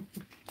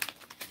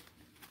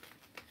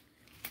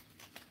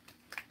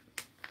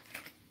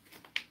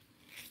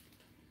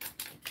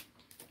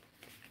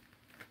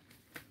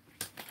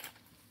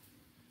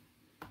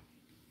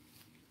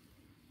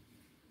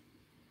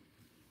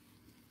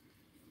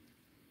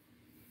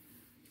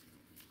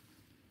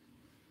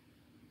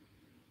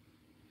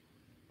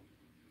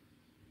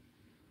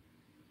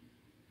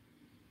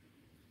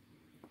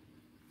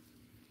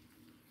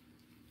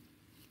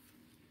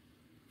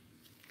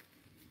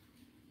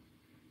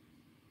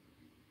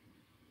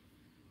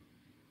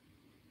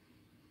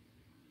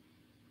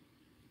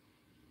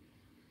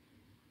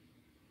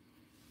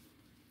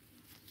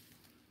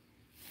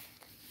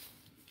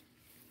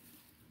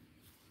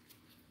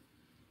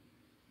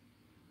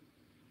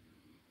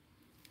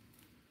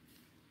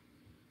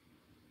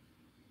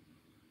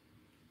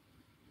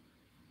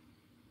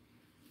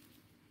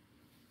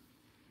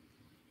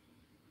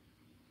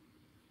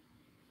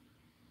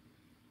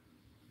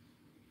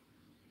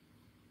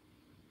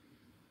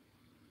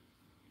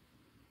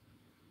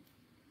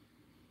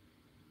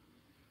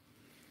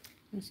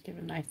 Just give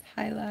a nice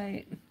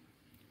highlight,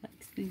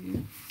 like so.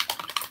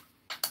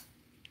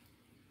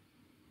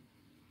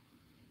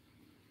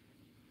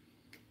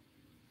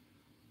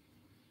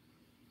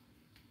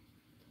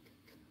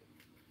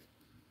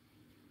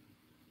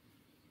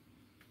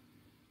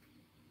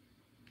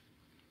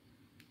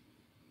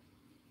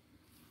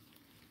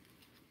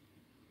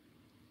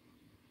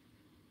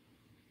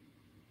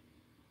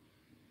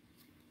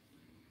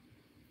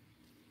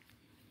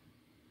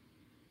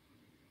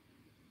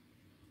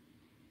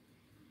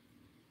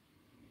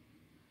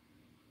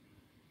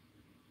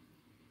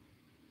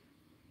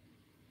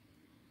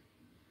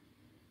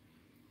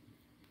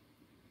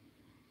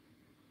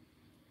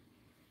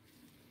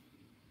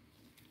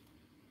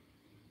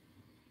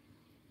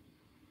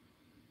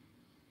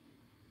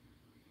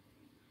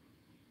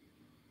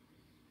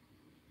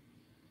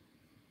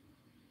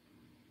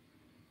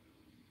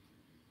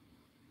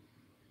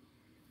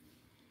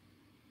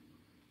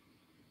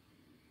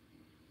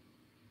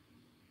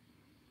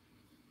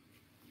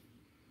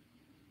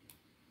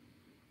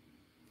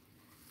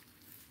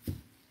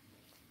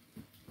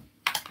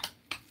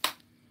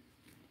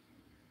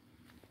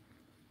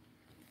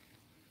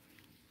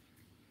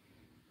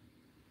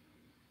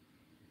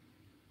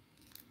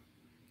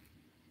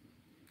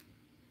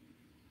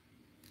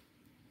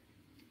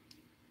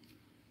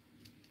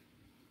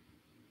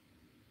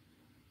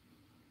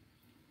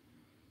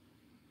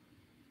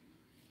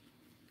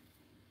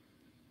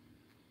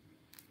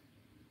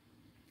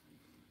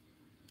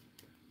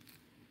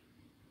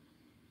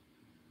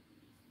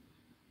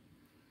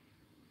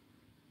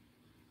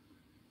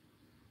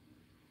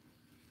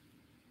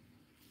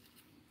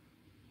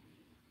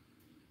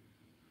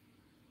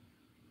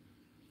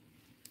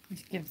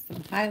 Just give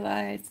some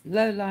highlights,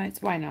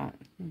 lowlights. Why not?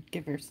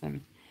 Give her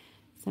some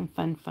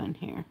fun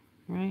here,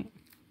 right?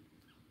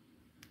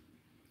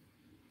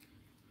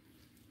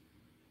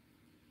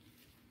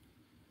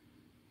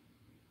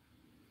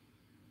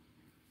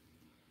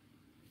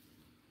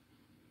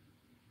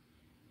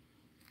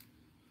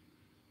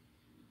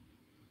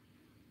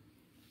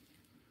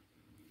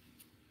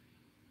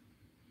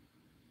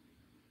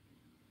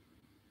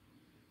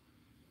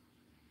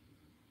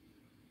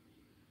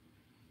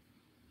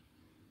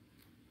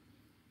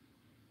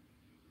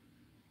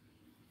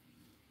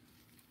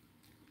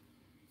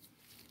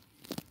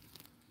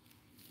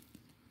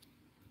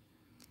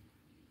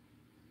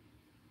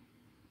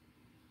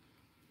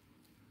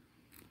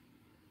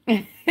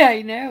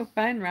 I know,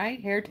 fun,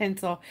 right? Hair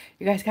tinsel.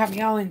 You guys got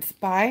me all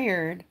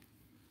inspired.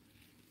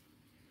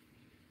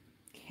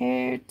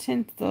 Hair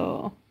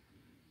tinsel.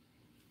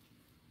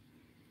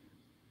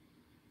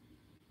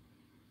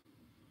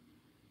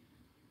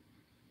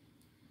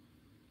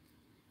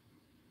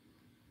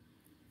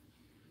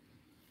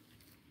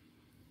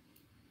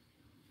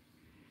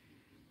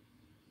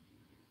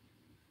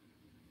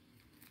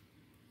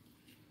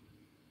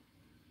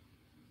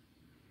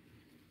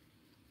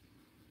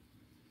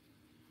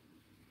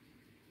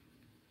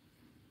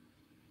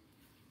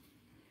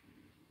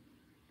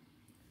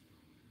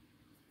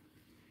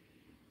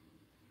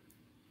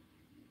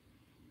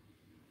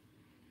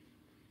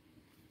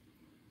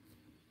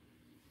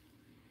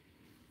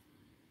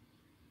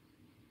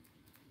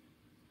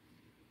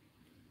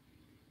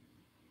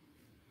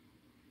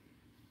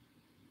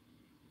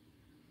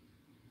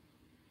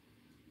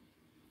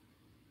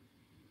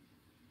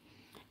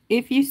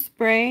 If you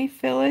spray,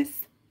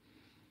 Phyllis,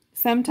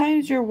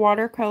 sometimes your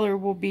watercolor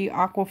will be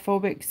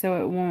aquaphobic,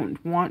 so it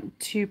won't want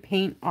to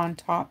paint on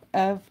top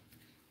of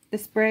the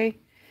spray.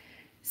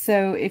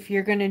 So if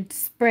you're going to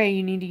spray,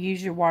 you need to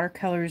use your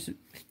watercolors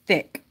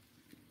thick,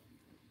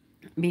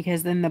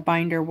 because then the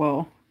binder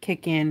will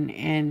kick in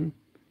and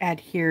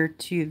adhere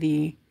to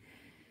the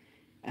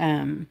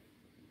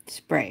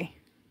spray.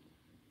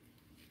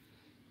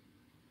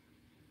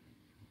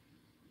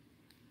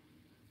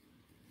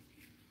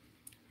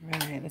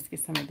 Right, let's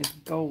get some of this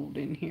gold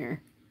in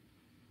here.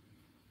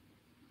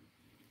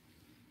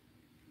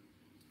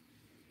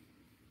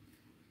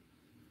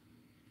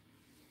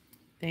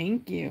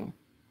 Thank you.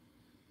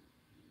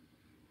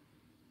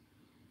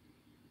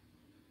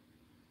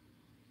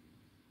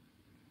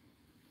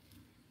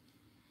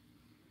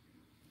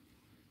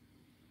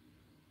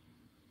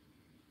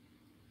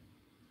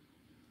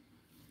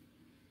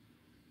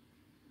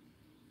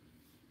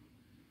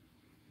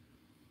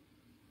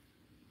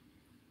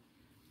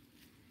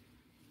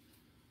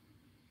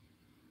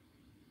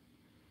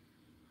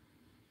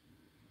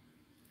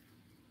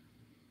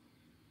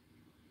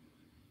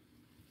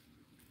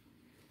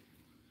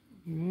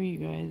 Oh, you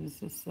guys,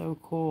 this is so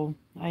cool.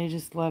 I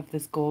just love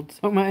this gold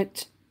so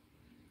much.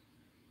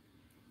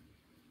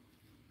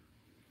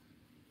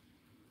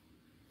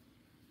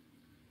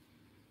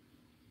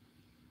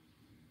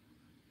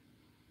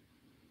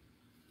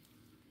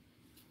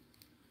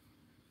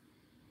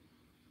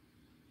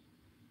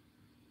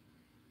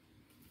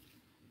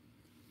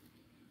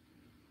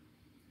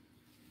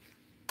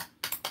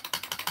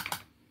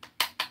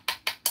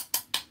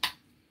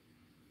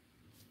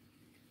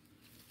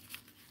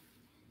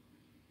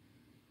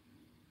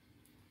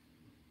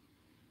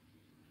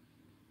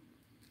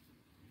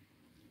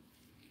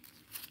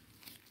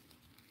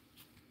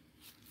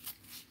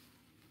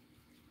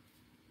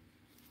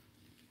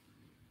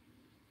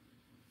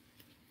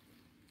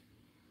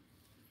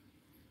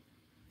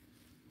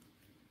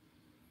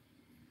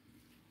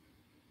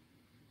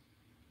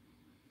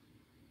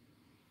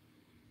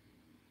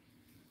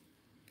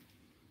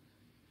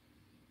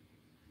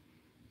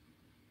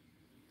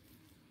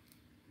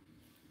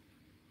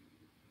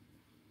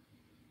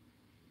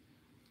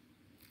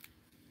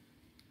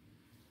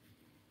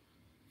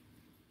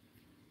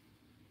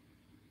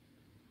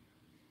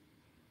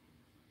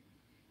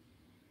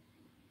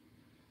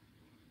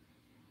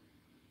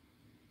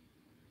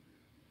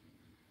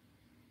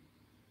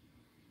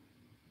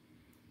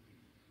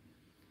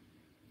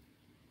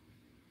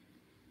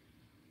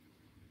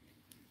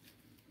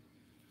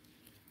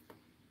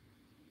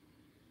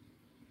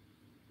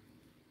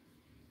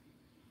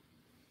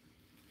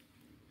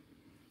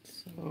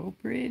 So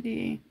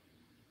pretty.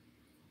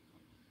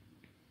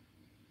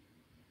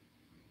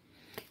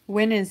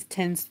 When is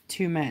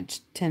too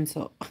much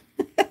tinsel?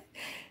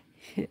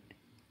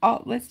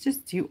 Oh, let's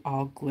just do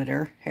all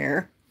glitter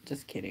hair.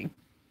 Just kidding.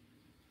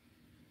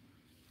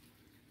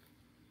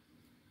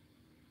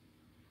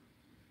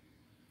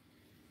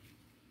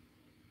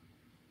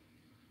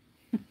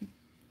 I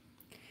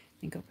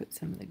think I'll put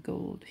some of the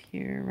gold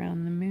here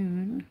around the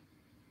moon.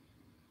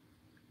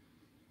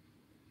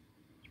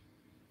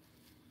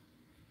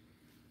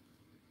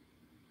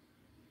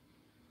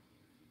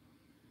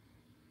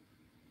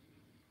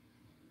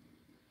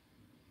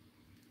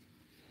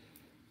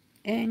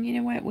 And you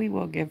know what? We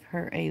will give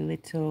her a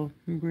little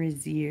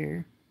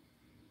brassiere.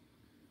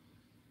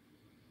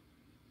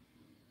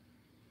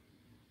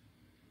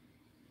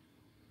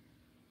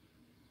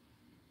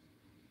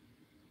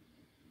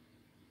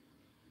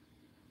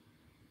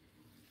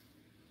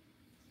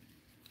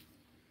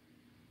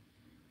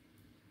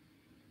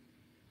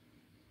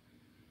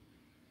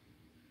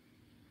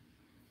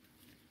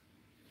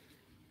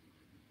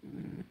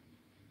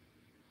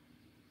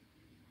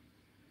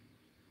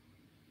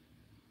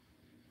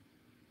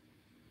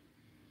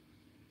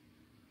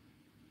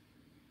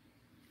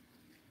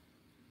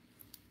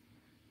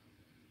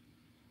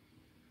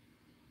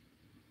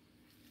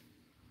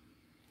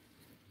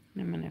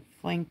 I'm going to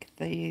flank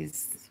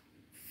these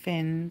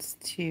fins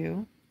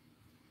too.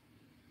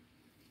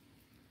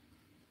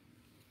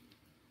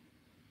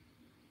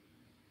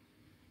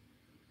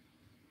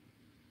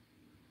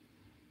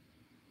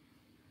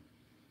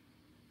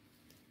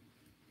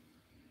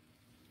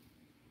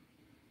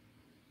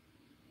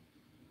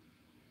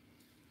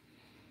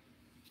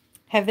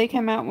 Have they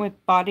come out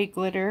with body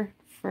glitter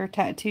for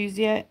tattoos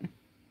yet?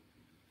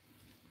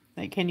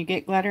 Like, can you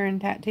get glitter in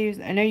tattoos?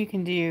 I know you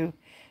can do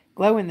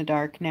glow in the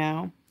dark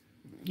now.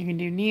 You can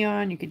do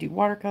neon, you could do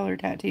watercolor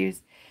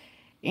tattoos,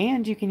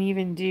 and you can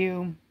even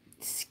do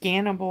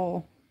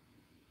scannable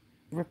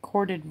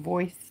recorded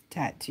voice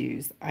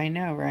tattoos. I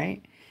know,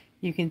 right?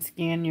 You can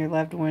scan your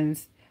loved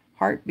one's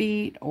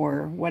heartbeat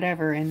or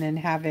whatever and then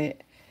have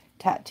it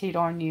tattooed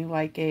on you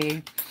like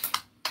a,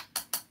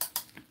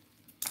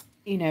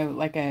 you know,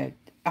 like a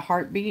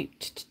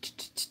heartbeat.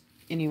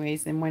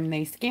 Anyways, and when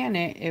they scan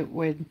it,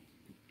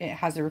 it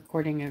has a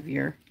recording of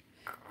your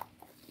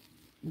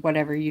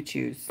whatever you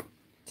choose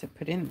to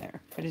put in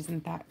there. But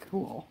isn't that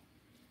cool?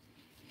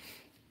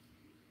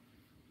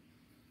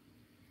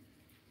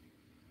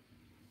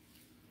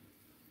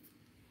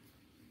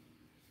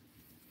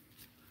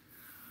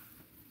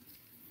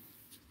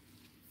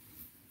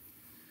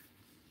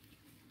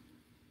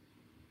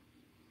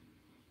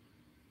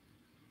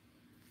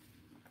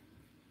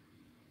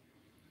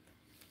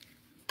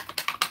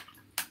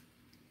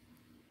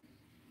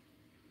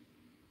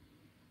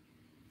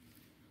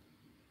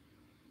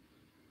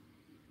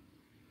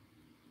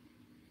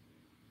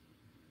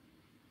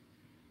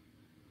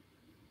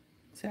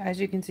 So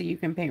as you can see, you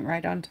can paint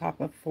right on top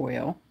of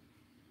foil.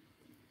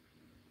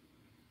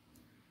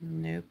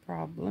 No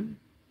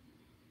problem.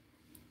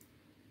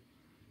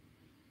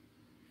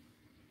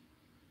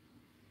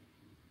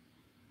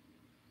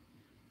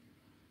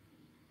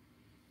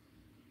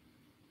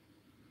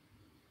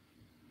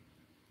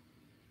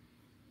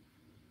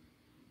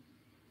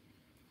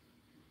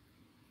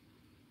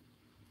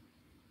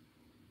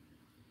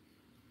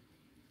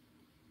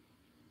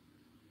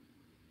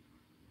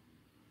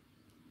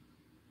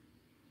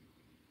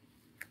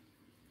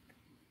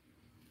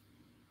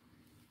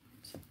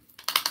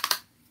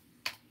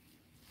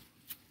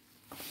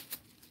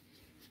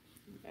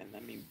 And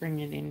let me bring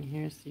it in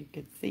here so you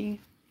can see.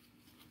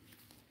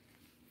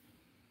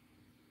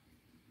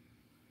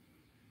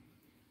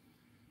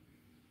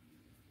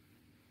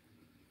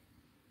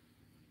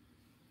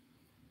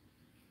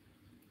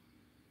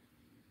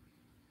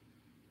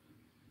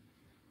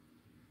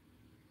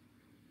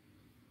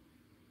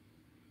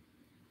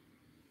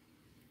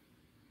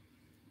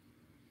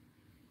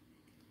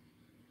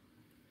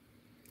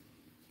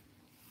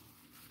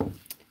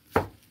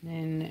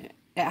 Then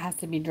it has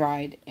to be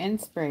dried and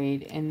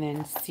sprayed and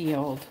then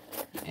sealed,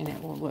 and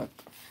it will look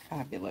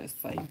fabulous,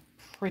 I'm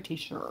pretty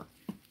sure.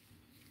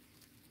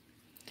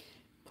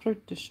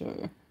 Pretty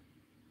sure.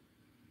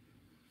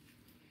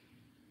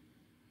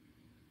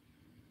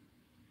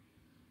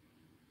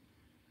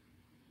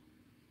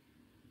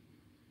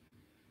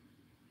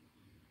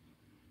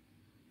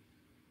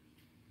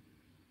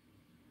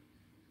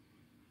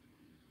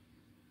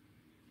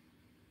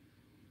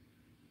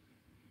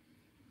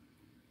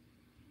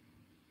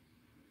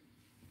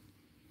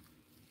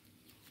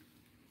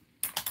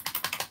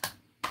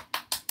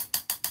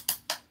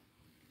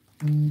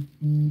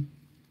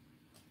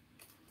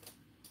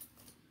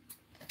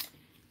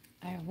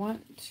 I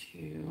want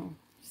to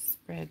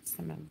spread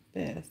some of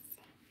this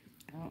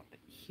out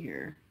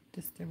here,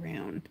 just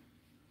around.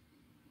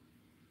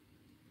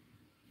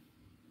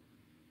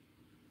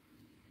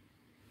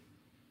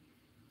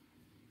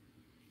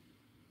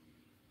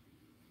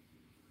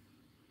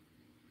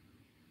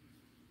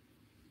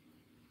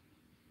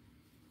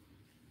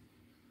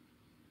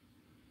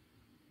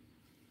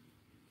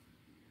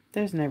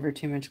 There's never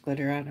too much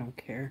glitter, I don't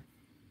care.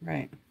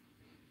 Right.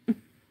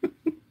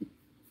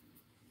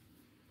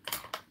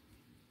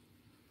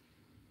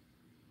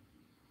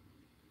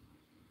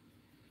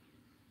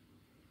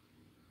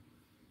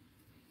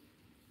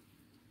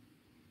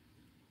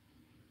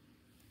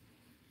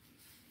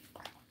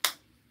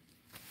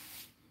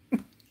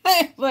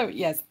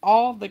 Yes,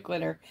 all the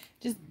glitter.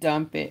 Just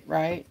dump it,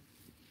 right?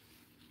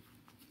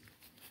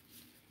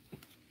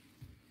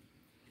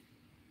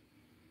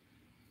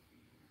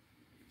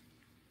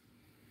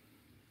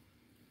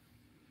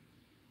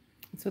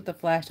 It's with the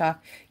flash off.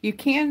 You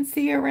can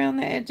see around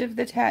the edge of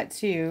the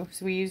tattoo.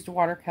 So we used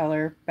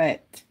watercolor,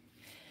 but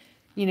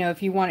you know,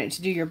 if you wanted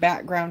to do your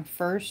background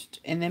first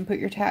and then put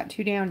your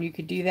tattoo down, you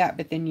could do that,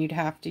 but then you'd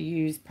have to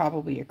use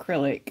probably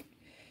acrylic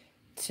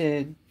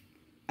to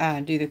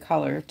do the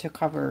color to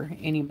cover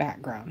any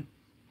background.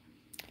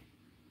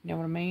 You know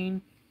what I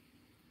mean?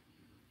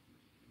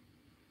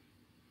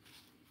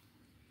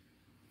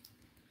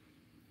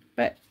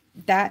 But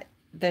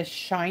the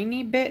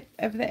shiny bit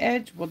of the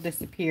edge will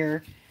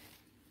disappear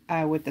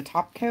with the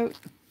top coat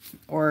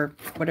or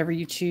whatever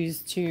you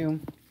choose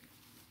to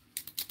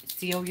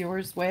seal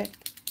yours with.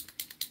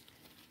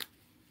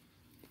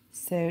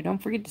 So don't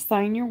forget to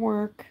sign your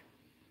work.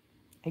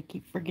 I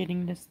keep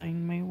forgetting to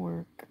sign my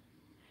work.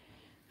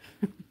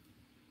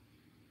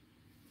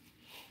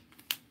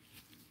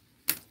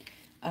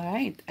 All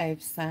right,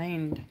 I've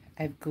signed,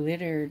 I've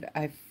glittered,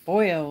 I've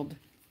foiled,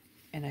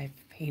 and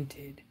I've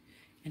painted,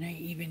 and I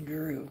even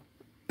drew.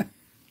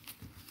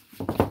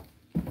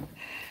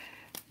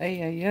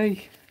 Ay, ay,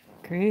 ay.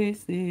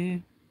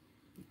 Crazy.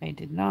 I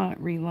did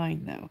not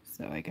reline though,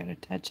 so I got to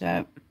touch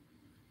up.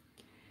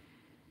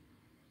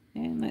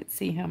 And let's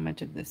see how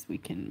much of this we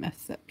can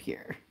mess up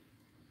here.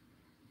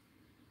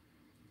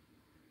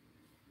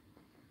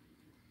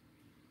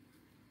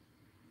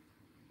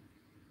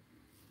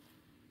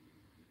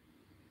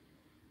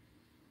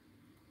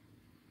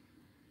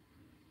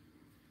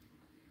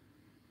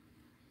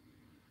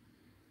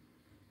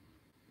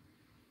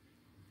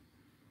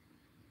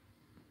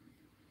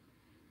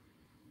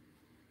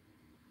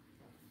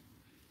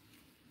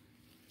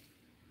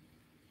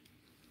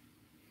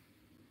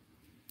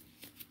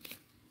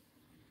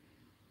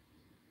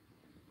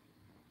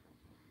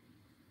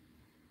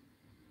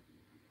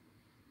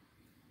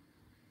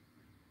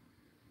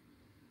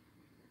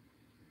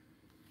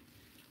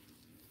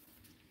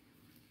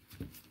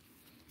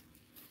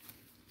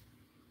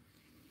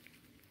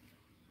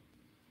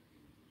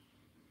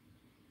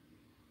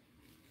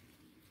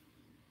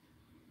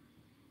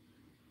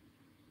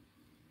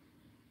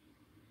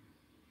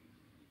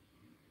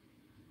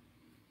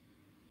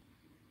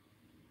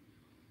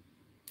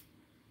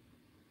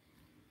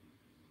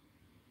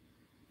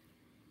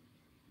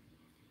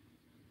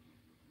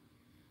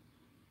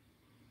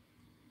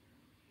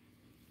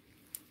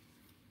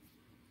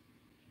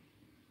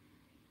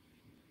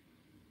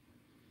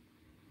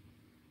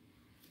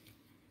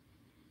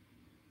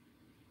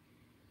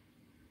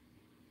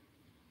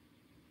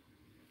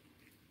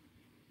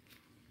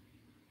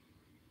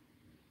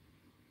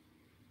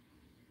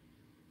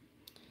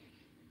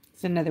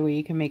 It's another way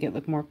you can make it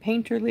look more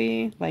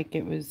painterly, like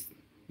it was,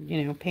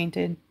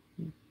 painted.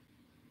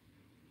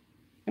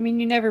 I mean,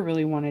 you never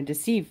really want to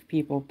deceive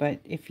people, but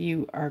if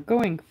you are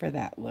going for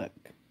that look,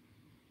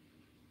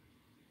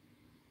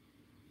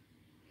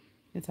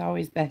 it's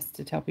always best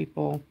to tell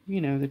people,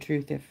 the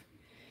truth if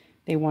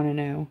they want to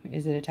know.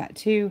 Is it a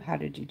tattoo? How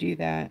did you do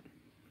that?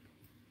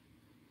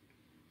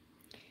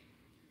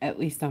 At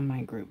least on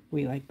my group,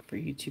 we like for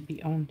you to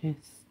be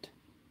honest.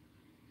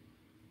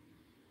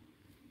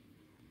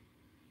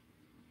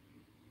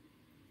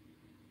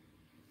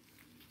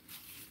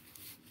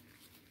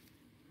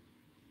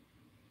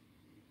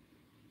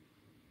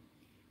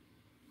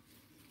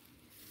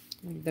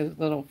 Leave those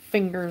little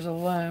fingers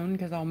alone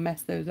because I'll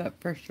mess those up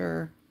for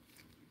sure.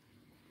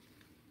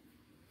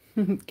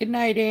 Good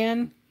night,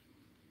 Anne.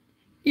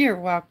 You're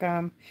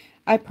welcome.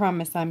 I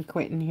promise I'm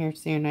quitting here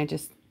soon. I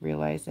just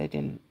realized I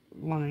didn't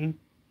line.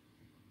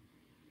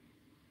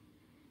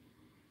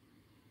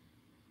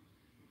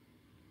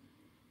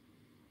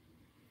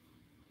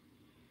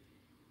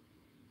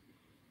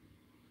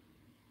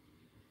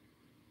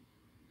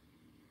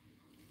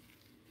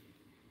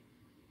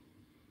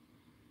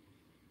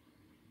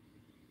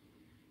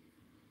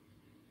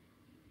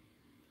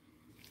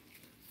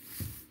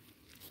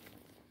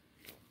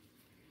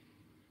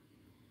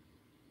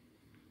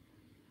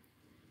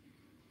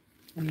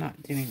 I'm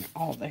not doing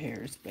all the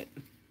hairs, but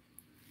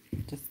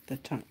just the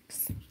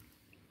chunks.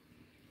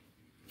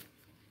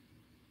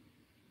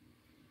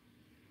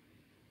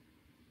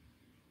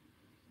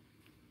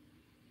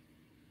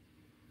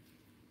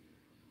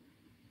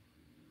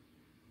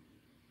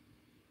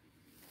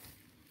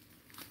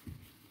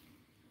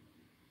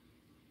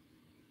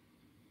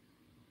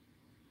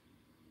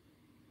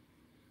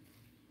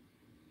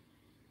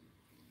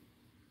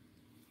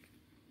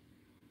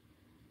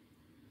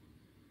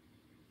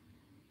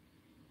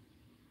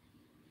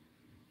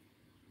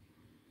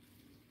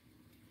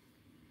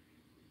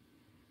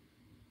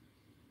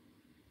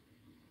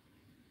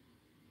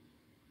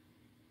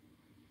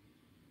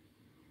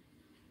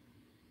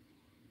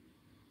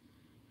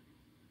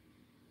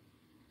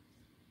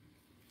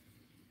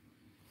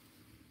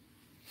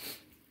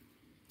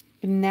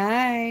 Good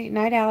night.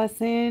 Night,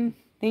 Allison.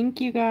 Thank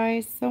you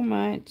guys so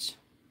much.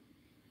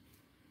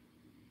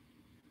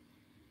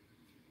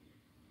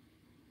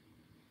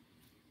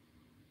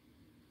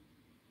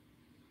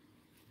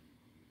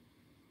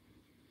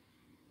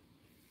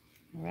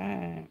 All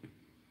right.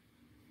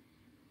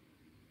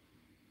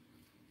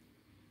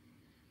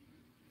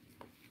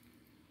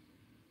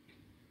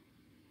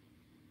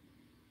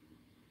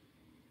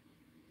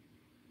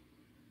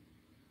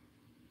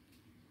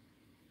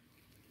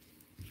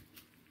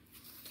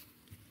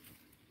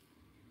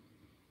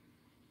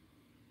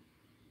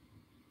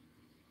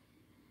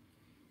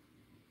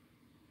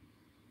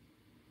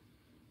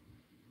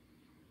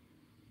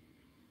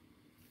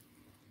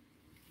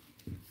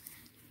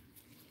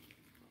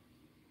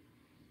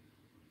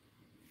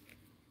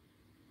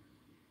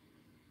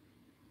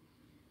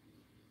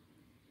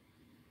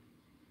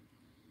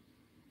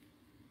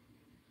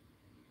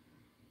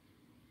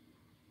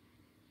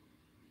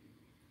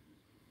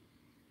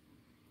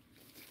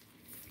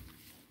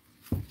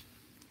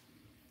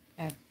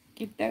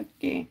 Okie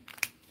dokie.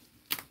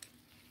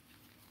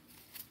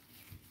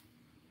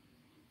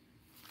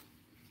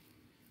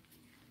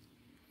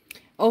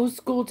 Old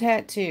school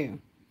tattoo.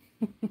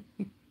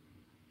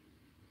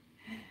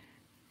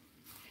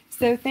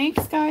 So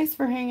thanks guys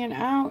for hanging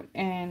out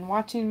and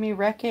watching me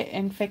wreck it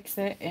and fix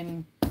it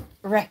and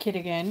wreck it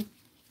again.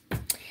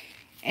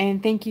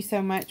 And thank you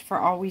so much for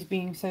always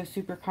being so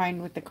super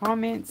kind with the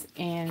comments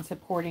and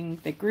supporting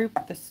the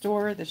group, the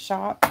store, the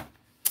shop,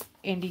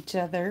 and each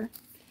other.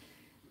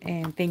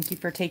 And thank you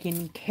for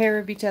taking care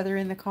of each other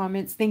in the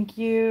comments. Thank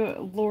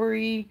you,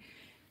 Lori,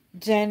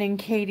 Jen, and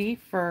Katie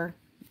for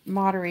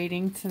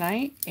moderating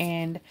tonight.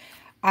 And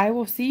I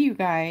will see you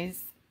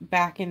guys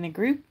back in the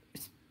group,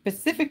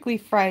 specifically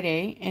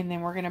Friday. And then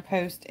we're going to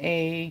post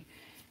a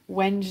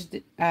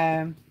Wednesday,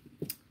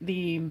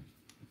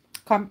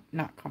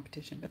 not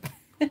competition, but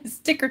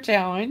sticker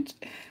challenge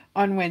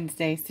on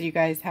Wednesday, so you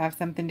guys have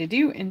something to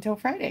do until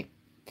Friday.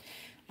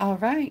 All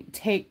right,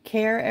 take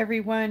care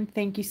everyone.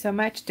 Thank you so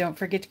much. Don't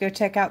forget to go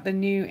check out the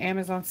new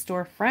Amazon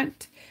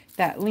storefront.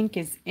 That link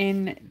is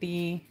in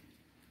the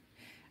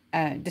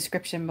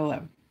description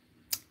below.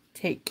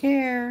 Take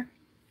care.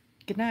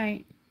 Good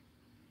night.